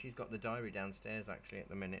Okay. got the diary downstairs actually at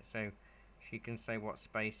the minute, so she can say what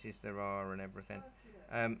spaces there are and everything.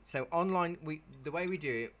 Okey-doke. So online, the way we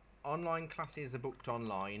do it, online classes are booked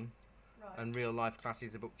online, Right. and real life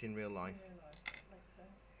classes are booked in real life. In real life. Makes sense.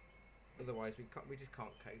 Otherwise, we just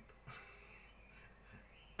can't cope.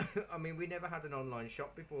 I mean, we never had an online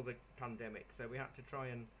shop before the pandemic, so we had to try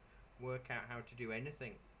and work out how to do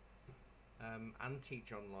anything, and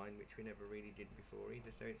teach online, which we never really did before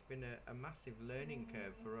either. So it's been a massive learning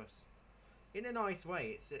curve for us. In a nice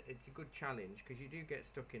way, it's a good challenge because you do get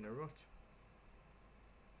stuck in a rut.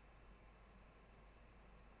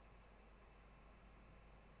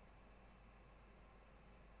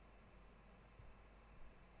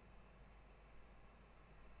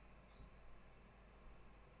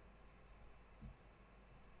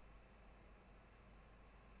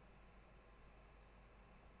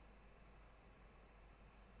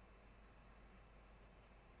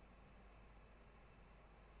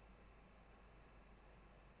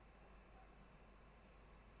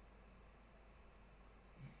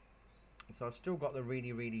 So I've still got the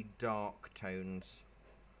really, really dark tones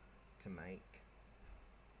to make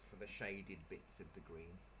for the shaded bits of the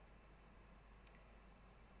green.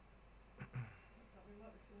 Looks like we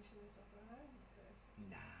might be finishing this off at home.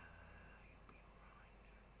 Nah, you'll be alright.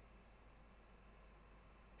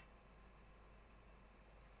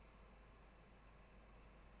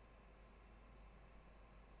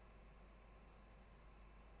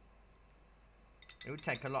 It would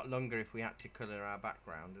take a lot longer if we had to colour our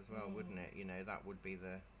background as well, wouldn't it? You know, that would be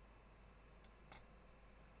the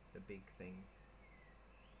big thing.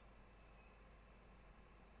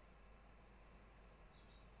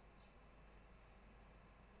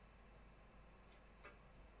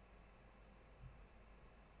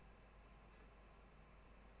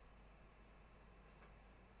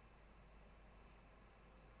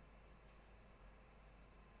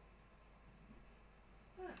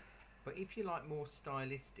 But if you like more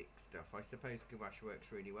stylistic stuff, I suppose gouache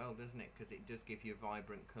works really well, doesn't it? Because it does give you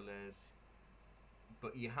vibrant colours.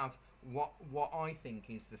 But you have what I think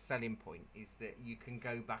is the selling point is that you can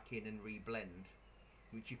go back in and reblend,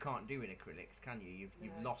 which you can't do in acrylics, can you? You've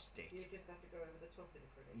No, lost it. You just have to go over the top in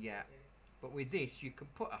acrylic. Yeah. don't you? But with this, you can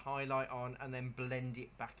put a highlight on and then blend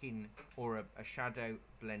it back in, or a shadow,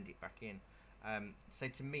 blend it back in. So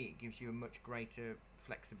to me, it gives you a much greater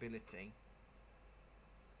flexibility.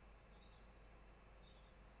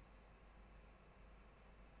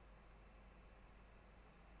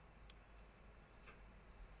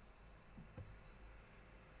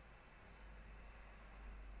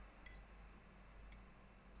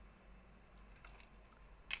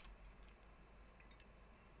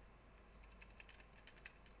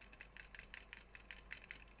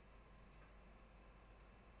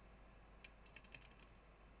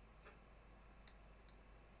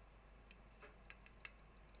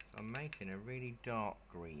 I'm making a really dark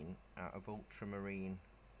green out of ultramarine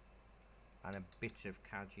and a bit of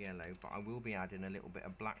cad yellow, but I will be adding a little bit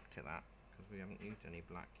of black to that because we haven't used any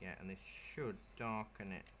black yet, and this should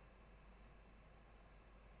darken it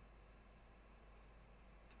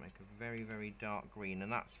to make a very, very dark green.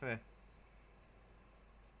 And that's for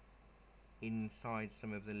inside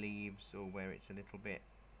some of the leaves or where it's a little bit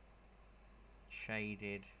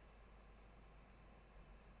shaded.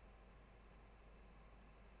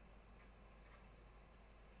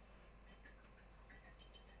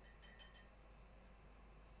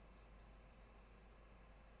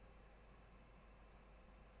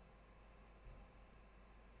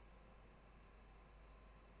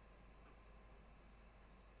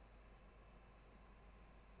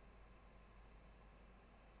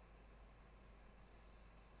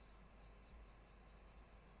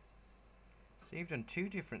 So you've done two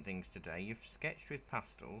different things today. You've sketched with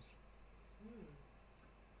pastels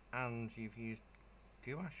and you've used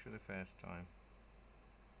gouache for the first time.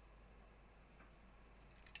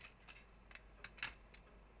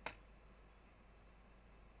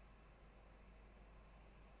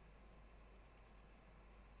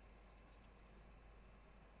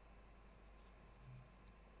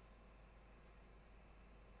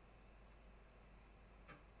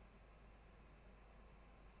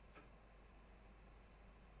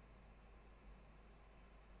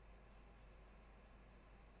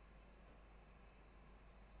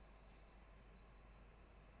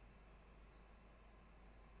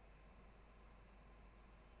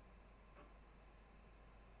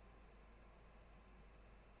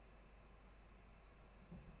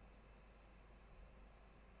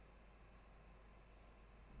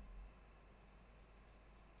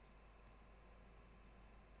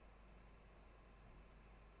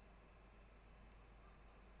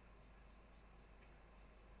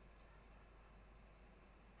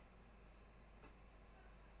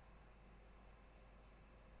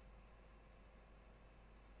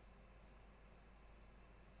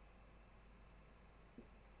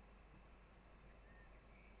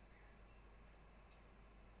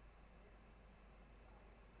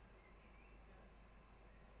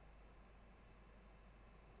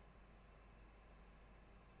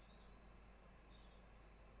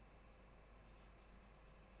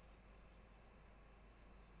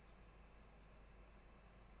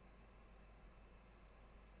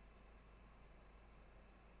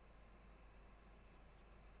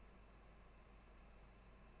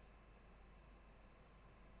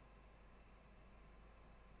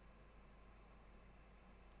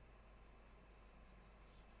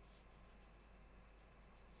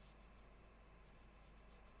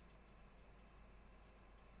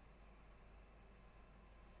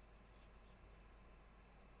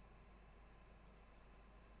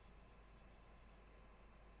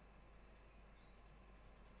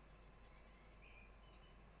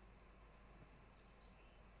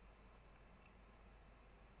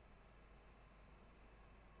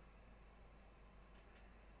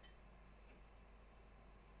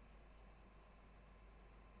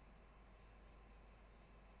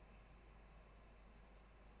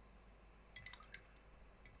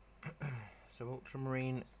 So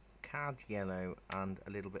ultramarine, cad yellow and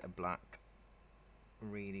a little bit of black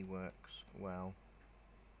really works well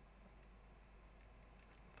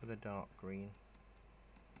for the dark green.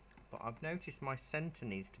 But I've noticed my centre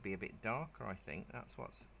needs to be a bit darker, I think. That's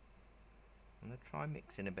what's... I'm going to try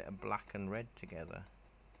mixing a bit of black and red together.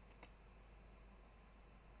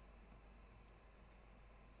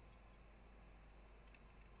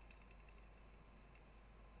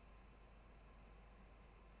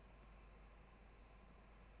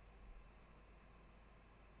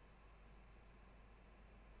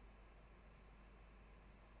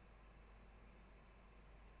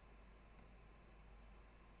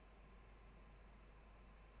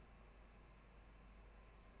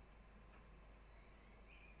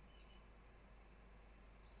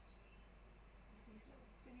 It's these little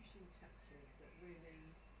finishing touches that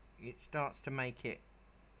really, It starts to make it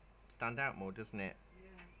stand out more, doesn't it? yeah.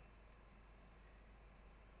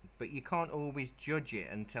 But you can't always judge it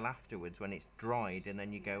until afterwards when it's dried, and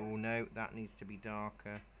then you go, oh no, that needs to be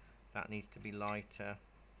darker, that needs to be lighter,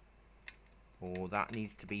 or that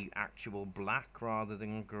needs to be actual black rather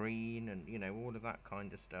than green, and you know, all of that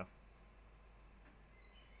kind of stuff.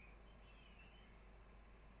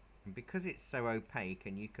 And because it's so opaque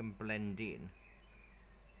and you can blend in,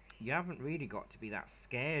 you haven't really got to be that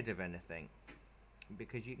scared of anything,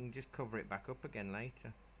 because you can just cover it back up again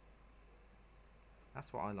later.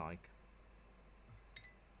 That's what I like.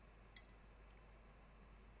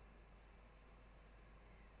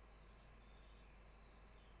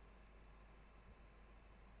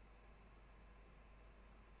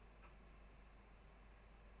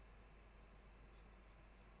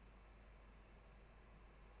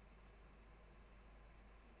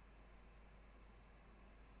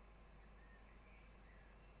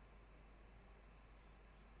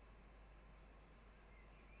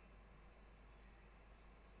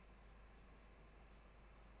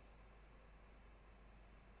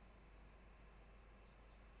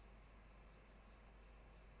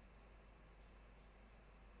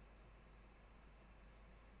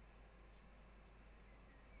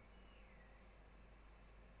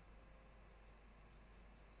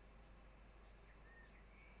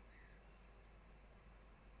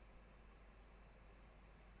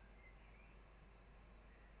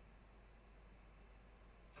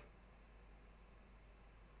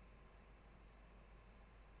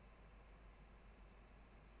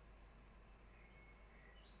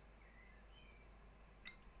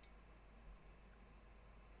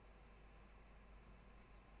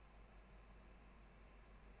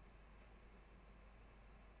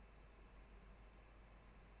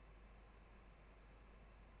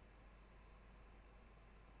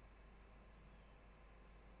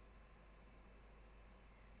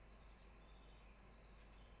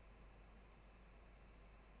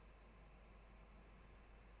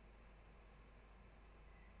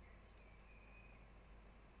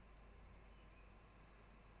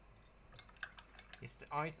 It's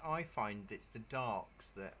I find it's the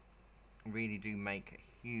darks that really do make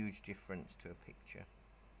a huge difference to a picture.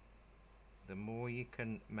 The more you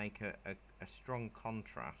can make a strong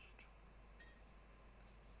contrast,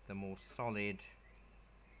 the more solid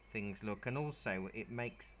things look, and also it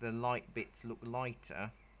makes the light bits look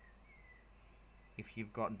lighter if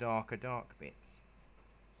you've got dark bits.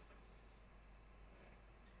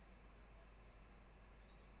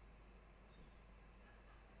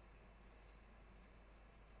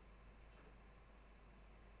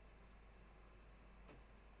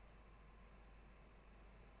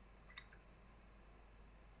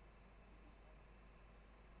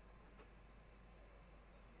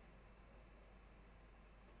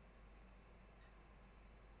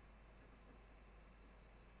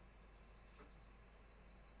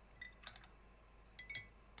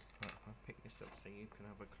 Right, I'll pick this up so you can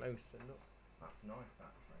have a closer look. That's nice,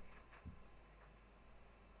 actually.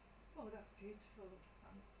 Oh, that's beautiful.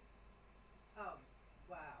 Thanks. Oh,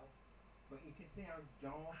 wow. But you can see how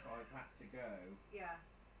dark I've had to go, Yeah.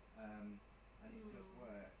 and it does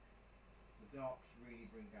work. The darks really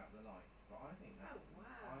bring out the lights, but I think that's, Oh,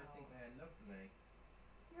 wow. I think they're lovely.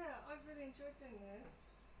 Yeah, I've really enjoyed doing this,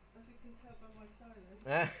 as you can tell by my silence.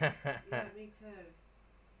 Yeah, me too.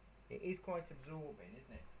 It is quite absorbing,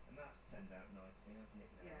 isn't it? And that's turned out nicely, hasn't it?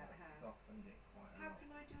 Now? Yeah, it It's has. softened it quite a How lot. can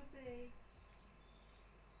I do a bee?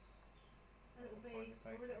 A little I'll find bee, a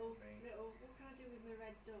photo or a little, of a bee. little. What can I do with my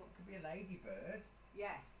red duck? It could be a ladybird.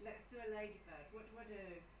 Yes, let's do a ladybird. What do I do?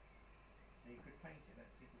 So you could paint it.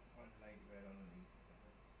 Let's see if we can find a ladybird on the leaf or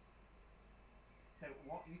something. So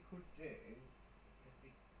what you could do is it'd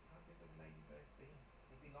be, how big would a ladybird be?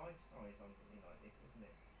 It'd be life size on something like this, wouldn't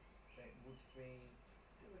it? So it would be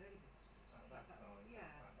Do a ladybird. about that That- side, yeah.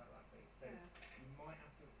 that bit. So Yeah. you might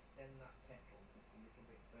have to extend that petal just a little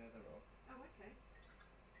bit further up. Oh, okay. Let's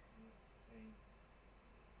see.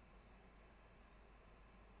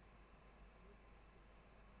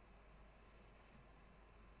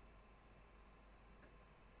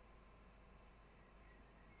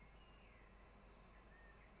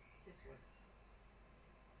 This one.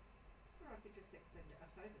 Or I could just extend it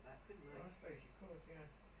up over that, couldn't Well, I? I suppose you could, yeah.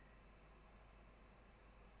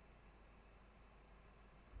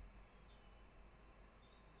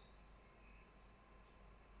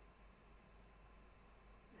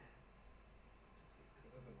 Yeah.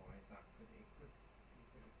 But otherwise, that could you could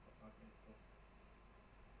have put like a little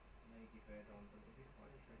ladybird on, but it'd be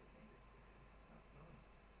quite tricky. That's nice.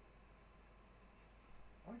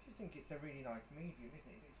 I just think it's a really nice medium,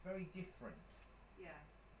 isn't it? It's very different. Yeah.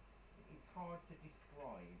 It's hard to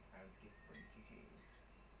describe how different it is.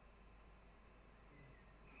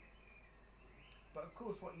 But of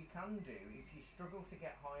course, what you can do, if you struggle to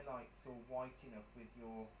get highlights or white enough with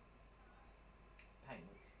your paint,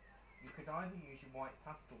 you could either use your white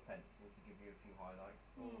pastel pencil to give you a few highlights,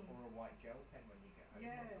 or a white gel pen when you get home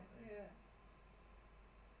or something. Yeah.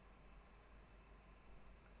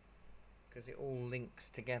 Because it all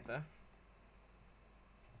links together.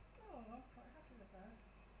 Oh, I'm quite happy with that.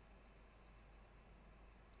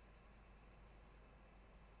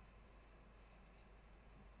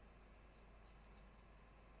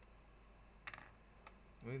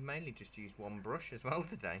 We've mainly just used one brush as well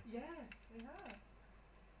today. Yes, we have.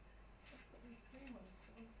 Let's put these cream ones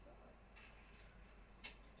to one side.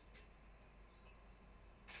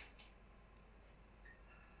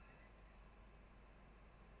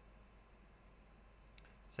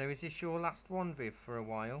 So is this your last one, Viv, for a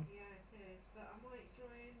while? Yeah, it is. But I might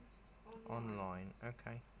join online. Online,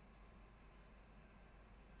 okay.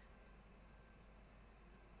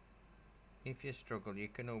 If you struggle, you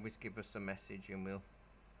can always give us a message and we'll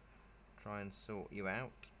try and sort you out.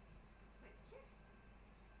 Thank you.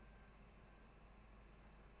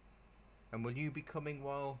 And will you be coming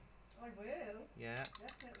while... I will, Yeah.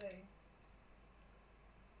 definitely.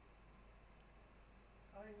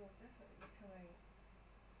 I will definitely be coming.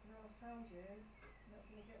 Now I've found you, you're not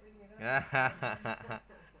going to get rid of me that.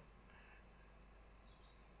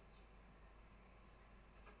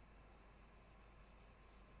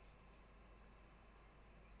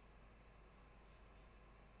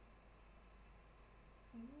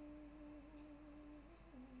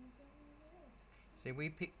 See, we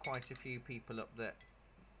picked quite a few people up that,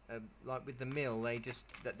 like with the mill, they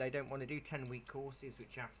don't want to do 10-week courses,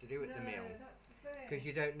 which you have to do at the mill. That's the thing. Because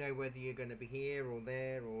you don't know whether you're going to be here or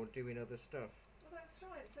there or doing other stuff. Well, that's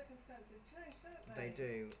right. Circumstances change, don't they? They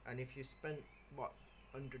do. And if you spent, what,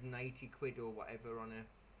 180 quid or whatever on a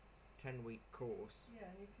 10-week course, Yeah,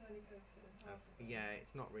 and you can only go for half of them. yeah,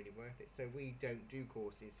 it's not really worth it. So we don't do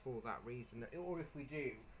courses for that reason. Or if we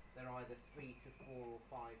do, they're either 3 to 4 or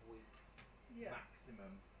 5 weeks Yeah.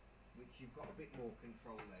 maximum, which you've got a bit more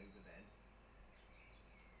control over then.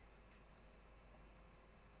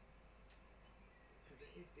 Because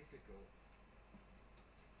it is difficult.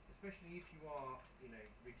 Especially if you are, you know,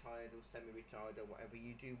 retired or semi-retired or whatever,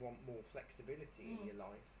 you do want more flexibility in your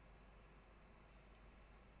life.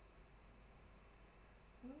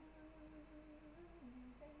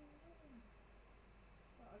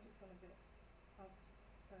 Well, I just want a bit of, what's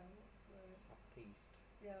the word? Off-piste.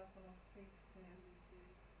 Yeah, I've gone off piece, Yeah, yeah. me too.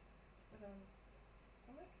 But I'm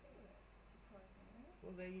okay with it, surprisingly.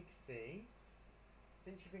 Well, there you see.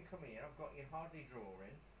 Since you've been coming here, I've got you hardly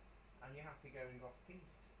drawing, and you're happy going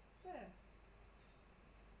off-piste. Yeah,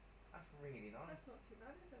 That's really nice. that's not too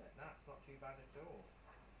bad, is it? That's not too bad at all.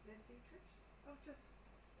 Let's see, Trish. I've just,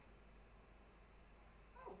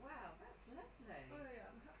 Oh, wow, that's lovely. oh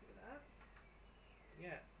yeah, I'm happy with that.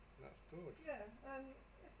 Yeah, that's good. Yeah,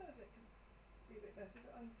 some of it can be a bit better,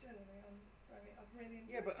 but I've really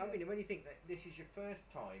enjoyed Yeah, but I it. mean, when you think that this is your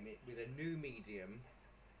first time with a new medium,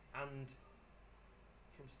 and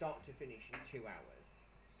from start to finish in 2 hours,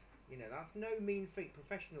 you know, that's no mean feat.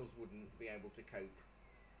 Professionals wouldn't be able to cope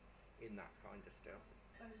in that kind of stuff.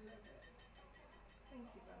 I love it. Thank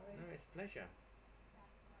you, Barry. No, it's a pleasure.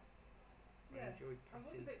 I Yeah, enjoy I was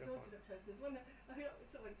passing a bit stuff daunted on. at first, because when I got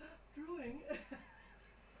someone drawing.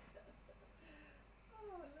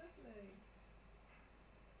 Oh, lovely.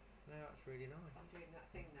 No, that's really nice. I'm doing that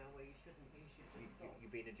thing now where you should just stop.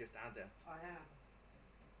 You've been a just adder. I am.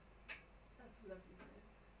 That's lovely, Viv.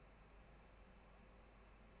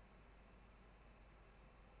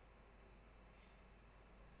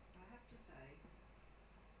 I have to say,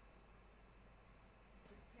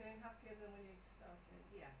 You're feeling happier than when you started.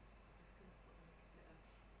 yeah, I'm just going to put a little bit of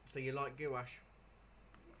So you like gouache?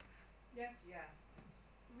 Yes. Yeah.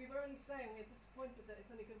 We were only saying we're disappointed that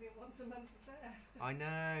it's only going to be a once a month affair. I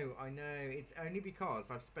know. It's only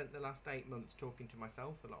because I've spent the last 8 months talking to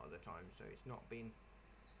myself a lot of the time, so it's not been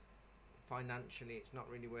financially. It's not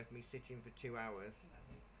really worth me sitting for 2 hours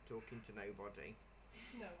talking to nobody.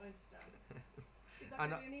 No, I understand. Is that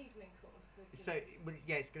And going to be an evening course? So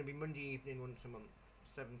yeah, it's going to be Monday evening once a month,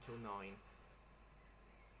 7 till 9.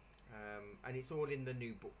 And it's all in the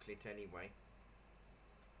new booklet anyway.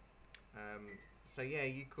 So yeah,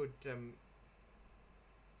 you could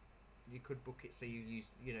book it so you use,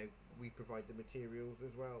 we provide the materials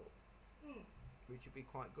as well, which would be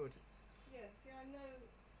quite good. Yes, see, I know,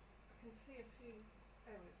 I can see a few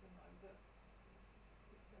errors in mine, but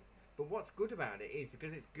it's okay. But what's good about it is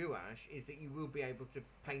because it's gouache, is that you will be able to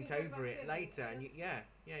paint can go over back it in later, and just-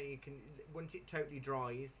 you can, once it totally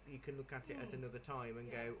dries, you can look at it at another time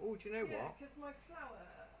and go, oh, do you know Yeah, what? because my flower,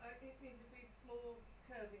 it needs to be more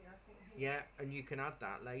curvy, I think. Here. Yeah, and you can add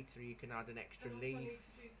that later. You can add an extra And also I need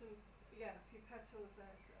leaf. to do some, a few petals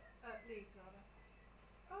there, so, leaves rather.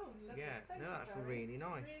 Oh, lovely. Yeah, Thank no, you, that's Barry. really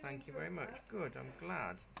nice. Really Thank you very enjoyed much. that. Good, I'm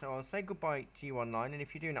glad. So I'll say goodbye to you online, and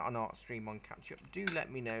if you're doing it on ArtStream on Catch Up, do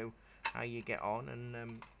let me know how you get on, and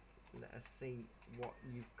let us see what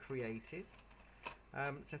you've created.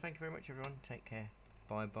 So thank you very much, everyone. Take care.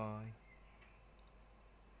 Bye bye.